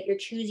the day that you're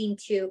choosing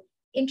to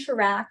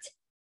interact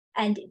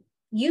and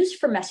use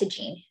for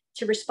messaging,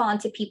 to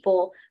respond to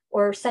people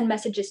or send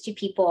messages to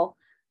people,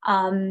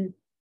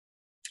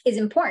 is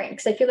important.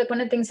 Because I feel like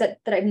one of the things that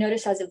I've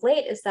noticed as of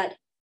late is that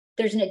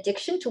there's an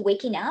addiction to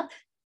waking up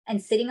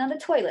and sitting on the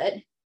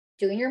toilet,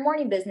 doing your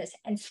morning business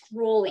and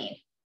scrolling.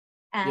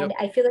 And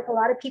I feel like a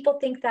lot of people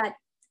think that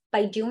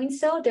by doing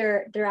so,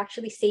 they're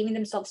actually saving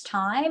themselves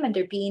time, and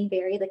they're being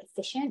very like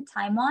efficient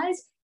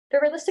time-wise.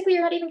 But realistically,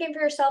 you're not even giving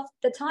yourself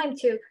the time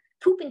to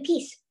poop in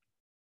peace.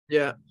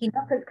 Yeah.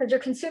 Because you're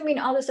consuming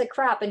all this like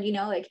crap, and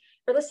like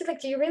realistically,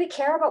 like, do you really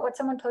care about what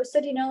someone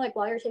posted, like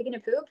while you're taking a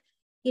poop?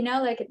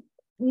 Like,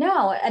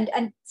 no.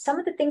 And some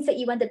of the things that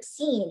you end up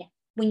seeing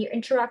when you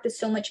interact with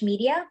so much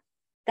media,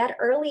 that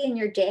early in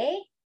your day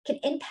can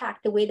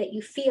impact the way that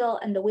you feel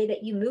and the way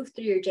that you move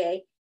through your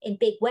day in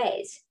big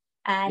ways.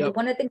 And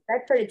one of the things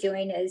I've started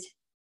doing is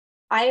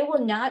I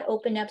will not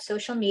open up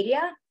social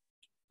media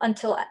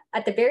until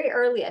at the very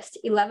earliest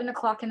 11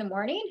 o'clock in the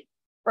morning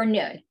or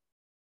noon.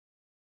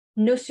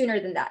 No sooner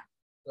than that.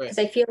 Because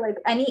I feel like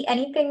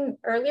anything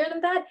earlier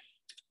than that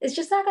is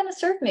just not going to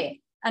serve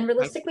me. And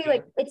realistically,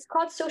 like, it's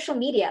called social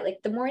media. Like,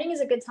 the morning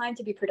is a good time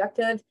to be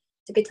productive.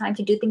 It's a good time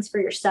to do things for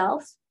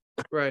yourself.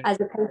 Right. As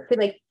opposed to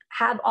like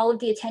have all of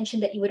the attention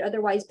that you would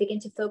otherwise begin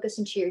to focus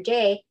into your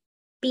day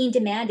being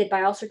demanded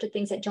by all sorts of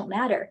things that don't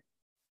matter.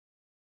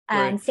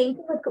 And same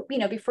thing with, you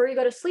know, before you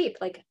go to sleep,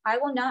 like, I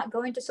will not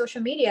go into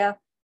social media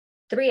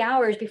 3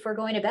 hours before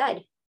going to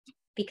bed,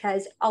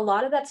 because a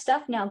lot of that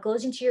stuff now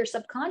goes into your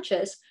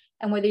subconscious,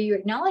 and whether you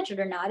acknowledge it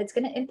or not, it's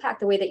going to impact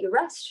the way that you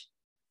rest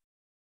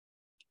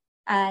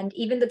and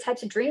even the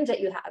types of dreams that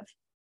you have.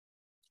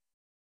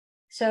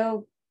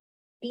 So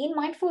being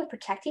mindful of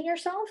protecting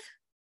yourself,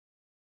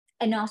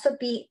 and also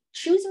be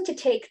choosing to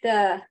take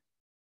the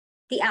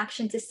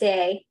action to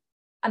say,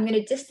 I'm going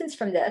to distance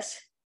from this,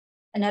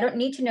 and I don't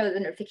need to know what the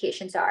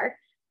notifications are.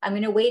 I'm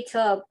going to wait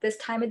till this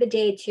time of the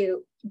day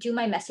to do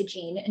my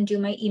messaging and do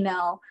my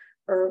email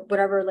or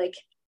whatever like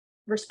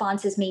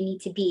responses may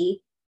need to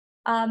be,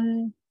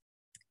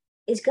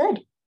 is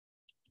good.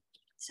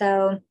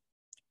 So,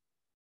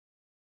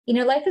 you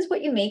know, life is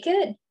what you make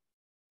it.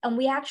 And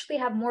we actually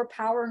have more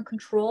power and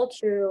control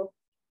to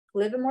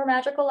live a more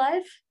magical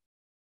life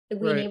if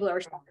we enable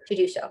ourselves to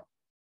do so.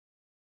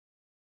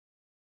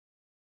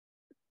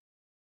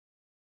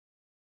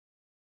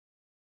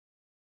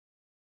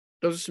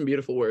 Those are some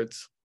beautiful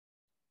words.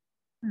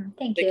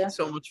 Thank you you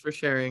so much for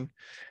sharing.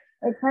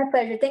 It's my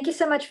pleasure. Thank you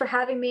so much for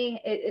having me.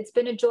 It's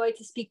been a joy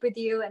to speak with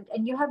you,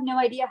 and you have no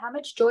idea how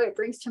much joy it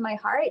brings to my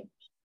heart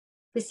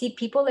to see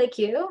people like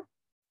you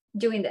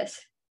doing this.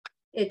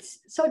 It's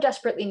so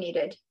desperately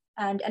needed.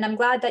 And I'm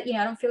glad that, you know,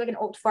 I don't feel like an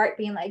old fart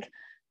being like,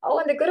 oh,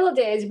 in the good old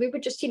days, we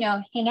would just, you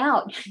know, hang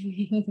out.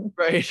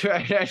 Right.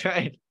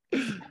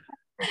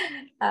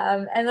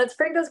 And let's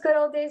bring those good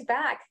old days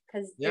back,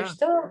 because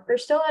they're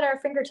still at our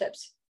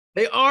fingertips.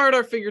 They are at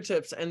our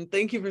fingertips. And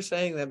thank you for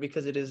saying that,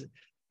 because it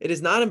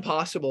is not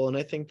impossible. And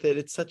I think that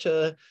it's such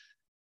a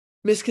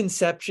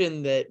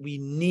misconception that we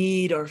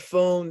need our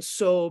phones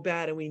so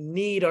bad and we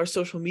need our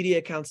social media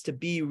accounts to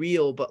be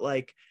real, but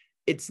like,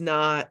 it's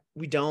not.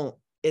 We don't.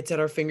 It's at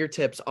our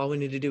fingertips. All we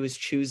need to do is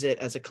choose it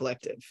as a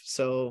collective.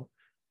 So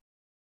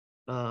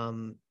how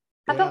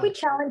about we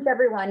challenge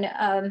everyone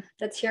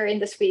that's hearing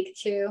this week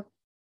to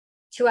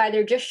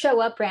either just show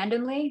up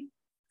randomly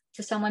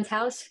to someone's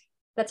house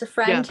that's a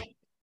friend.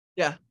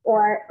 Yeah.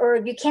 Or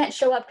if you can't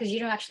show up because you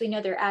don't actually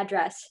know their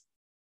address,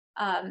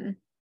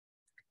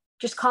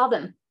 just call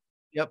them.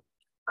 Yep.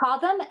 Call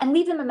them and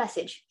leave them a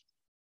message.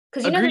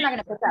 Because you know they're not going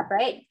to pick up,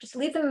 right? Just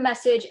leave them a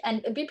message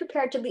and be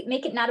prepared to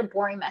make it not a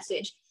boring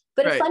message,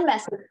 but a fun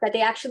message that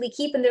they actually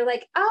keep. And they're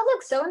like, oh,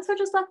 look, so-and-so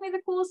just left me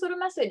the coolest little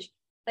message.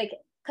 Like,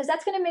 because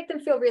that's going to make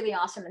them feel really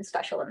awesome and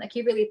special. And like,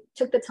 you really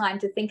took the time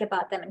to think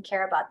about them and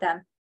care about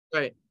them.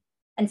 Right.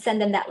 And send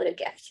them that little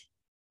gift.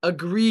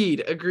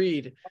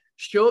 Agreed.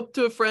 Show up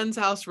to a friend's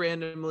house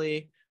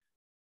randomly,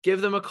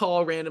 give them a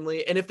call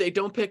randomly. And if they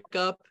don't pick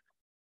up,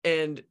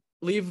 and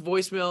leave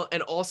voicemail,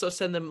 and also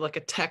send them like a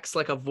text,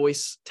 like a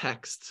voice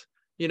text,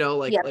 you know,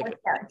 like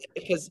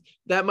because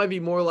that might be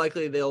more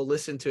likely they'll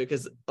listen to it,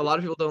 because a lot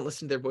of people don't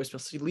listen to their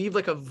voicemail. So you leave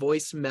like a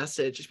voice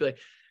message, just be like,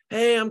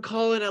 hey, I'm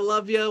calling, I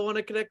love you, I want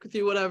to connect with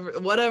you,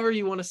 whatever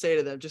you want to say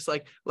to them. Just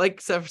like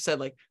Sefora said,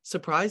 like,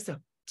 surprise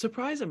them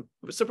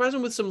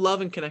with some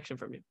love and connection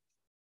from you.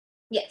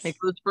 Yes. It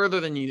goes further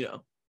than you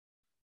know.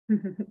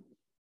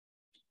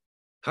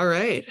 All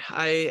right.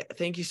 I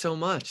thank you so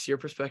much. Your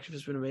perspective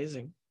has been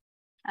amazing.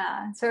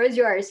 So is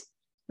yours.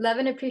 Love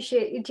and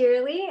appreciate you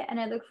dearly, and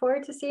I look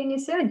forward to seeing you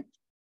soon.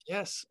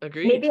 Yes,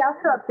 agreed. Maybe I'll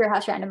show up to your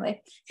house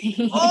randomly.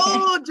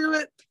 Oh, do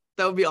it.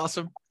 That would be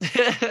awesome.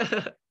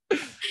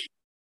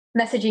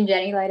 Messaging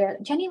Jenny later.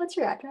 Jenny, what's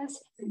your address?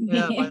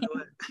 Yeah, by the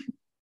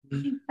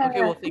way.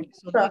 Okay, well, thank you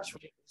so much.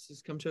 This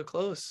has come to a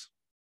close.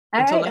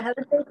 All right, have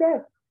a great day.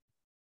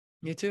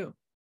 You too.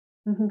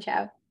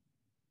 Ciao.